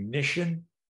 the ignition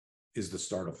is the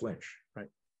startle flinch. Right.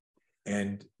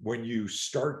 And when you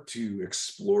start to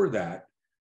explore that,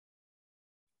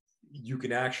 you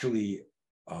can actually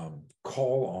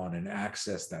call on and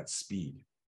access that speed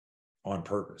on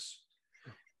purpose.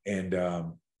 And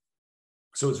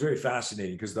so it's very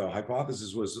fascinating, because the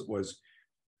hypothesis was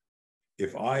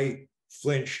if I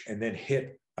flinch and then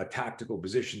hit a tactical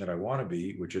position that I want to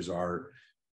be, which is our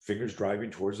fingers driving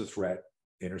towards the threat,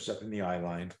 intercepting the eye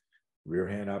line, rear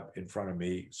hand up in front of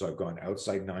me. So I've gone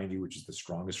outside 90, which is the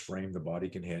strongest frame the body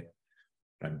can hit.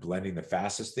 I'm blending the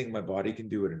fastest thing my body can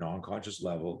do at a non-conscious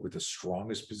level with the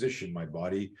strongest position my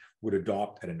body would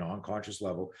adopt at a non-conscious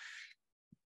level.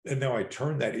 And now I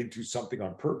turn that into something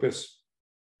on purpose.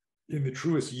 In the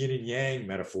truest yin and yang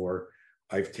metaphor,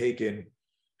 I've taken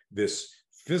this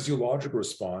physiological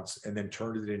response and then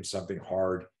turned it into something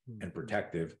hard and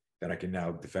protective that I can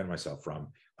now defend myself from.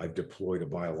 I've deployed a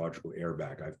biological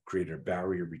airbag. I've created a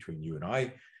barrier between you and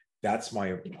I. That's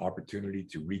my opportunity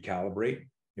to recalibrate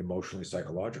emotionally,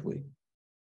 psychologically.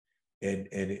 And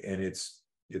it's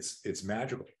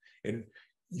magical. And,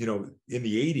 in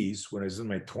the 80s, when I was in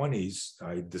my 20s,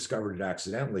 I discovered it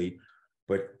accidentally,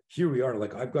 but here we are,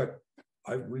 like I've got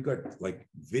we got like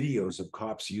videos of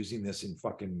cops using this in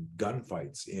fucking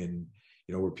gunfights in,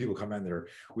 you know, where people come in there.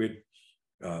 We had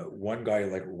one guy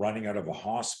like running out of a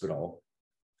hospital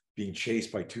being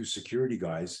chased by two security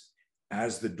guys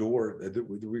as the door,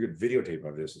 we got videotape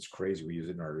of this. It's crazy. We use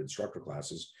it in our instructor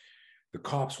classes. The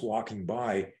cops walking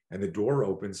by and the door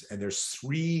opens and there's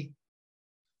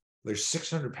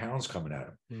 600 pounds coming at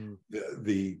him.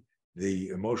 The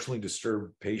emotionally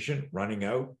disturbed patient running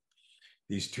out,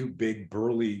 these two big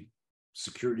burly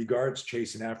security guards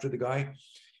chasing after the guy.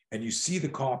 And you see the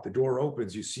cop, the door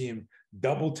opens, you see him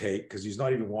double take because he's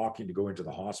not even walking to go into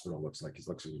the hospital. Looks like he's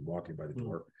walking by the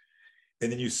door. And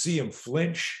then you see him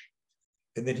flinch,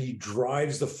 and then he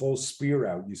drives the full spear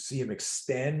out. You see him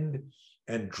extend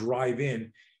and drive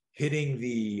in, hitting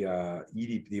the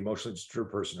ED, the emotionally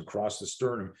disturbed person, across the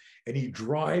sternum. And he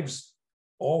drives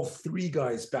all three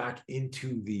guys back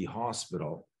into the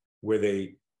hospital where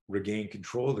they regain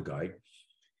control of the guy.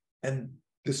 And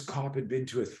this cop had been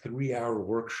to a 3-hour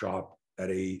workshop at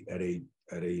a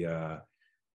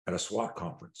SWAT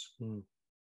conference.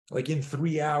 Like in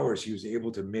 3 hours, he was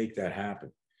able to make that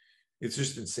happen. It's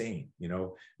just insane, you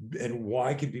know. And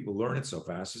why can people learn it so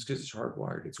fast? Is because it's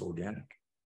hardwired. It's organic.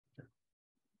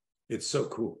 It's so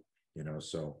cool, you know.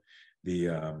 So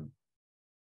the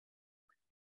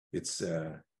it's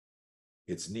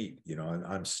neat, you know. And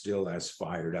I'm still as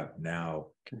fired up now.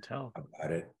 Can tell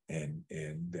about it, and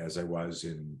as I was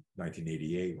in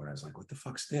 1988 when I was like, "What the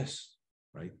fuck's this?"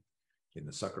 Right, in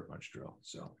the sucker punch drill.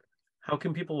 So, how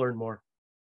can people learn more?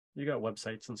 You got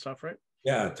websites and stuff, right?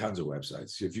 Yeah, tons of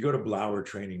websites. If you go to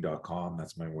blauertraining.com,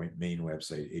 that's my main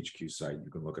website, HQ site.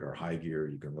 You can look at our high gear.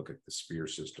 You can look at the spear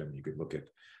system. You can look at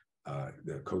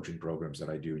the coaching programs that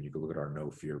I do, and you can look at our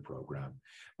no fear program.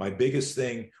 My biggest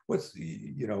thing,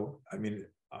 you know, I mean,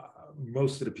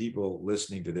 most of the people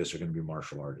listening to this are going to be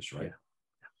martial artists, right? Yeah.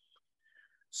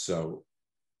 So,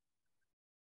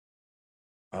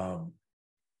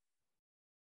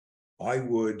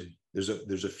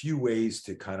 there's a few ways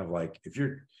to kind of like, if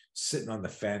you're sitting on the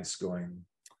fence going,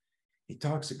 he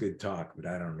talks a good talk, but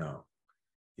I don't know,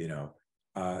 you know,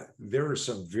 there are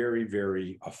some very,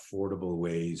 very affordable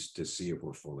ways to see if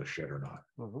we're full of shit or not.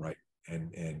 Right.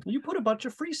 And you put a bunch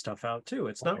of free stuff out too.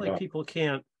 It's not like people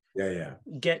can't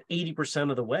get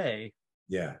 80% of the way.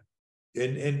 Yeah.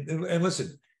 And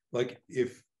listen, like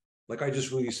I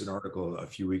just released an article a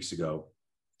few weeks ago,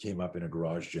 came up in a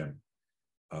garage gym,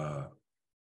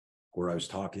 where I was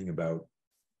talking about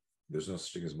there's no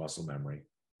such thing as muscle memory,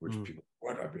 which people,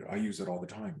 what? I use it all the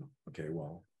time. Okay,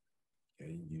 well,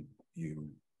 okay, you've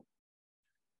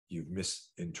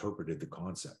misinterpreted the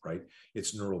concept, right?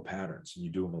 It's neural patterns, and you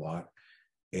do them a lot.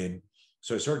 And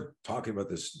so I started talking about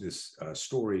this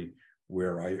story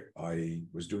where I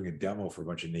was doing a demo for a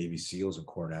bunch of Navy SEALs in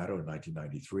Coronado in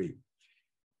 1993,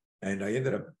 and I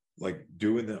ended up like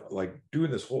doing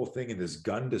this whole thing in this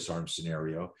gun disarm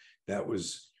scenario that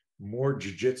was more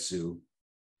jiu-jitsu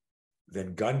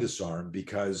than gun disarm,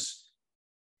 because,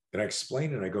 and I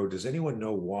explained it, I go, does anyone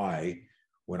know why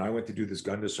when I went to do this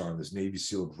gun disarm, this Navy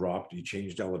SEAL dropped, he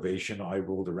changed elevation, I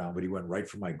rolled around, but he went right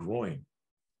for my groin.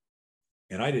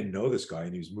 And I didn't know this guy,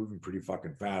 and he was moving pretty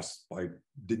fucking fast. I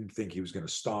didn't think he was going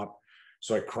to stop.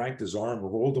 So I cranked his arm,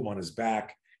 rolled him on his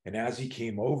back, and as he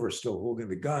came over, still holding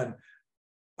the gun,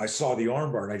 I saw the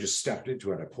armbar and I just stepped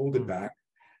into it. I pulled it back.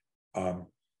 I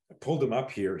pulled him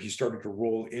up here. He started to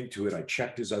roll into it. I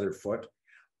checked his other foot.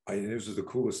 And this was the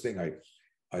coolest thing.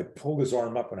 I pulled his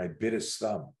arm up and I bit his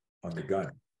thumb on the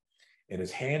gun. And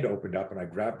his hand opened up and I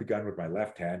grabbed the gun with my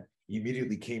left hand. He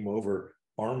immediately came over,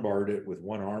 armbarred it with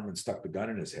one arm and stuck the gun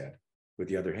in his head with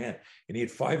the other hand. And he had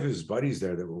 5 of his buddies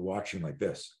there that were watching like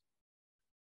this.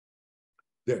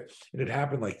 And it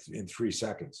happened like in 3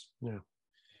 seconds. Yeah.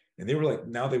 And they were like,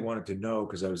 now they wanted to know,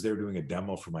 because I was there doing a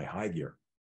demo for my high gear.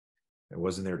 I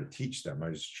wasn't there to teach them. I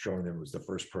was showing them it was the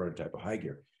first prototype of high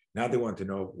gear. Now they want to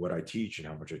know what I teach and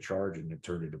how much I charge, and it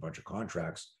turned into a bunch of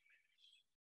contracts.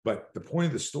 But the point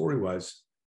of the story was,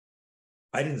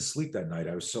 I didn't sleep that night.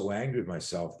 I was so angry with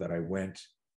myself that I went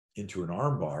into an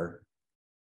arm bar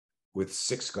with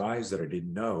 6 guys that I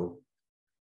didn't know,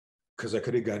 because I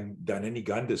could have done any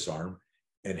gun disarm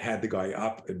and had the guy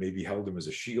up and maybe held him as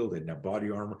a shield and have body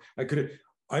armor.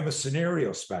 I'm a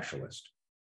scenario specialist.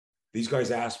 These guys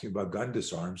asked me about gun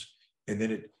disarms, and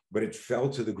then it fell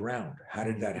to the ground. How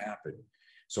did that happen?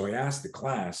 So I asked the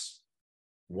class,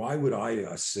 why would I,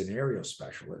 a scenario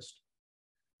specialist,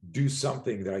 do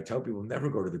something that I tell people never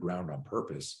go to the ground on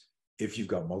purpose if you've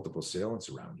got multiple assailants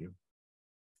around you?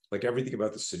 Like, everything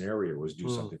about the scenario was do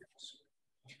something else.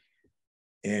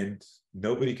 And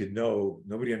nobody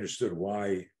understood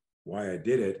why I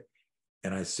did it.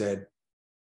 And I said,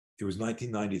 It was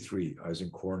 1993. I was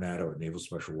in Coronado at Naval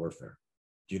Special Warfare.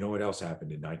 Do you know what else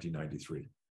happened in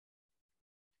 1993?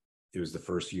 It was the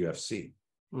first UFC.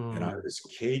 And I was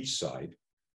cage side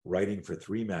writing for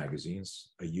 3 magazines,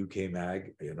 a UK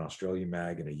mag, an Australian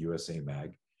mag, and a USA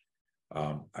mag.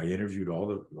 I interviewed all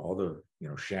the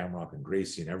Shamrock and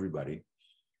Gracie and everybody.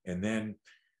 And then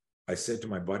I said to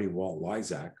my buddy Walt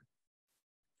Lysak,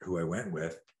 who I went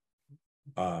with,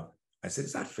 I said,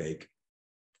 "Is that fake?"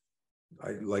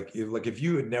 If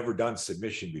you had never done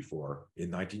submission before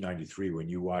in 1993, when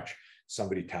you watch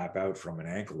somebody tap out from an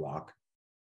ankle lock,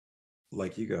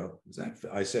 like you go, "Is that?"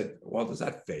 I said, "Well, is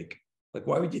that fake? Like,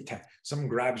 why would you tap? Someone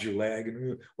grabs your leg,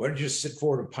 and why don't you just sit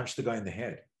forward and punch the guy in the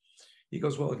head?" He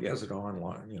goes, "Well, if he has it on,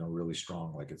 really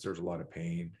strong, like there's a lot of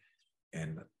pain."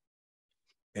 And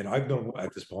I've known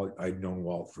at this point, I'd known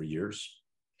Walt for years.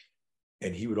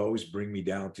 And he would always bring me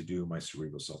down to do my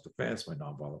cerebral self-defense, my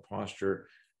nonviolent posture.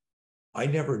 I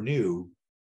never knew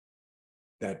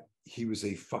that he was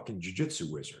a fucking jiu-jitsu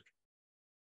wizard.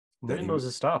 That knows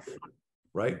his stuff.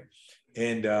 Right.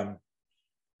 And,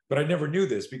 but I never knew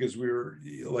this because we were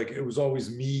like, it was always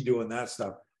me doing that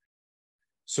stuff.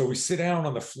 So we sit down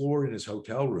on the floor in his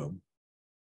hotel room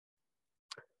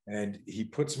and he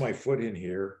puts my foot in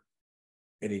here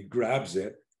and he grabs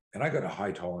it. And I got a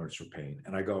high tolerance for pain.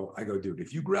 And I go, "Dude,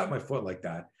 if you grab my foot like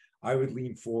that, I would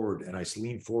lean forward." And I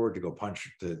lean forward to go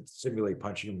to simulate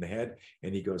punching him in the head.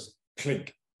 And he goes,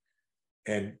 clink.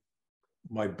 And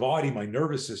my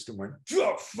nervous system went,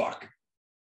 "Oh, fuck."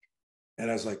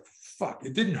 And I was like, fuck,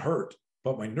 it didn't hurt,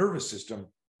 but my nervous system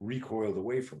recoiled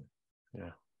away from it.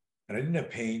 Yeah. And I didn't have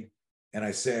pain. And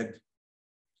I said,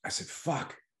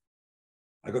 fuck.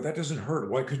 I go, "That doesn't hurt.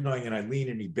 Why couldn't I?" And I lean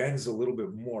and he bends a little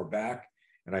bit more back.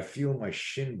 And I feel my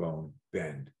shin bone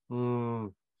bend.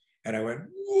 And I went,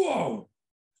 "Whoa."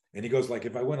 And he goes, like,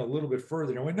 if I went a little bit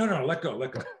further, and I went, no, let go.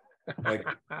 Like, right?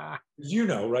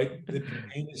 The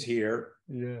pain is here.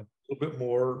 Yeah. A little bit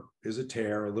more is a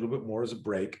tear, a little bit more is a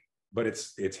break, but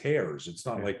it's hairs. It's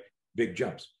not like big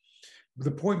jumps. The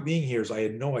point being here is I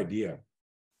had no idea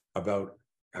about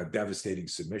how devastating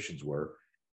submissions were.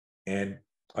 And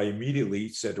I immediately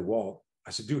said to Walt, I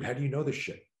said, "Dude, how do you know this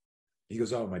shit?" He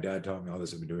goes, "Oh, my dad taught me all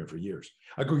this. I've been doing it for years."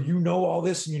 I go, "You know all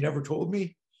this and you never told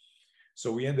me?"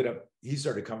 So he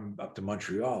started coming up to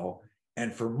Montreal.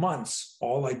 And for months,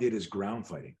 all I did is ground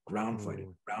fighting.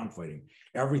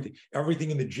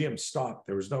 Everything in the gym stopped.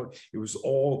 I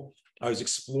was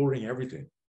exploring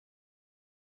everything.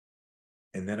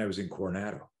 And then I was in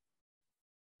Coronado.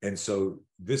 And so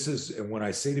and when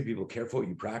I say to people, careful what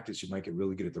you practice, you might get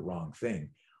really good at the wrong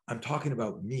thing. I'm talking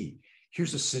about me.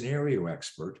 Here's a scenario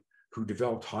expert who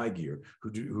developed high gear,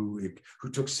 who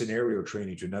took scenario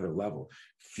training to another level,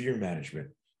 fear management,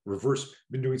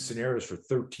 been doing scenarios for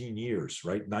 13 years,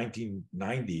 right?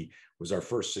 1990 was our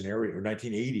first scenario, or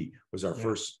 1980 was our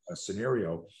first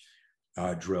scenario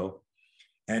drill.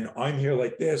 And I'm here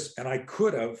like this, and I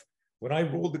could have, when I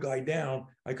rolled the guy down,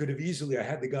 I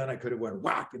had the gun, I could have went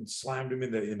whack and slammed him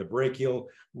in the brake heel,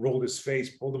 rolled his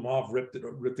face, pulled him off, ripped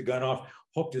the gun off,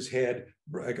 hooked his head.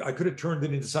 I could have turned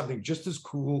it into something just as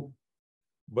cool,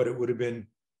 but it would have been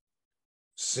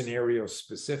scenario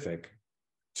specific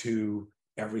to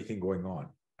everything going on.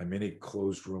 I'm in a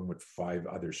closed room with 5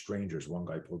 other strangers. One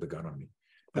guy pulled a gun on me.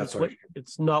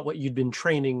 It's not what you'd been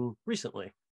training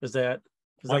recently. Is that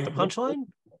the punchline?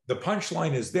 The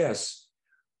punchline is this: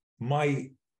 my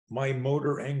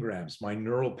motor engrams, my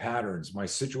neural patterns, my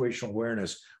situational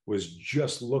awareness was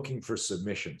just looking for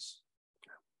submissions.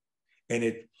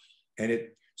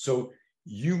 So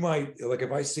you might, like,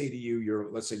 if I say to you,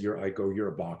 you're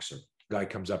a boxer. Guy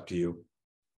comes up to you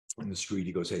in the street.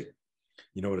 He goes, "Hey,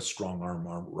 you know what a strong arm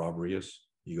robbery is?"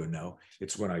 You go, "No."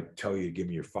 "It's when I tell you to give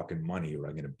me your fucking money or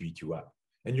I'm going to beat you up."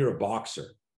 And you're a boxer.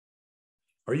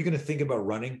 Are you going to think about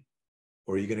running?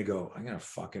 Or are you going to go, "I'm going to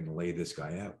fucking lay this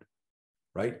guy out"?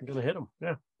 Right? I'm going to hit him.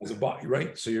 Yeah. As a body,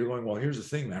 right? So you're going, "Well, here's the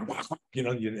thing, man."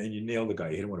 And you nail the guy.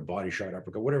 You hit him with a body shot,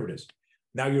 uppercut, whatever it is.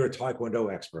 Now you're a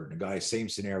Taekwondo expert. And the guy, same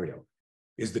scenario.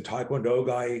 Is the Taekwondo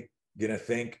guy going to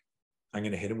think, "I'm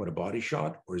going to hit him with a body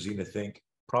shot"? Or is he going to think,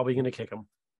 probably going to kick him?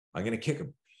 "I'm going to kick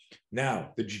him"?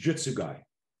 Now, the jiu-jitsu guy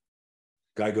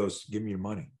goes, "Give me your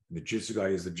money." And the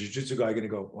jiu-jitsu guy going to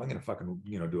go, "Well, I'm going to fucking,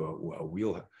 do a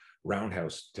wheel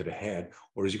roundhouse to the head"?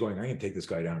 Or is he going, "I'm going to take this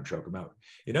guy down and choke him out"?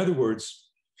 In other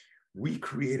words, we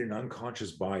create an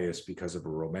unconscious bias because of a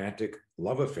romantic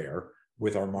love affair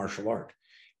with our martial art.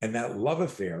 And that love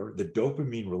affair, the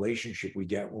dopamine relationship we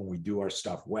get when we do our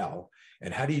stuff well.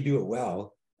 And how do you do it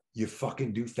well? You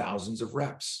fucking do thousands of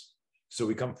reps. So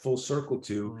we come full circle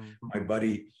to my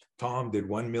buddy Tom did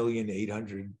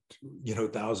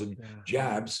 1,800,000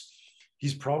 jabs.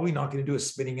 He's probably not going to do a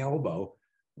spinning elbow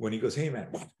when he goes, hey man,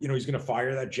 he's going to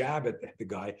fire that jab at the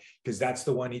guy, because that's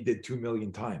the one he did 2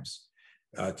 million times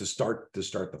to start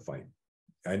the fight.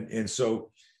 And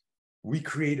so we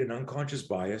create an unconscious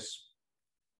bias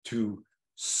to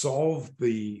solve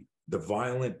the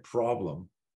violent problem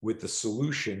with the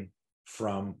solution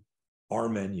from our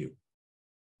menu,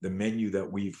 the menu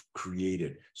that we've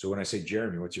created. So when I say,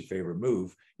 Jeremy, what's your favorite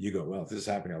move? You go, well, if this is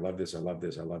happening, I love this, I love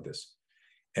this, I love this.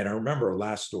 And I remember a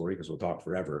last story, because we'll talk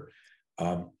forever.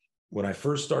 When I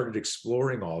first started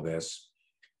exploring all this,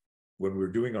 when we were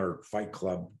doing our Fight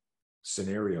Club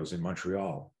scenarios in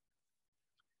Montreal,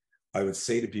 I would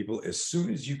say to people, as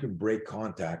soon as you can break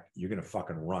contact, you're going to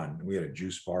fucking run. And we had a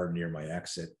juice bar near my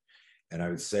exit. And I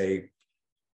would say,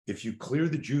 if you clear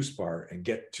the juice bar and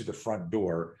get to the front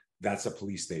door, that's a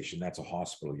police station, that's a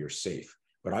hospital, you're safe.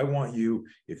 But I want you,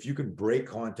 if you can break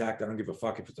contact, I don't give a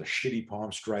fuck if it's a shitty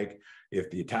palm strike, if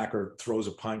the attacker throws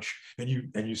a punch and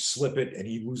you slip it and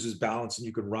he loses balance and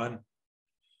you can run.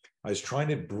 I was trying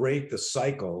to break the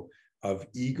cycle of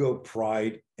ego,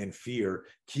 pride, and fear,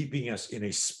 keeping us in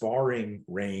a sparring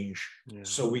range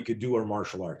so we could do our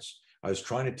martial arts. I was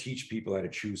trying to teach people how to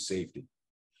choose safety.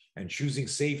 And choosing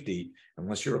safety,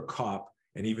 unless you're a cop,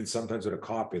 and even sometimes with a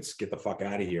cop, it's get the fuck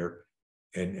out of here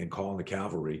and call in the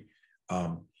cavalry.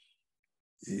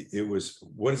 It was,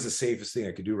 what is the safest thing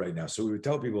I could do right now? So we would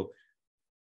tell people,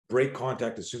 break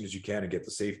contact as soon as you can and get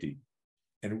the safety.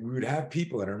 And we would have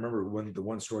people, and I remember the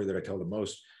one story that I tell the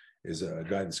most is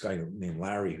this guy named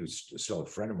Larry, who's still a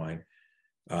friend of mine.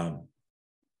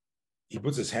 He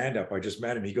puts his hand up. I just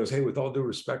met him. He goes, hey, with all due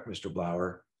respect, Mr.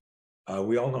 Blauer,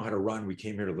 we all know how to run. We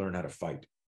came here to learn how to fight.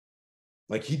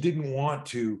 Like, he didn't want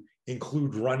to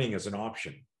include running as an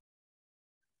option.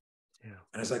 Yeah.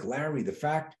 And it's like, Larry, the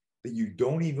fact that you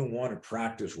don't even want to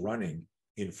practice running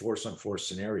in force-on-force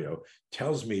scenario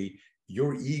tells me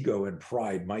your ego and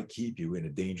pride might keep you in a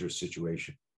dangerous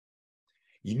situation.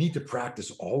 You need to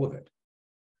practice all of it.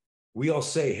 We all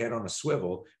say head on a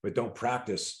swivel, but don't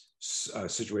practice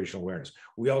situational awareness.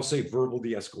 We all say verbal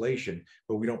de-escalation,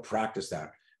 but we don't practice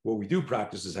that. What we do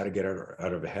practice is how to get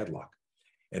out of a headlock.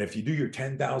 And if you do your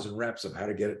 10,000 reps of how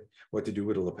to get it, what to do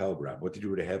with a lapel grab, what to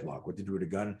do with a headlock, what to do with a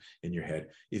gun in your head,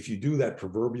 if you do that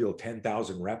proverbial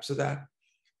 10,000 reps of that,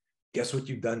 guess what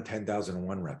you've done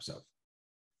 10,001 reps of?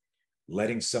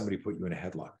 Letting somebody put you in a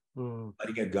headlock,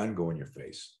 letting a gun go in your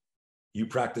face. You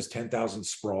practice 10,000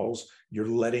 sprawls, you're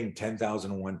letting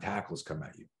 10,001 tackles come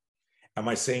at you. Am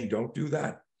I saying don't do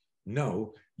that?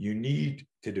 No, you need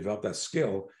to develop that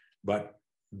skill, but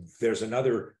there's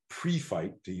another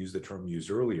pre-fight, to use the term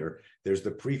used earlier. There's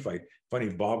the pre-fight. Funny,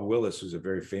 Bob Willis, who's a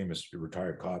very famous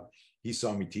retired cop, he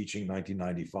saw me teaching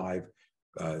 1995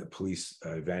 police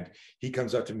event. He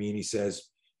comes up to me and he says,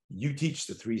 you teach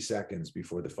the 3 seconds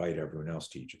before the fight everyone else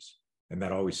teaches. And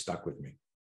that always stuck with me.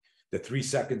 The 3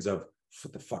 seconds of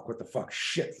what the fuck,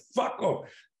 shit, fuck, oh,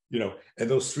 and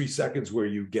those 3 seconds where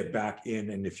you get back in,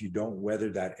 and if you don't weather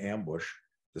that ambush,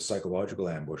 the psychological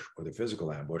ambush or the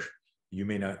physical ambush, you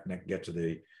may not get to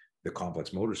the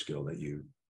complex motor skill that you've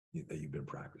been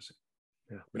practicing.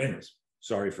 Yeah. But anyways,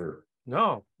 sorry for.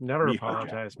 No, never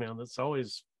apologize, man. That's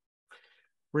always,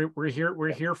 we're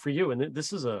here for you. And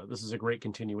this is a great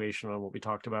continuation on what we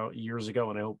talked about years ago.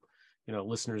 And I hope,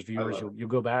 listeners, viewers, you'll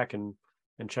go back and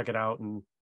check it out and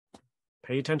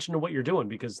pay attention to what you're doing,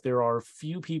 because there are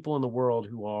few people in the world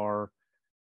who are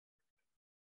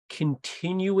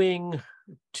continuing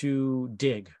to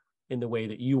dig in the way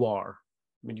that you are.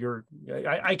 I mean,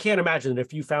 I can't imagine that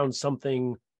if you found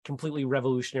something completely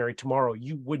revolutionary tomorrow,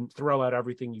 you wouldn't throw out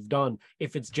everything you've done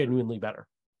if it's genuinely better.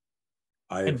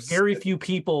 And very few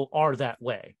people are that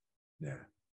way. Yeah.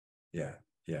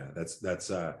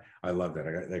 That's I love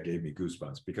that. That gave me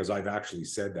goosebumps, because I've actually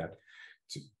said that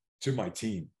to my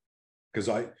team, because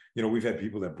we've had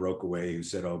people that broke away who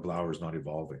said, oh, Blauer's not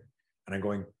evolving. And I'm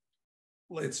going,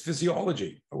 well, it's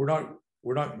physiology. We're not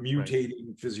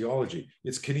mutating physiology.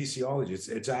 It's kinesiology.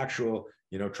 It's actual,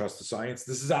 trust the science.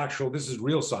 This is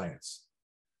real science,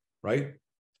 right?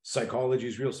 Psychology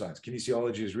is real science.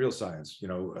 Kinesiology is real science.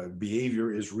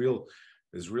 Behavior is real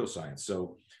science.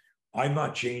 So I'm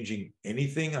not changing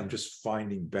anything. I'm just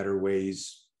finding better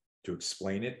ways to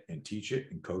explain it and teach it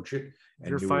and coach it.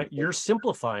 And you're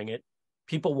simplifying it.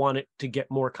 People want it to get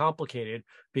more complicated,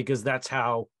 because that's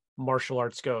how martial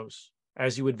arts goes.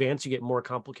 As you advance, you get more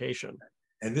complication.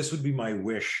 And this would be my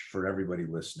wish for everybody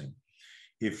listening.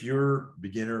 If you're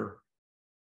beginner,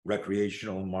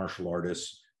 recreational martial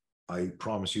artist, I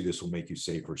promise you this will make you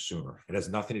safer sooner. It has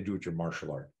nothing to do with your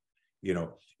martial art. You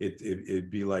know, it'd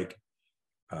be like,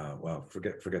 well,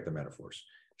 forget the metaphors.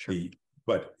 Sure.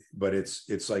 But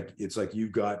it's like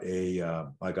you've got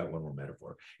I got one more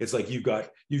metaphor. It's like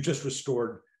you've just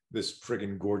restored this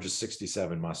friggin' gorgeous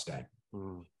 67 Mustang.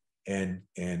 And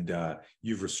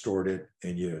you've restored it,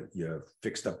 and you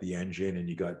fixed up the engine, and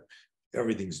you got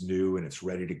everything's new and it's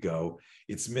ready to go.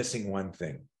 It's missing one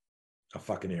thing, a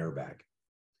fucking airbag.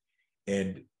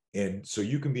 And so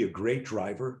you can be a great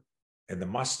driver, and the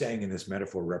Mustang in this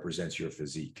metaphor represents your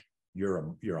physique. You're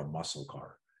a muscle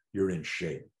car. You're in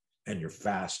shape, and you're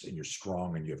fast, and you're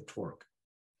strong, and you have torque,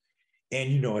 and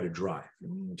you know how to drive.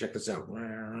 Check this out.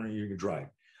 You can drive.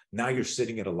 Now you're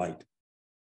sitting at a light,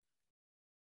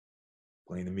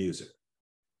 playing the music,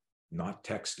 not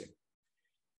texting.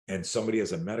 And somebody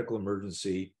has a medical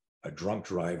emergency, a drunk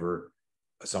driver,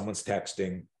 someone's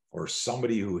texting, or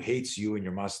somebody who hates you and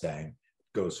your Mustang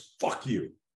goes, fuck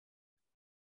you.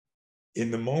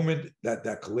 In the moment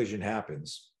that collision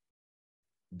happens,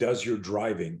 does your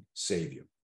driving save you?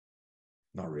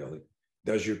 Not really.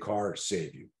 Does your car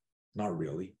save you? Not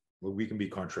really. Well, we can be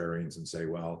contrarians and say,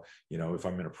 well, you know, if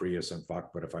I'm in a Prius, I'm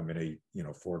fucked, but if I'm in a, you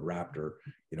know, Ford Raptor,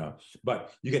 you know,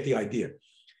 but you get the idea.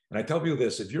 And I tell people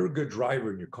this, if you're a good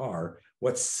driver in your car,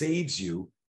 what saves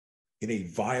you in a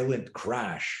violent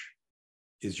crash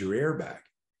is your airbag.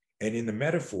 And in the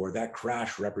metaphor, that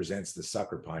crash represents the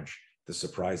sucker punch, the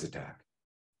surprise attack.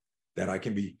 That I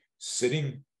can be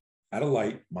sitting at a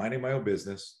light, minding my own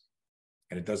business,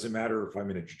 and it doesn't matter if I'm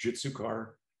in a jiu-jitsu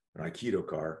car, an Aikido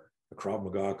car, a Krav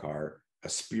Maga car, a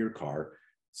spear car.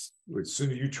 As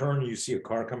soon as you turn, you see a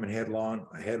car coming headlong,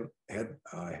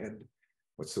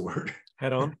 what's the word?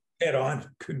 Head on. Head on.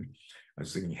 I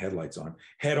was thinking headlights on.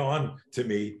 Head on to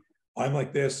me. I'm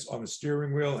like this on the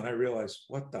steering wheel, and I realize,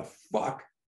 what the fuck?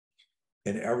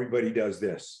 And everybody does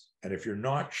this. And if you're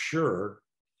not sure,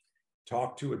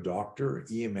 talk to a doctor,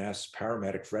 EMS,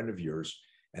 paramedic friend of yours,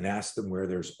 and ask them where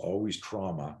there's always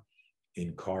trauma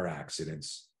in car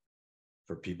accidents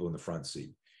for people in the front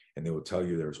seat. And they will tell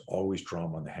you there's always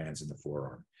trauma on the hands and the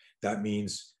forearm. That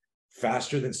means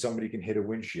faster than somebody can hit a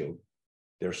windshield,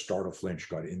 their startle flinch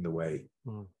got in the way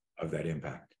of that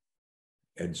impact.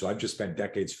 And so I've just spent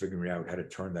decades figuring out how to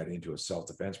turn that into a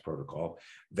self-defense protocol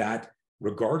that,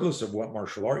 regardless of what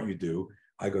martial art you do,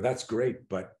 I go, that's great,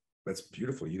 but that's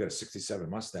beautiful. You got a 67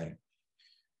 Mustang.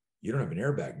 You don't have an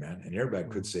airbag, man. An airbag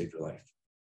could save your life.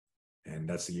 And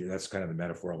that's kind of the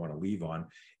metaphor I want to leave on.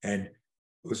 And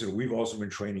listen, we've also been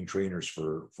training trainers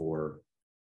for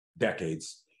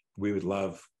decades. We would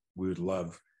love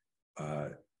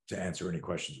to answer any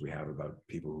questions we have about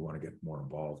people who want to get more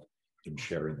involved in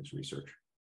sharing this research.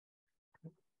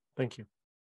 Thank you.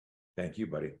 Thank you,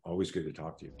 buddy. Always good to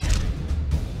talk to you.